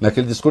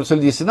 Naquele discurso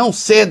ele disse, não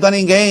cedo a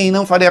ninguém,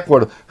 não farei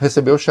acordo.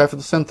 Recebeu o chefe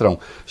do Centrão.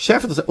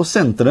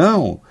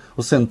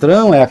 O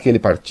Centrão é aquele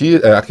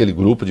partido, aquele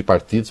grupo de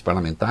partidos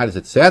parlamentares,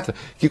 etc.,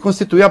 que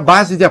constitui a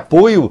base de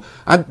apoio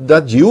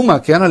da Dilma,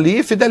 que era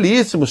ali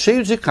fidelíssimo,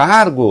 cheio de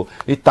cargo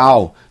e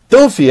tal.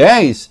 Tão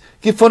fiéis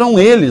que foram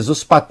eles,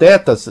 os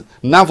patetas,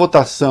 na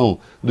votação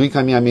do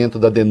encaminhamento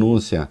da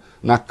denúncia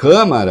na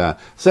Câmara,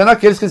 sendo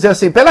aqueles que diziam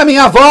assim, pela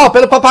minha avó,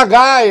 pelo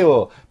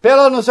papagaio,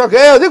 pelo não sei o quê,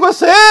 eu digo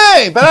sim,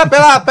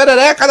 pela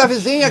perereca da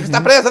vizinha que está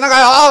presa na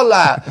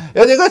gaiola,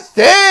 eu digo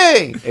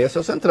sim. Esse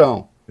é o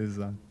Centrão.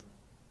 Exato.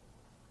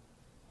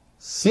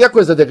 Se a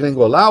coisa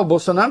degringolar, o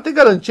Bolsonaro não tem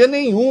garantia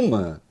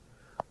nenhuma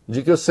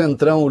de que o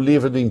Centrão o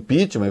livre do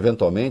impeachment,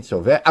 eventualmente, se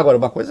houver. Agora,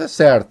 uma coisa é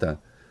certa,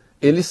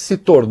 ele se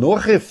tornou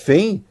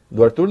refém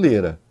do Arthur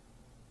Lira.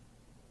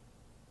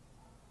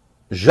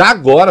 Já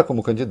agora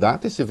como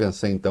candidato, e se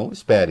vencer então,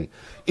 esperem.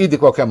 E de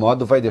qualquer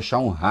modo vai deixar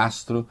um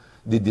rastro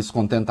de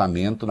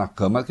descontentamento na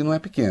Câmara que não é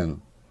pequeno.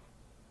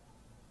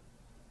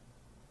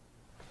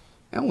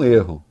 É um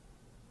erro,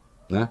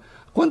 né?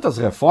 Quantas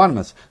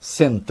reformas?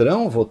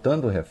 Centrão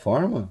votando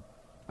reforma?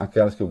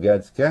 Aquelas que o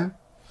Guedes quer?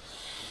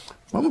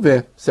 Vamos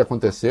ver se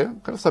acontecer.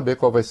 Quero saber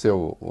qual vai ser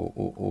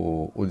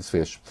o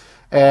desfecho.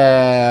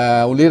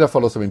 O Lira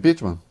falou sobre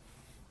impeachment?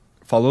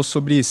 Falou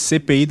sobre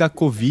CPI da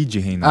Covid,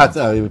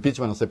 Reinaldo.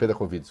 Impeachment não, CPI da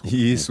Covid. Desculpa.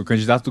 Isso, o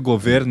candidato do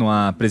governo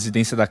à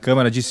presidência da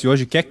Câmara disse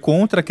hoje que é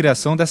contra a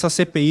criação dessa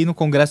CPI no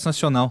Congresso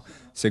Nacional.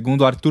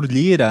 Segundo Arthur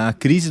Lira, a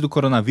crise do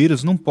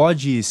coronavírus não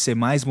pode ser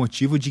mais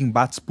motivo de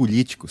embates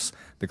políticos.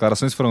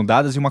 Declarações foram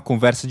dadas em uma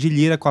conversa de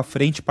Lira com a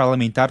Frente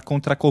Parlamentar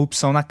contra a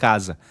Corrupção na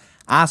Casa.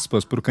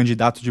 Aspas para o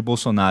candidato de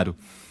Bolsonaro.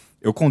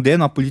 Eu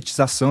condeno a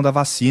politização da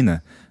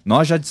vacina.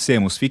 Nós já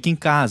dissemos, fique em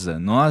casa.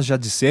 Nós já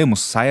dissemos,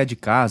 saia de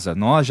casa.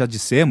 Nós já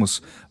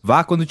dissemos,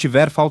 vá quando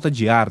tiver falta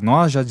de ar.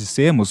 Nós já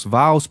dissemos,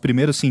 vá aos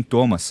primeiros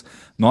sintomas.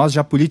 Nós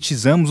já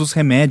politizamos os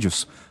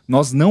remédios.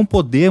 Nós não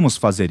podemos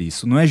fazer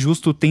isso. Não é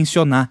justo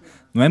tensionar.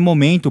 Não é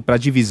momento para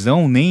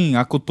divisão nem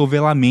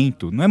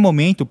acotovelamento. Não é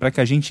momento para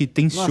que a gente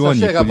tensione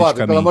chega, politicamente.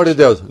 Bob, pelo amor de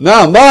Deus.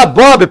 Não,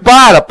 Bob,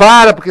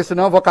 para, porque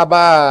senão eu vou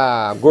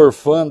acabar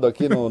gorfando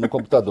aqui no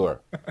computador.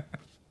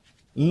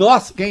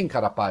 Nós quem,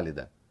 cara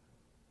pálida?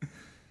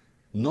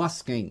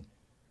 Nós quem?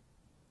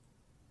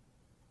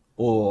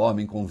 O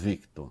homem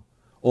convicto,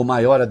 o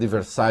maior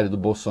adversário do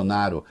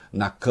Bolsonaro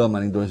na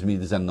Câmara em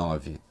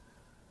 2019,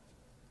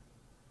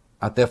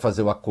 até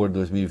fazer o acordo em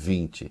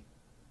 2020,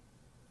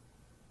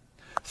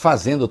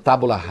 fazendo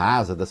tábula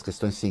rasa das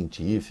questões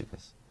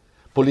científicas,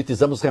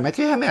 politizamos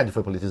remédio. Que remédio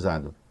foi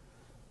politizado?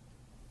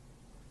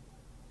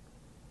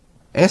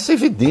 Essa é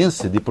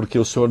evidência de porque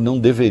o senhor não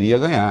deveria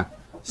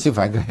ganhar. Se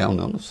vai ganhar ou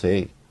não, não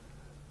sei.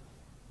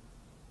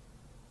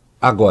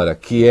 Agora,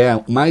 que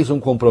é mais um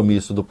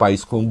compromisso do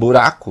país com um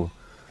buraco,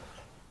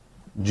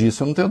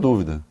 disso eu não tenho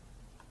dúvida.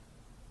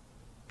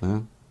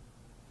 Né?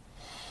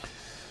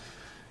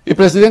 E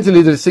presidente e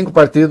líder de 5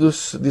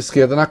 partidos de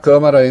esquerda na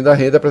Câmara, além da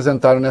Rede,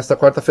 apresentaram nesta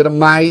quarta-feira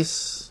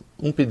mais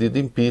um pedido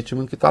de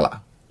impeachment que está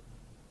lá.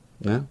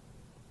 Né?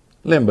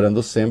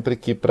 Lembrando sempre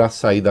que para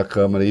sair da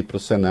Câmara e ir para o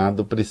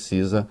Senado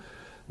precisa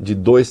de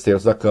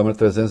 2/3 da Câmara,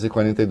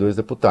 342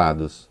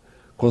 deputados.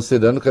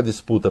 Considerando que a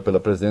disputa pela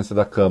presidência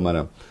da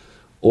Câmara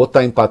ou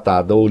está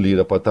empatada ou o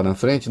Lira pode estar na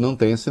frente, não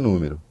tem esse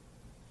número.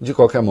 De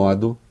qualquer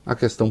modo, a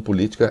questão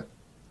política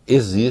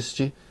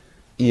existe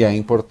e é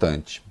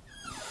importante.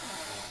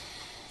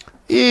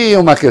 E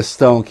uma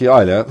questão que,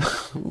 olha,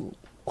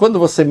 quando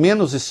você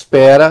menos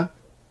espera...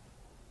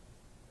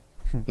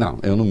 Não,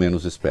 eu não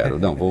menos espero.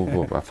 Não,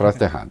 a frase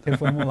está errada.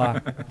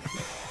 Reformular.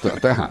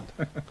 Está errado.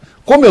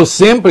 Como eu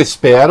sempre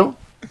espero,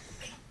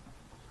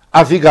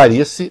 a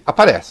vigarice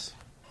aparece.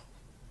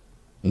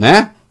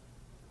 Né?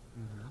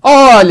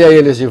 Olha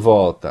eles de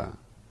volta.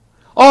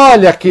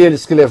 Olha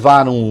aqueles que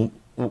levaram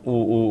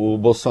o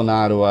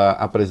Bolsonaro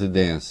à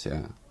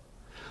presidência.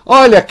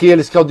 Olha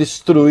aqueles que ao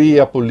destruir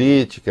a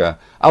política,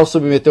 ao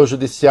submeter o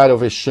judiciário ao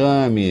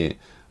vexame,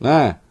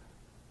 né,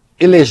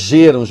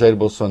 elegeram Jair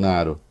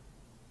Bolsonaro.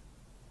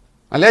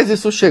 Aliás,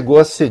 isso chegou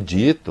a ser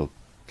dito,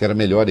 que era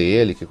melhor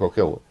ele que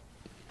qualquer outro.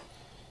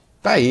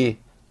 Tá aí.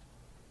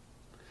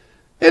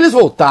 Eles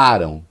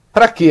voltaram.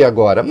 Para quê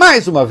agora?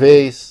 Mais uma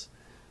vez,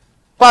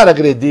 para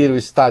agredir o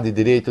Estado de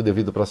Direito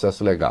devido ao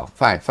processo legal.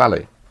 Fala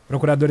aí.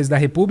 Procuradores da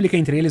República,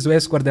 entre eles o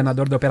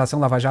ex-coordenador da Operação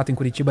Lava Jato em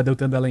Curitiba,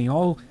 Deltan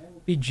Dallagnol,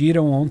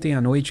 pediram ontem à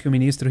noite que o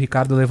ministro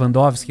Ricardo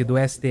Lewandowski, do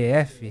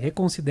STF,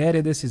 reconsidere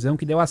a decisão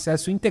que deu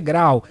acesso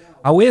integral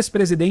ao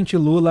ex-presidente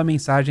Lula a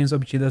mensagens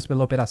obtidas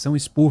pela Operação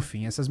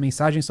Spoofing. Essas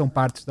mensagens são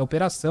partes da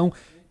operação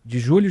de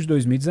julho de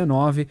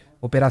 2019,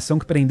 operação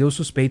que prendeu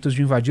suspeitos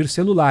de invadir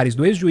celulares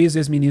do ex-juiz e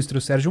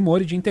ex-ministro Sérgio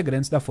Moro e de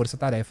integrantes da Força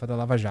Tarefa da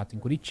Lava Jato em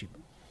Curitiba.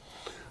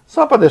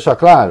 Só para deixar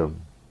claro,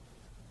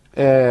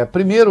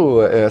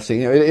 primeiro,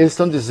 assim, eles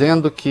estão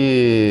dizendo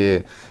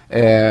que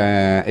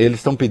eles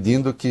estão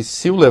pedindo que,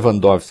 se o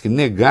Lewandowski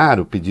negar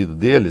o pedido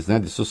deles, né,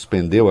 de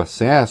suspender o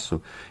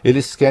acesso,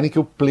 eles querem que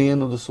o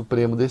Pleno do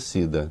Supremo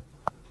decida.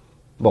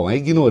 Bom, a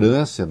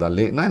ignorância da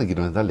lei, não é a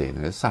ignorância da lei,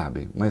 né, eles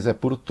sabem, mas é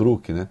puro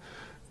truque, né?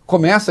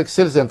 Começa que,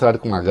 se eles entrarem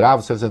com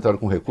agravo, se eles entrarem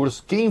com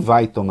recurso, quem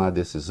vai tomar a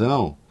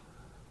decisão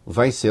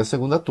vai ser a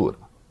segunda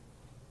turma.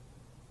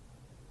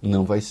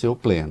 Não vai ser o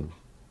Pleno.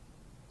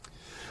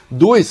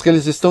 2, que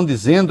eles estão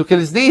dizendo que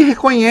eles nem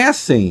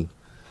reconhecem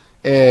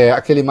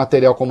aquele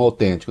material como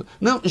autêntico.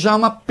 Não, já há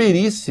uma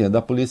perícia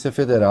da Polícia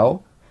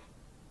Federal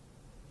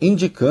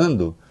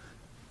indicando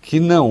que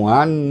não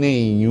há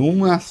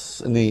nenhuma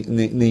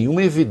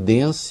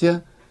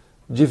evidência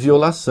de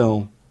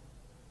violação.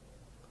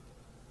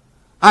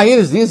 Aí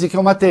eles dizem que é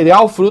o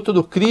material fruto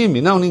do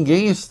crime. Não,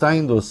 ninguém está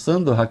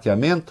endossando o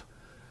hackeamento,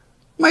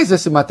 mas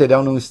esse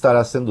material não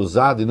estará sendo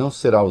usado e não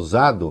será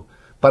usado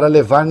para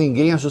levar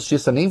ninguém à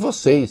justiça, nem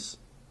vocês.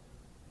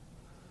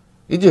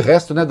 E de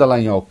resto, né,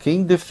 Dallagnol,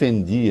 quem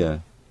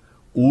defendia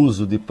o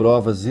uso de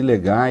provas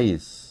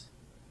ilegais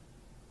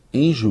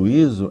em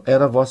juízo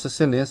era Vossa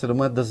Excelência, era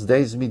uma das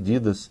 10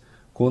 medidas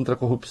contra a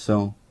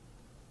corrupção.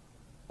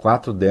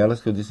 4 delas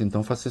que eu disse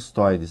então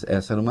fascistoides,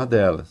 essa era uma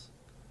delas.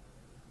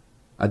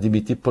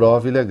 Admitir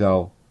prova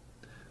ilegal.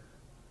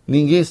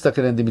 Ninguém está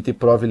querendo admitir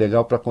prova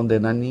ilegal para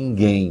condenar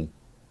ninguém.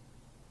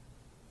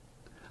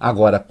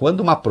 Agora,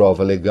 quando uma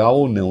prova legal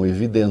ou não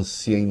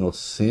evidencia a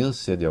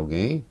inocência de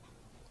alguém,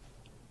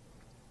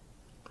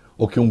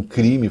 ou que um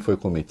crime foi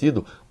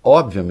cometido,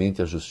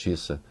 obviamente a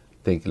justiça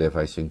tem que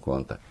levar isso em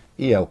conta.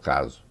 E é o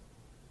caso.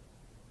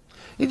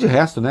 E de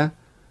resto, né,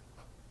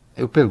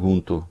 eu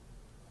pergunto,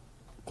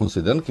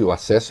 considerando que o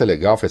acesso é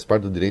legal, faz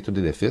parte do direito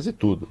de defesa e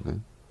tudo, né?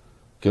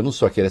 Que eu não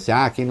sou aquele assim,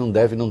 quem não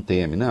deve não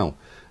teme. Não.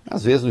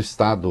 Às vezes no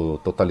Estado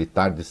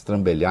totalitário,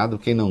 destrambelhado,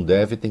 quem não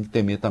deve tem que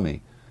temer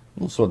também.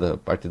 Não sou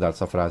partidário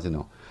dessa frase,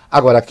 não.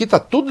 Agora, aqui está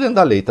tudo dentro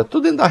da lei, está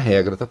tudo dentro da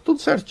regra, está tudo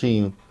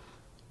certinho.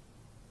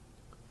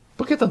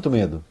 Por que tanto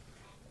medo?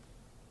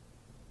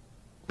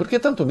 Por que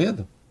tanto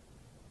medo?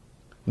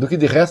 Do que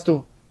de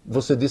resto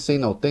você diz ser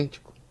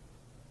inautêntico?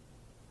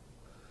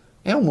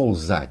 É uma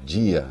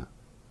ousadia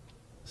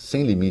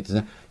sem limites,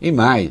 né? E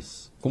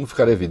mais, como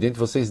ficará evidente,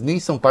 vocês nem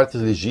são partes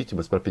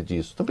legítimas para pedir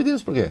isso. Estão pedindo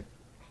isso por quê?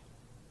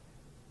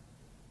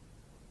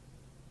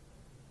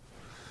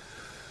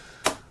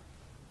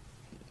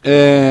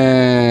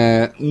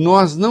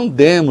 Nós não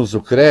demos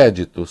o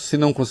crédito, se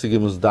não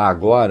conseguimos dar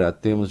agora,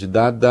 temos de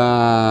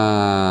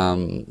dar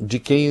de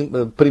quem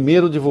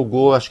primeiro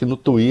divulgou, acho que no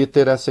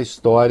Twitter, essa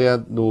história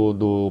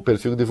do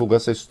perfil que divulgou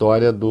essa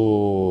história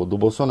do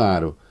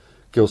Bolsonaro.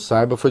 Que eu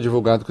saiba, foi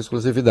divulgado com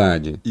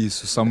exclusividade.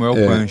 Isso, Samuel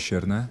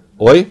Pancher, né?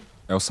 Oi?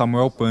 É o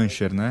Samuel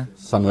Pancher, né?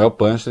 Samuel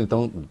Pancher,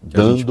 então,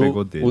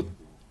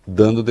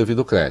 dando o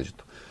devido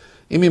crédito.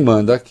 E me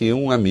manda aqui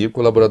um amigo,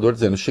 colaborador,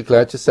 dizendo: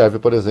 chiclete serve,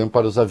 por exemplo,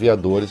 para os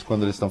aviadores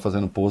quando eles estão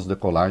fazendo pouso,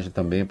 decolagem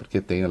também, porque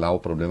tem lá o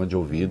problema de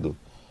ouvido.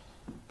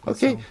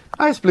 Ok.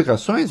 Há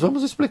explicações?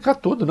 Vamos explicar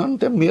tudo. Nós não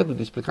temos medo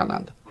de explicar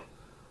nada.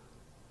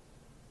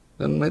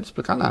 Eu não tenho medo de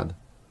explicar nada.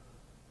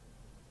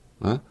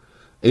 Né?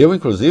 Eu,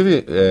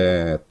 inclusive,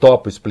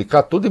 topo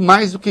explicar tudo e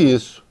mais do que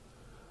isso.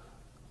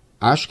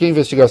 Acho que a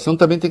investigação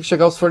também tem que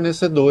chegar aos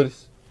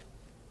fornecedores.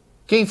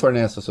 Quem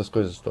fornece essas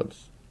coisas todas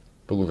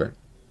para o governo?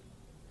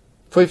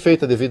 Foi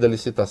feita devido à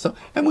licitação?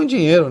 É muito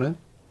dinheiro, né?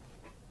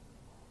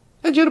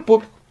 É dinheiro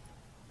público.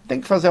 Tem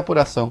que fazer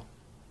apuração.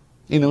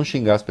 E não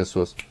xingar as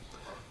pessoas.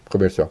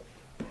 Comercial.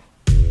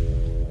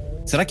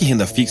 Será que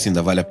renda fixa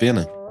ainda vale a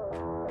pena?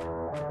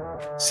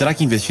 Será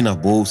que investir na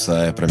bolsa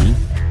é pra mim?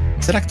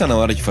 Será que tá na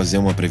hora de fazer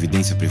uma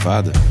previdência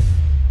privada?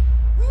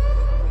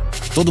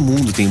 Todo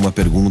mundo tem uma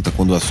pergunta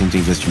quando o assunto é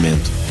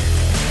investimento.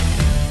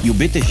 E o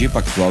BTG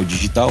Pactual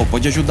Digital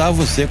pode ajudar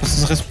você com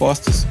essas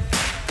respostas.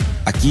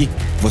 Aqui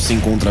você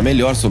encontra a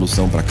melhor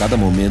solução para cada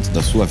momento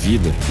da sua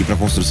vida e para a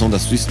construção da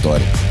sua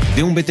história.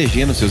 Dê um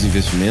BTG nos seus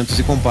investimentos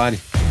e compare.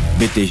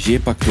 BTG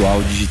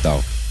Pactual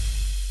Digital.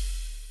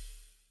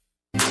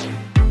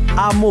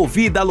 A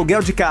Movida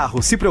Aluguel de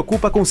Carro se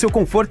preocupa com seu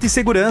conforto e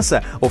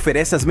segurança.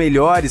 Oferece as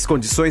melhores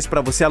condições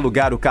para você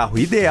alugar o carro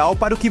ideal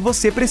para o que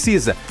você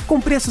precisa, com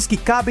preços que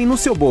cabem no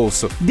seu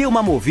bolso. Dê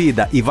uma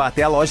movida e vá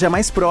até a loja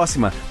mais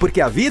próxima,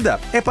 porque a vida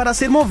é para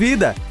ser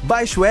movida.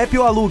 Baixe o app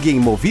ou alugue em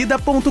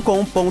movida.com.br.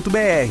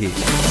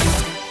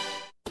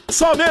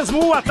 Só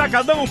mesmo o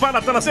Atacadão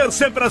para trazer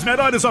sempre as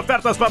melhores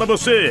ofertas para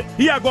você.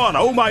 E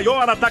agora, o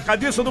maior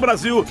atacadista do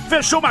Brasil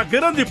fechou uma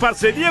grande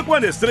parceria com a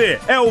Nestlé.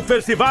 É o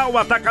Festival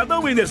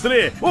Atacadão e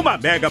Nestlé. Uma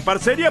mega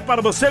parceria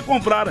para você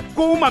comprar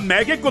com uma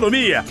mega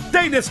economia.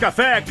 Tem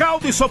Nescafé,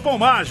 caldo e sopão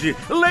Mage,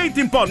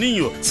 leite em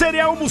poninho,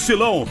 cereal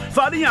mucilão,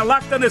 farinha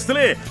láctea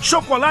Nestlé,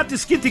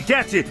 chocolates Kit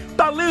Kat,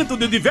 talento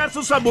de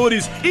diversos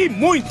sabores e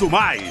muito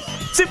mais.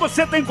 Se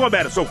você tem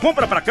comércio ou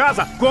compra pra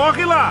casa,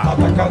 corre lá!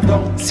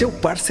 Atacadão. Seu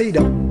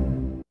parceirão.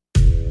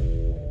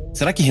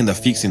 Será que renda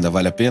fixa ainda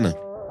vale a pena?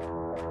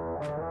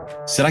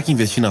 Será que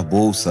investir na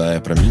bolsa é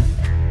pra mim?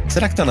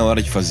 Será que tá na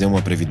hora de fazer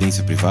uma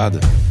previdência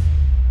privada?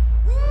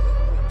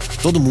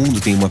 Todo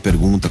mundo tem uma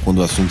pergunta quando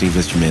o assunto é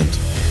investimento.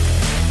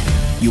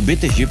 E o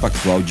BTG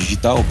Pactual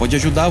Digital pode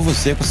ajudar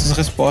você com essas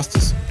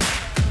respostas.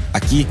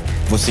 Aqui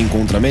você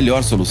encontra a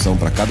melhor solução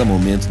para cada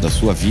momento da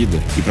sua vida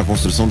e para a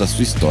construção da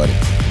sua história.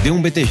 Dê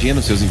um BTG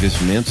nos seus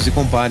investimentos e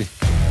compare.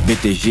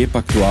 BTG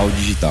Pactual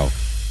Digital.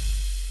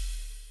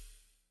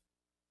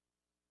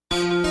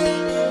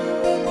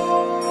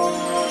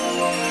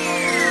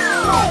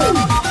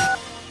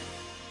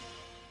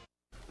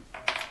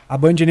 A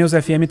Band News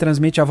FM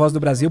transmite a Voz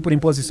do Brasil por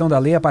imposição da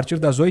lei a partir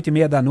das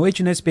 8h30 da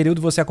noite. Nesse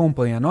período você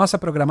acompanha a nossa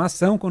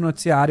programação com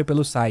noticiário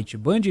pelo site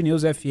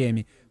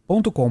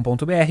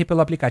bandnewsfm.com.br, pelo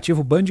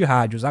aplicativo Band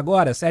Rádios.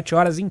 Agora, 7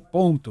 horas em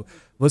ponto.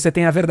 Você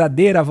tem a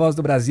verdadeira Voz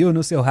do Brasil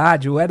no seu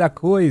rádio, é da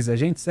coisa. A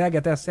gente segue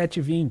até às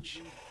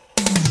 7h20.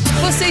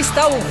 Você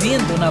está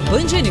ouvindo na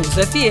Band News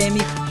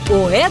FM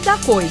o É da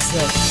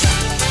Coisa.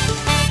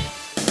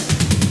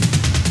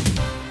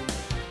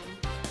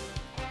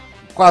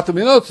 Quatro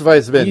minutos, vai,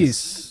 Sven?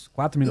 Isso.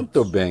 4 minutos.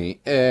 Muito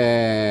bem.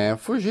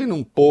 Fugindo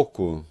um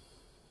pouco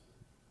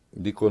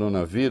de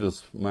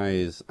coronavírus,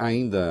 mas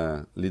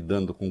ainda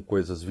lidando com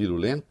coisas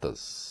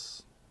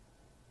virulentas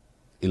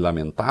e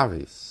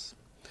lamentáveis,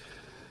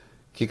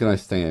 o que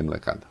nós temos aí,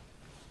 molecada?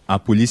 A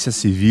Polícia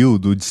Civil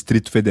do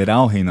Distrito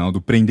Federal,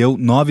 Reinaldo, prendeu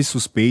 9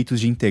 suspeitos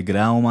de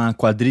integrar uma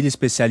quadrilha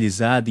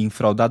especializada em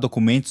fraudar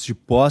documentos de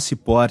posse e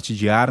porte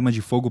de arma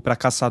de fogo para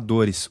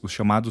caçadores, os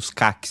chamados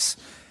CACs.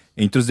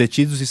 Entre os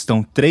detidos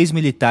estão 3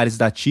 militares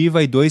da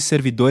ativa e 2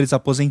 servidores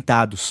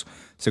aposentados.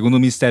 Segundo o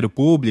Ministério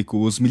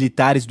Público, os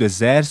militares do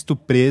Exército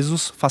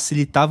presos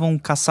facilitavam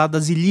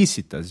caçadas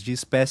ilícitas de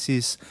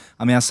espécies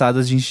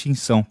ameaçadas de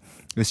extinção.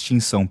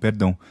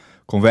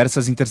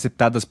 Conversas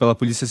interceptadas pela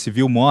Polícia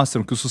Civil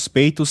mostram que os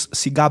suspeitos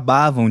se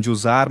gabavam de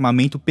usar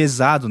armamento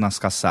pesado nas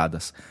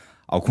caçadas.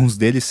 Alguns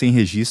deles sem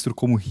registro,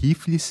 como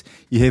rifles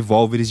e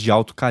revólveres de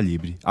alto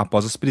calibre.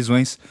 Após as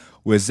prisões,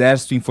 o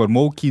Exército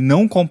informou que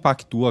não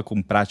compactua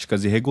com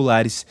práticas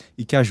irregulares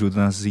e que ajuda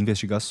nas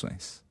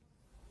investigações.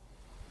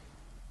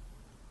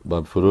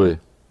 Bob Furui.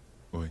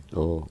 Oi.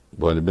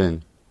 Bom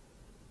bem.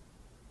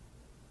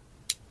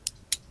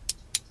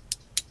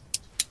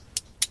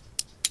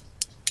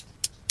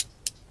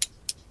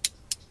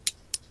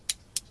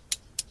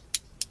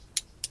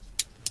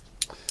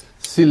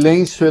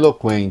 Silêncio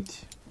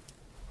eloquente.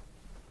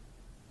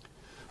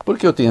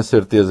 Porque eu tenho a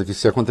certeza que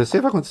se acontecer,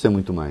 vai acontecer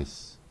muito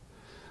mais.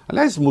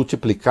 Aliás,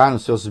 multiplicaram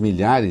seus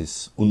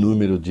milhares o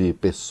número de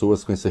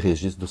pessoas com esse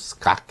registro dos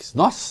CACs.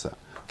 Nossa,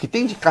 o que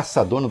tem de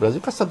caçador no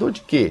Brasil? Caçador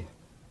de quê?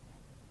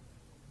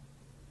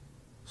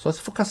 Só se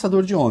for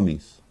caçador de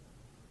homens.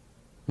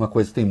 Uma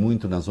coisa que tem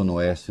muito na zona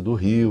oeste do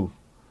Rio,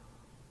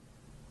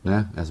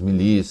 né? As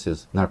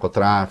milícias,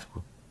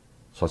 narcotráfico.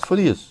 Só se for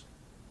isso.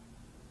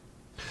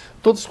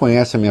 Todos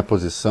conhecem a minha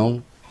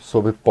posição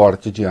sobre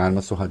porte de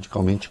armas, sou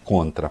radicalmente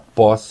contra.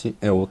 Posse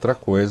é outra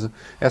coisa.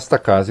 Esta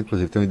casa,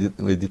 inclusive, tem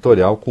um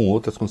editorial com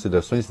outras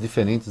considerações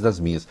diferentes das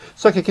minhas.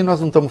 Só que aqui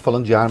nós não estamos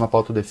falando de arma para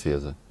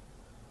autodefesa.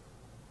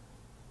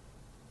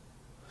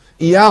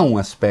 E há um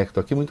aspecto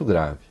aqui muito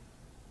grave.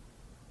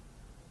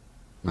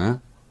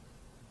 Né?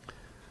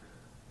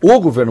 O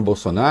governo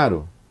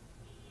Bolsonaro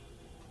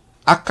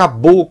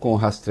acabou com o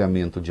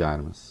rastreamento de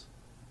armas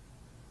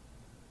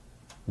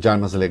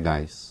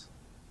legais.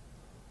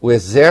 O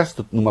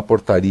Exército, numa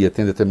portaria,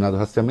 tem determinado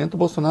rastreamento, o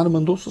Bolsonaro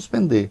mandou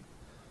suspender.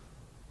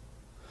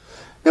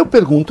 Eu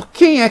pergunto,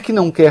 quem é que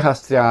não quer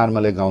rastrear arma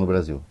legal no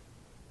Brasil?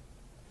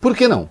 Por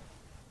que não?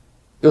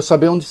 Eu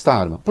saber onde está a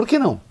arma. Por que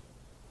não?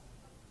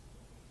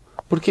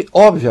 Porque,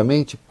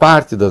 obviamente,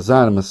 parte das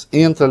armas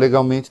entra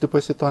legalmente e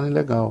depois se torna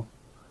ilegal.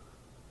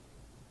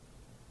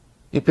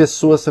 E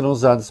pessoas serão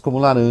usadas como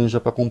laranja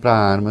para comprar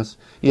armas,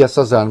 e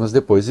essas armas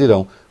depois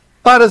irão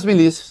para as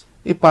milícias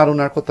e para o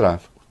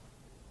narcotráfico.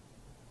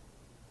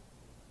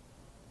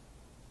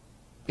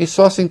 E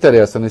só se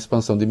interessa na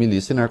expansão de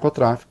milícia e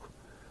narcotráfico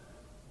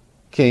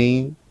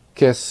quem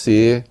quer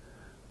ser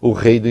o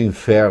rei do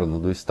inferno,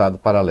 do estado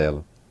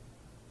paralelo.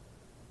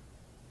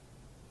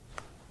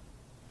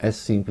 É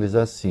simples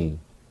assim.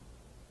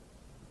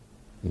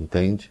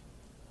 Entende?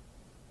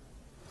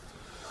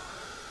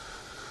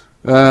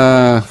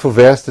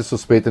 FUVEST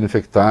suspeita de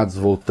infectados,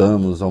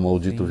 voltamos ao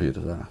maldito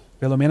vírus.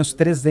 Pelo menos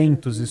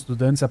 300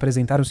 estudantes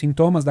apresentaram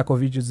sintomas da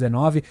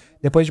Covid-19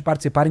 depois de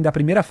participarem da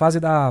primeira fase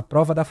da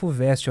prova da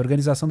FUVEST. A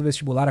organização do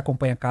vestibular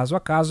acompanha caso a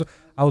caso.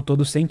 Ao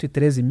todo,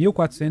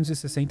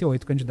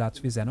 113.468 candidatos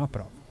fizeram a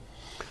prova.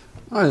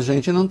 A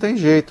gente não tem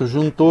jeito.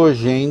 Juntou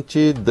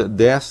gente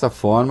dessa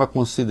forma,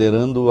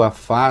 considerando a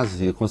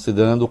fase,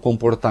 considerando o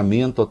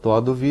comportamento atual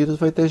do vírus,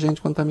 vai ter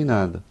gente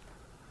contaminada.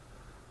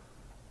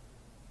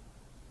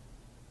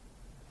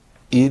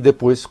 E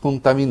depois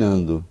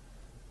contaminando,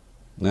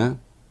 né?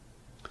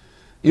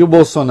 E o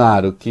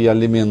Bolsonaro, que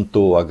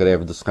alimentou a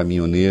greve dos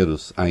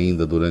caminhoneiros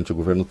ainda durante o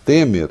governo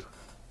Temer,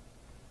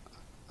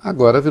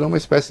 agora virou uma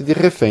espécie de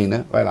refém,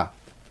 né? Vai lá.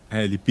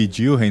 Ele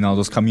pediu,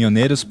 Reinaldo, aos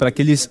caminhoneiros para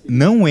que eles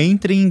não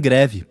entrem em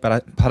greve.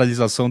 A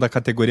paralisação da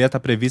categoria está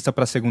prevista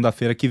para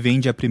segunda-feira que vem,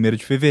 dia 1º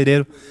de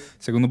fevereiro.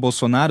 Segundo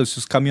Bolsonaro, se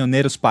os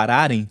caminhoneiros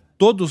pararem,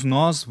 todos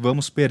nós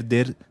vamos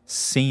perder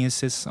sem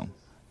exceção.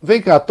 Vem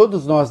cá,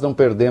 todos nós não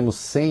perdemos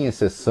sem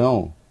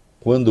exceção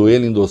quando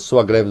ele endossou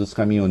a greve dos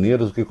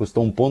caminhoneiros, o que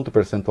custou 1 ponto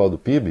percentual do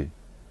PIB?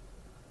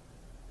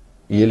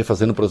 E ele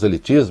fazendo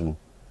proselitismo?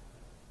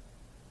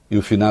 E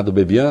o finado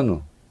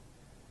Bebiano,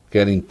 que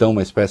era então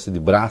uma espécie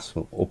de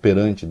braço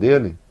operante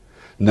dele?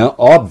 Não,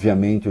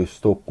 obviamente eu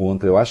estou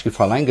contra. Eu acho que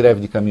falar em greve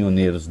de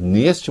caminhoneiros,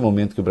 neste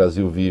momento que o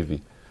Brasil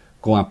vive,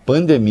 com a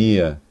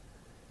pandemia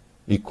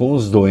e com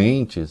os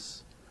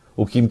doentes,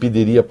 o que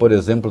impediria, por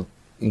exemplo,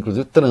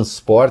 inclusive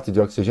transporte de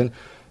oxigênio,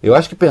 eu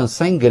acho que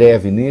pensar em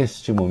greve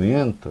neste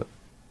momento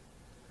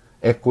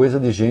é coisa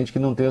de gente que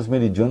não tem os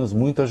meridianos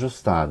muito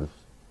ajustados.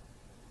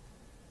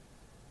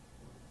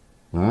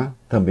 Não é?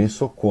 Também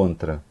sou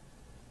contra.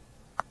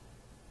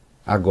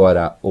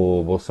 Agora,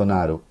 o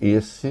Bolsonaro,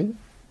 essa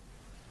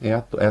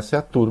é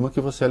a turma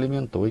que você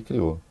alimentou e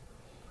criou.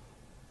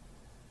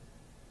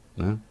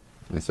 Né?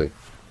 É isso aí.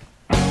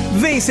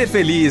 Vem ser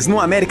feliz no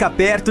América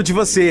perto de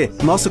você.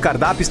 Nosso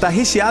cardápio está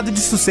recheado de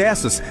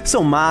sucessos.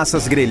 São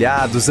massas,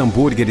 grelhados,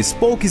 hambúrgueres,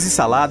 poques e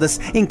saladas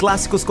em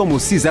clássicos como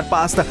Caesar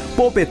Pasta,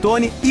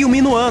 Polpettone e o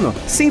Minuano.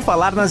 Sem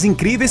falar nas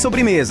incríveis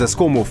sobremesas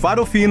como o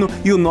Farofino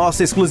e o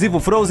nosso exclusivo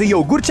Frozen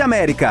Iogurte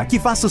América, que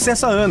faz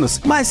sucesso há anos.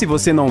 Mas se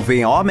você não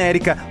vem ao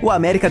América, o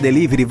América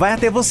Delivery vai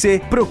até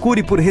você.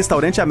 Procure por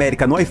Restaurante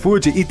América no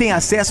iFood e tenha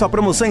acesso a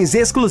promoções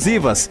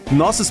exclusivas.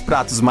 Nossos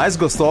pratos mais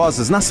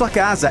gostosos na sua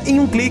casa em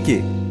um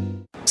clique.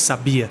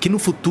 Sabia que no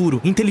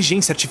futuro,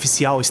 inteligência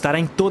artificial estará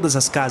em todas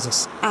as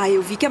casas? Ah,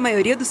 eu vi que a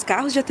maioria dos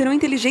carros já terão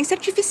inteligência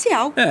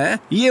artificial.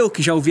 E eu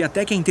que já ouvi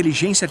até que a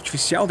inteligência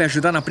artificial vai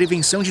ajudar na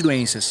prevenção de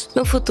doenças.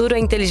 No futuro, a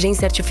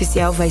inteligência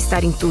artificial vai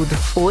estar em tudo.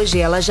 Hoje,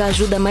 ela já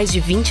ajuda mais de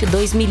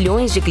 22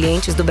 milhões de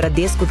clientes do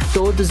Bradesco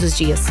todos os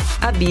dias.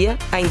 A Bia,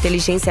 a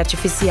inteligência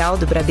artificial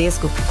do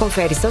Bradesco,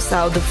 confere seu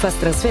saldo, faz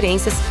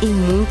transferências e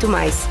muito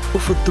mais. O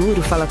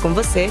futuro fala com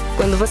você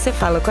quando você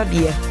fala com a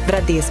Bia.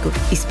 Bradesco,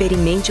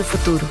 experimente o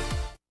futuro.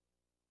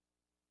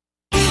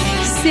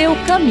 Seu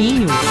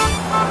caminho.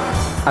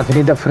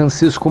 Avenida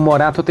Francisco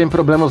Morato tem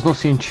problemas no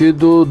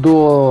sentido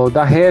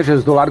da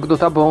Regis, do Largo do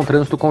Taboão.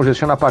 Trânsito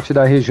congestiona a partir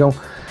da região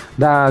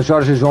da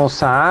Jorge João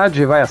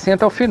Saad, vai assim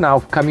até o final.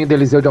 O caminho do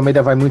Eliseu de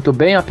Almeida vai muito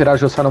bem, a Pirá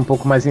Jussara um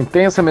pouco mais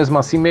intensa, mesmo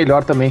assim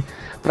melhor também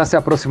para se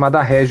aproximar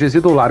da Regis e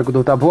do Largo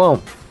do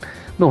Taboão.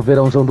 No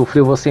verãozão do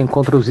frio você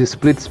encontra os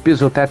splits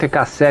piso teto e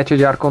cassete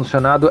de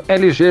ar-condicionado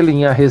LG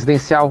linha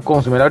residencial com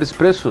os melhores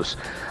preços.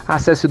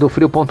 Acesse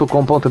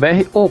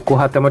dofrio.com.br ou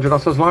corra até uma de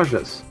nossas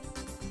lojas.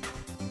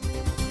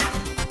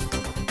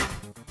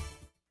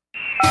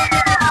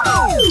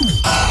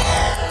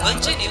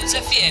 Band News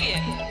FM.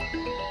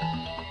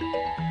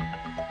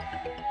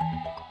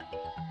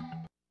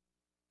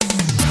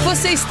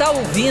 Você está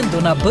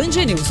ouvindo na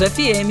Band News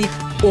FM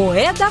o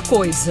É da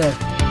Coisa.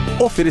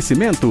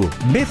 Oferecimento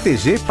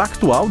BTG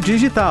Pactual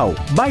Digital.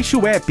 Baixe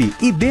o app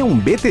e dê um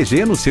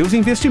BTG nos seus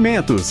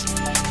investimentos.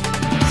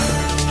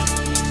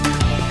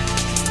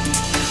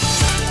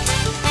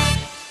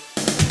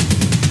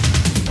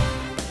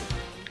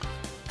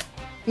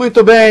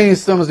 Muito bem,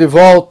 estamos de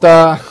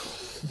volta.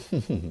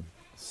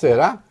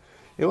 Será?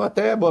 Eu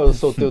até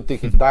soltei o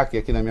tic-tac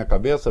aqui na minha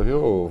cabeça,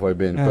 viu,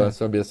 Voibene, para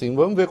saber assim,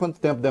 vamos ver quanto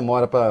tempo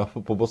demora para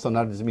o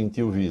Bolsonaro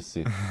desmentir o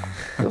vice.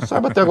 Eu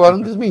saiba até agora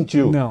não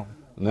desmentiu. Não.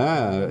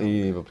 Né?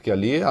 Porque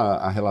ali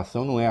a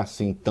relação não é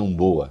assim tão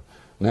boa,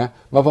 né?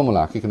 Mas vamos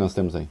lá, o que nós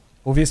temos aí?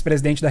 O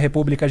vice-presidente da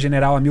República,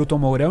 general Hamilton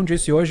Mourão,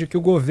 disse hoje que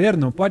o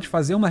governo pode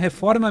fazer uma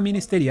reforma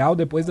ministerial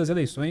depois das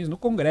eleições no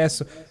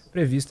Congresso,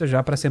 prevista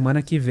já para a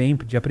semana que vem,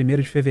 dia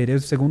 1º de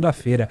fevereiro,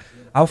 segunda-feira.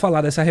 Ao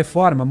falar dessa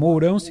reforma,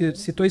 Mourão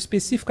citou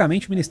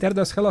especificamente o Ministério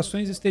das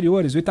Relações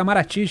Exteriores, o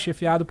Itamaraty,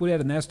 chefiado por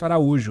Ernesto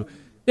Araújo.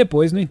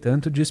 Depois, no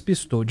entanto,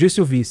 despistou.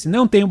 Disse o vice,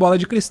 não tenho bola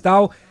de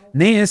cristal,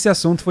 nem esse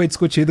assunto foi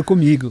discutido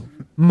comigo.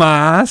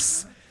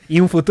 Mas,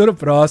 em um futuro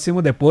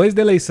próximo, depois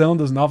da eleição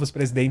dos novos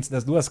presidentes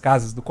das duas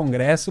casas do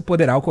Congresso,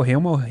 poderá ocorrer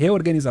uma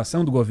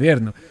reorganização do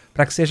governo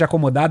para que seja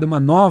acomodada uma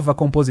nova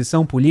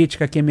composição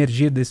política que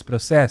emergir desse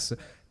processo.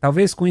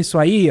 Talvez com isso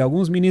aí,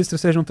 alguns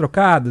ministros sejam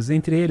trocados,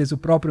 entre eles o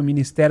próprio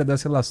Ministério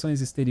das Relações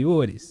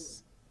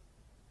Exteriores.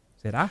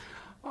 Será?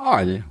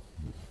 Olha,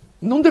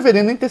 não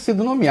deveria nem ter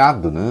sido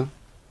nomeado, né?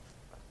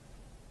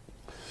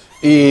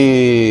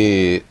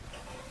 E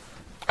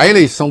a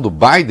eleição do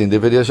Biden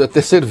deveria já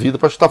ter servido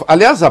para chutar.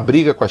 Aliás, a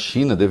briga com a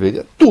China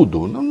deveria.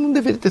 Tudo. Não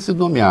deveria ter sido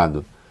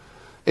nomeado.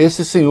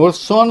 Esse senhor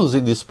só nos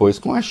indispôs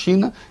com a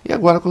China e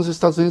agora com os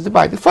Estados Unidos de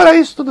Biden. Fora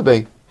isso, tudo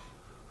bem.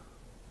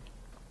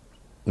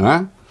 Não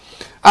é?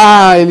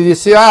 Ele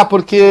disse,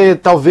 porque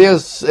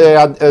talvez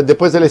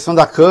depois da eleição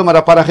da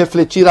Câmara, para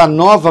refletir a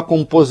nova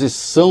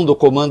composição do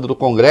comando do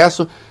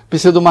Congresso,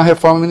 precisa de uma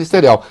reforma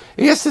ministerial.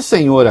 Esse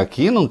senhor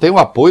aqui não tem o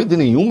apoio de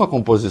nenhuma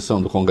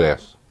composição do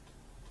Congresso.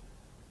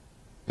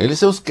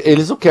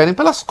 Eles o querem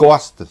pelas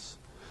costas.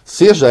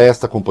 seja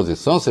esta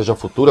composição, seja a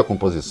futura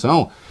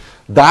composição,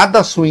 dada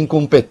a sua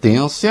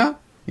incompetência,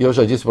 e eu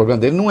já disse, o problema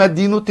dele não é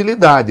de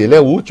inutilidade, ele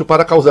é útil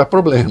para causar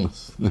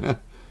problemas, né?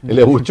 Ele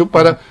é útil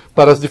para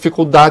as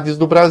dificuldades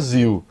do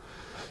Brasil.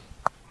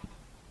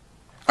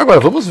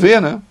 Agora, vamos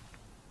ver, né?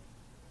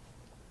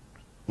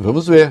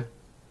 Vamos ver.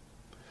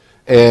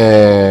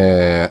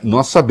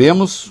 Nós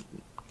sabemos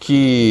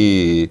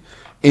que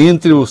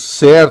entre o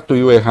certo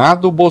e o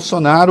errado, o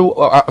Bolsonaro,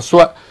 a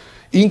sua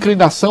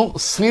inclinação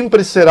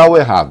sempre será o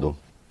errado.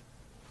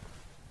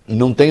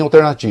 Não tem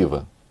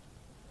alternativa.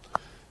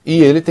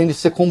 E ele tem de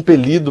ser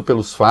compelido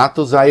pelos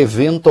fatos a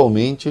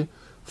eventualmente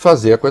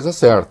fazer a coisa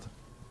certa.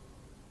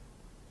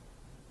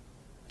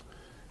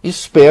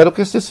 Espero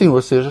que esse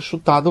senhor seja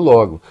chutado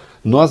logo.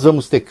 Nós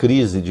vamos ter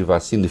crise de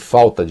vacina e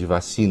falta de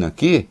vacina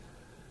aqui,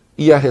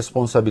 e a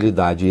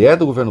responsabilidade é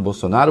do governo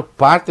Bolsonaro,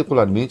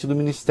 particularmente do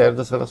Ministério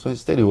das Relações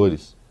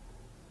Exteriores.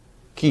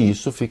 Que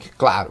isso fique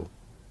claro.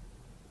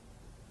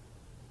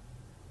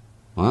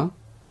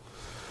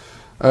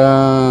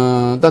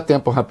 Dá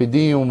tempo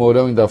rapidinho, o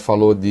Mourão ainda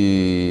falou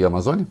de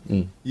Amazônia?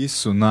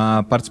 Isso,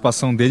 na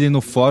participação dele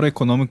no Fórum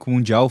Econômico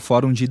Mundial,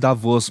 Fórum de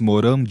Davos,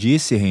 Mourão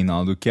disse,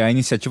 Reinaldo, que a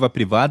iniciativa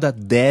privada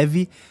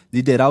deve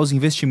liderar os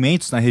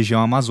investimentos na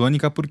região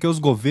amazônica porque os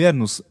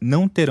governos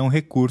não terão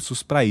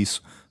recursos para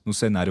isso no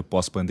cenário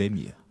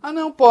pós-pandemia.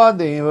 Não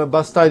podem,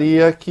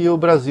 bastaria que o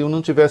Brasil não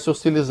estivesse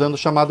hostilizando o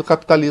chamado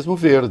capitalismo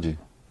verde.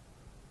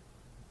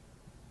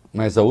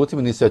 Mas a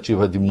última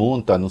iniciativa de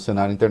monta no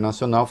cenário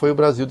internacional foi o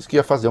Brasil disse que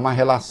ia fazer uma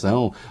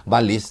relação,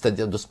 uma lista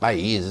dos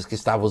países que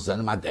estavam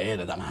usando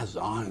madeira da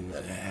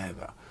Amazônia.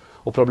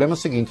 O problema é o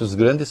seguinte, os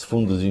grandes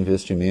fundos de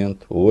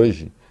investimento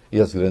hoje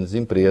e as grandes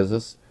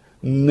empresas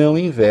não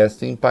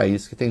investem em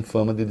países que têm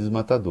fama de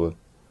desmatador.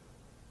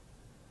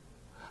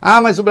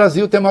 Mas o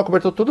Brasil tem a maior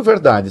cobertura, tudo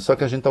verdade, só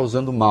que a gente está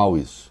usando mal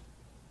isso.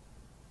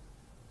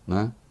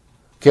 Né?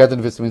 Queda do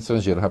investimento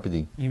estrangeiro,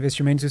 rapidinho.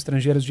 Investimentos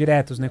estrangeiros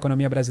diretos na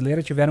economia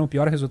brasileira tiveram o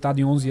pior resultado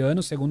em 11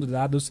 anos, segundo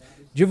dados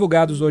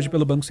divulgados hoje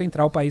pelo Banco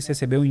Central. O país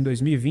recebeu em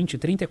 2020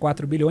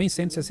 34 bilhões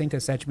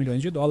 167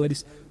 milhões de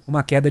dólares,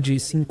 uma queda de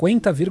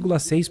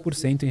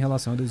 50,6% em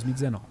relação a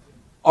 2019.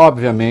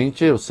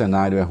 Obviamente, o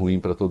cenário é ruim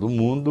para todo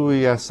mundo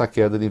e essa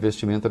queda de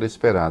investimento era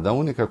esperada. A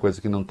única coisa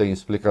que não tem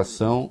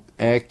explicação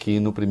é que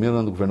no primeiro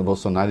ano do governo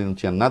Bolsonaro, e não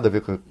tinha nada a ver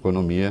com a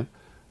economia,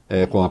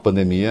 com a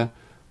pandemia,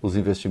 os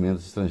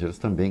investimentos estrangeiros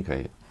também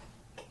caíram.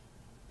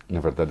 Na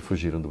verdade,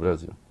 fugiram do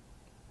Brasil.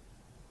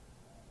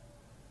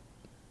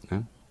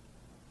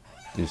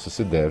 Isso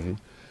se deve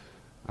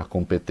à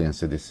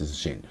competência desses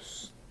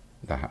gênios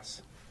da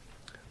raça.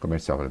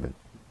 Comercial, Reinaldo.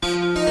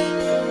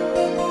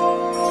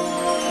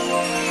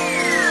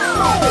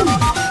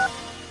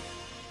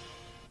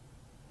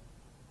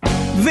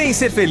 Vem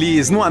ser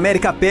feliz no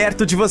América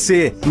perto de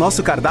você.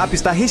 Nosso cardápio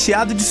está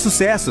recheado de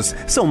sucessos.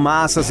 São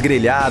massas,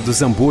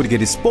 grelhados,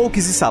 hambúrgueres,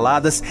 poques e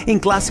saladas em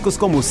clássicos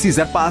como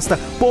Caesar Pasta,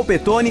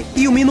 Polpettone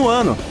e o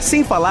Minuano.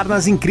 Sem falar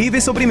nas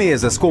incríveis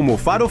sobremesas como o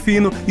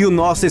Farofino e o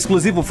nosso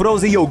exclusivo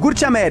Frozen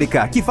Iogurte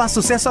América, que faz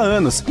sucesso há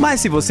anos.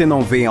 Mas se você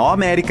não vem ao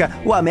América,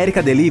 o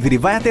América Delivery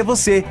vai até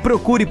você.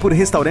 Procure por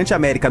Restaurante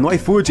América no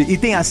iFood e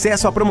tenha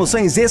acesso a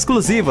promoções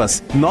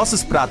exclusivas.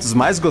 Nossos pratos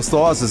mais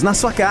gostosos na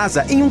sua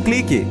casa em um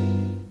clique.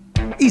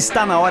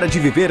 Está na hora de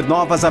viver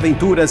novas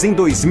aventuras em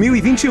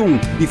 2021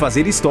 e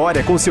fazer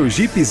história com seu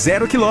Jeep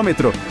 0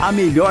 km. A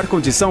melhor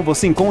condição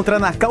você encontra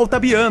na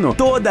Caltabiano.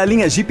 Toda a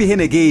linha Jeep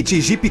Renegade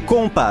e Jeep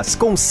Compass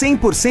com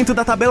 100%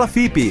 da tabela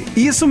FIPE.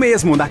 Isso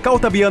mesmo, na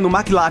Caltabiano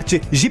McLart,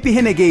 Jeep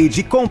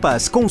Renegade e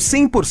Compass com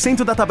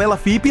 100% da tabela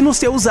FIPE no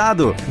seu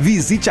usado.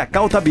 Visite a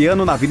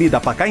Caltabiano na Avenida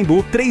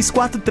Pacaembu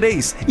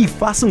 343 e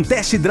faça um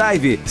test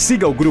drive.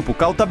 Siga o grupo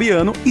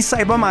Caltabiano e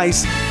saiba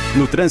mais.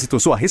 No trânsito,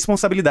 sua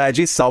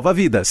responsabilidade salva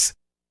vidas.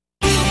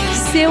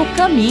 Seu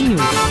caminho.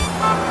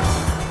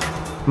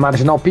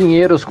 Marginal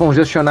Pinheiros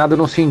congestionado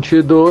no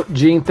sentido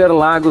de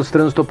Interlagos.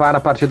 Trânsito para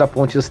a partir da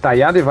Ponte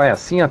Estaiada e vai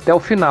assim até o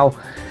final.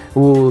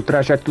 O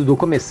trajeto do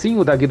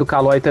comecinho da Guido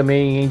Calói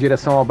também em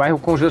direção ao bairro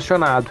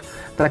congestionado.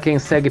 Para quem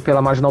segue pela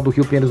Marginal do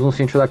Rio Pinheiros no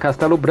sentido da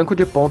Castelo Branco,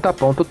 de ponta a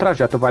ponta o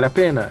trajeto vale a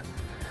pena.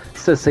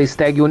 C6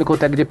 Tag, único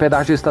tag de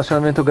pedágio e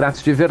estacionamento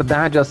grátis de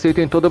verdade, aceito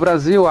em todo o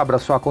Brasil. Abra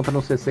sua conta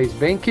no C6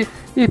 Bank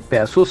e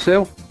peça o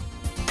seu.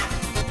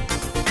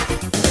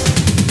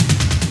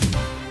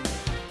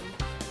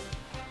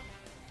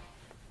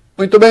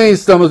 Muito bem,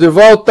 estamos de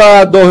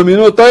volta. 2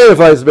 minutos aí,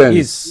 Weisben.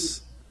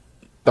 Isso.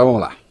 Então vamos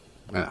lá.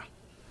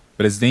 O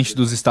presidente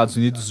dos Estados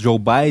Unidos, Joe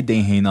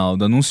Biden,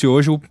 Reinaldo, anunciou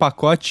hoje o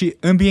pacote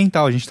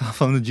ambiental. A gente estava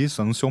falando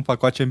disso, anunciou um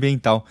pacote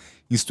ambiental.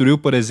 Instruiu,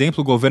 por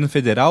exemplo, o governo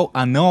federal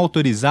a não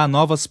autorizar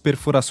novas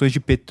perfurações de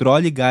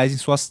petróleo e gás em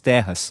suas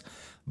terras.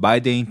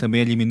 Biden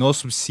também eliminou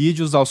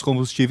subsídios aos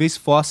combustíveis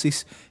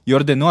fósseis e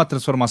ordenou a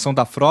transformação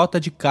da frota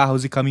de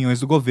carros e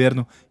caminhões do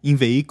governo em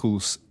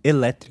veículos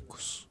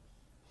elétricos.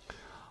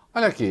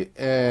 Olha aqui,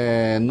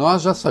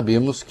 nós já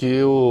sabíamos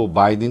que o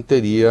Biden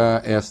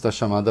teria esta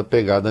chamada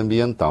pegada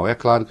ambiental. É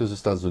claro que os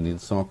Estados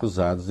Unidos são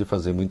acusados de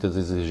fazer muitas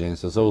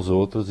exigências aos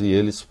outros e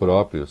eles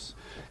próprios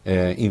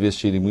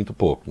investirem muito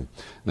pouco,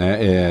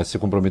 né, se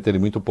comprometerem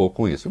muito pouco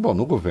com isso. Bom,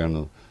 no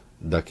governo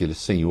daquele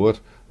senhor,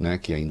 né,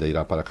 que ainda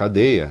irá para a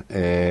cadeia,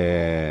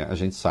 a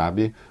gente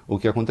sabe o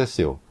que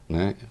aconteceu,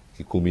 né,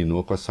 que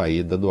culminou com a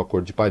saída do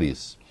Acordo de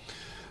Paris.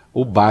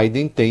 O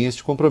Biden tem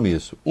este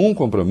compromisso. Um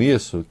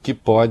compromisso que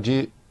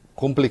pode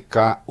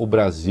complicar o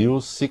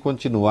Brasil se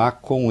continuar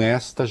com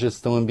esta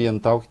gestão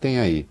ambiental que tem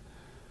aí.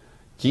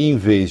 Que em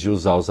vez de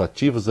usar os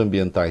ativos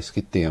ambientais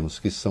que temos,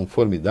 que são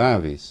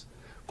formidáveis,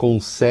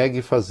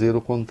 consegue fazer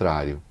o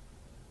contrário.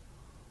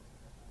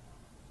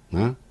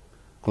 Né?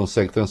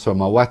 Consegue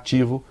transformar o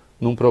ativo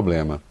num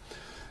problema.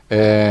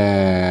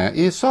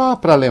 E só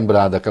para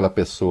lembrar daquela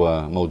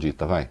pessoa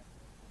maldita, vai.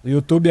 O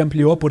YouTube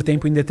ampliou por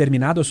tempo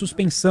indeterminado a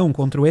suspensão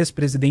contra o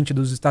ex-presidente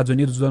dos Estados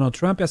Unidos, Donald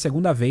Trump, é a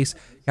segunda vez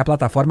que a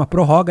plataforma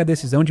prorroga a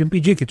decisão de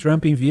impedir que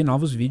Trump envie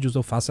novos vídeos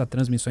ou faça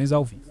transmissões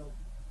ao vivo.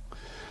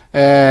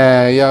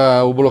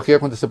 O bloqueio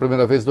aconteceu a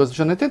primeira vez 12 de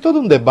janeiro. Tem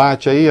todo um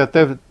debate aí,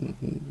 até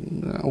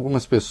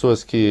algumas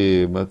pessoas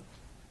que,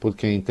 por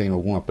quem tem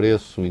algum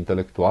apreço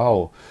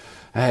intelectual,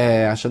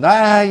 achando,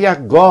 e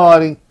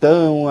agora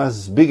então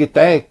as Big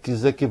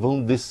Techs é que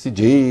vão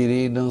decidir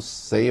e não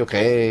sei o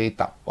que e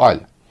tal.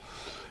 Olha,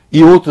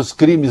 e outros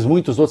crimes,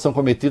 muitos outros são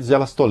cometidos e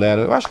elas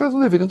toleram. Eu acho que elas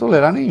não deveriam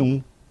tolerar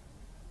nenhum.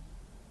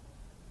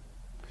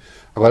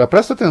 Agora,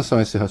 presta atenção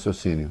a esse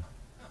raciocínio.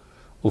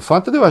 O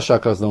fato de eu achar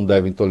que elas não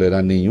devem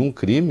tolerar nenhum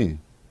crime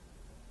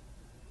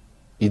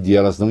e de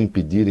elas não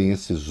impedirem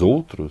esses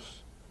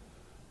outros,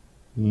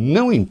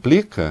 não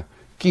implica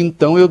que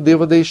então eu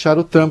deva deixar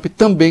o Trump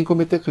também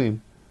cometer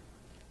crime.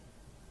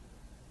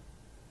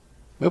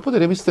 Eu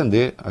poderia me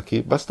estender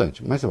aqui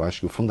bastante, mas eu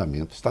acho que o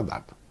fundamento está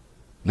dado.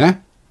 Né?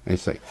 É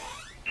isso aí.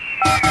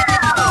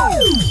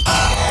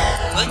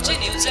 Band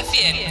News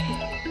FM.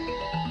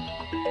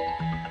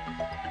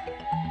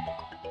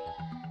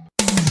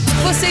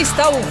 Você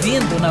está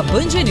ouvindo na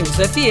Band News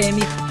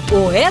FM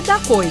o É da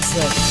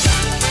Coisa.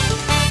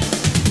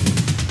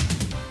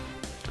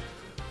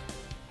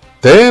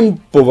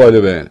 Tempo,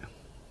 voglio bene.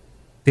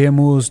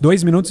 Temos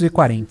 2 minutos e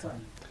 40.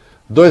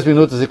 2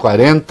 minutos e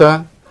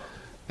 40.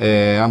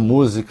 A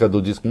música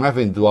do disco mais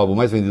vendido, do álbum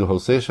mais vendido do Raul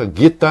Seixas,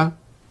 Gita,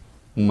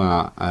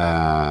 uma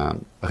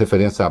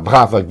referência à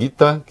Brava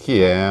Gita,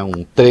 que é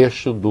um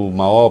trecho do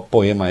maior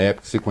poema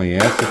épico que se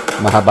conhece,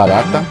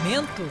 Mahabharata.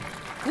 Momento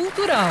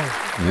cultural.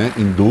 Né,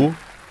 hindu,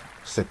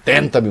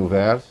 70 mil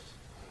versos.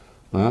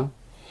 Né,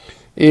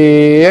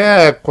 e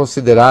é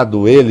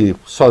considerado ele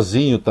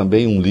sozinho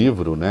também um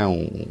livro, né,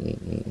 um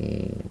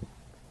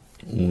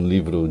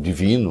livro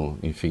divino,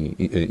 enfim,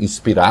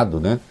 inspirado,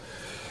 né?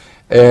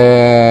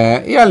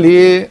 E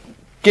ali,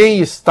 quem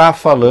está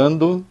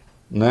falando,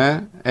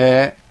 né,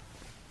 é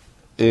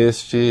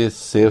este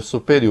ser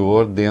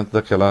superior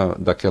dentro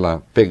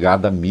daquela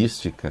pegada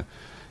mística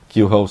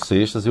que o Raul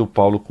Seixas e o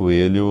Paulo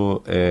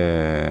Coelho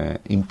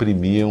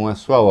imprimiam à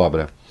sua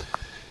obra.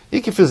 E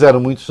que fizeram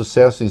muito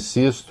sucesso,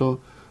 insisto,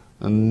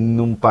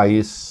 num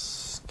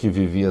país que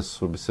vivia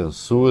sob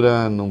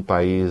censura, num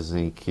país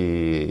em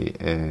que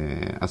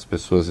as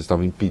pessoas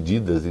estavam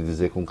impedidas de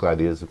dizer com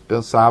clareza o que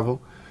pensavam.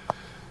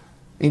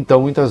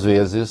 Então, muitas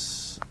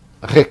vezes,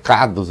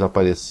 recados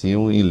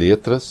apareciam em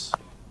letras,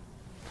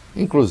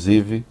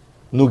 inclusive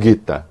no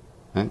Gita,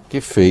 né, que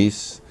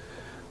fez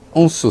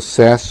um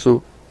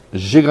sucesso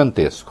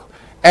gigantesco.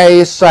 É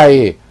isso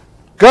aí.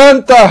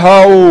 Canta,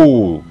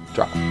 Raul!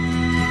 Tchau.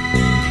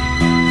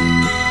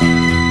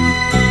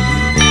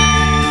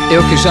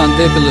 Eu que já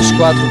andei pelos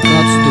 4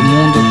 cantos do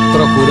mundo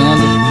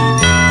procurando,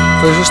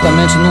 foi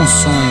justamente num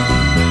sonho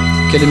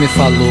que ele me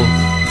falou.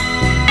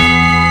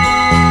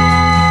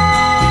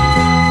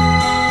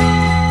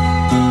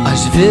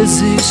 Às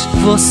vezes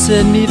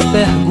você me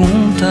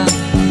pergunta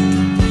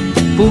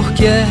por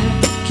que é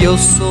que eu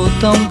sou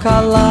tão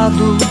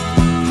calado.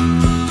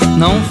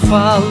 Não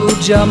falo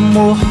de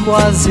amor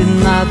quase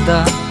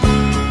nada,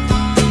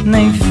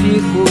 nem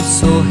fico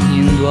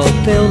sorrindo ao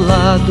teu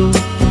lado.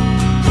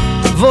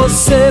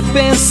 Você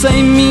pensa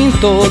em mim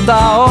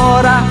toda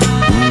hora,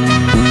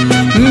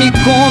 me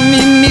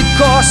come, me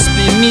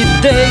cospe, me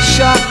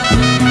deixa.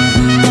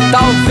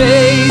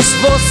 Talvez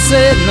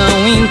você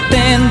não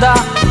entenda,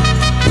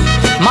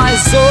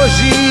 mas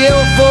hoje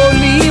eu vou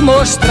lhe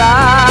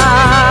mostrar.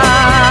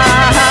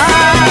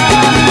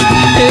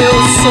 Eu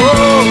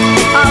sou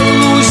a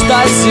luz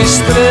das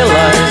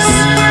estrelas,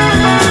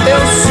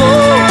 eu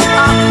sou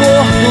a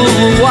cor do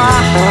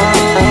luar,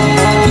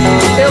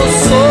 eu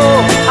sou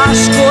as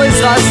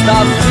coisas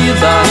da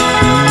vida,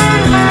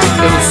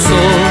 eu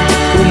sou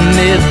o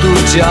medo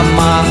de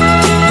amar.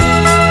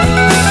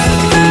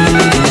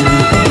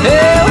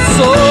 Eu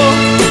sou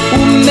o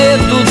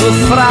medo do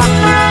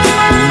fraco,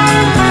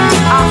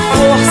 a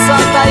força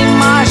da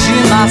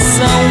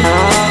imaginação,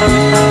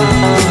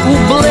 o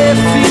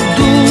blefe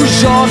do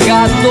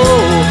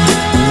jogador.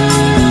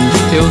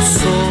 Eu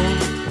sou.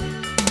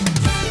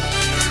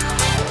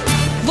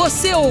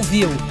 Você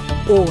ouviu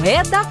o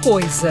É da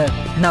Coisa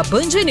na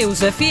Band News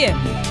FM.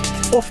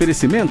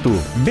 Oferecimento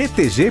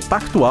BTG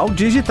Pactual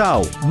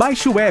Digital.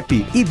 Baixe o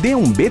app e dê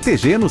um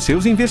BTG nos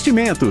seus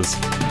investimentos.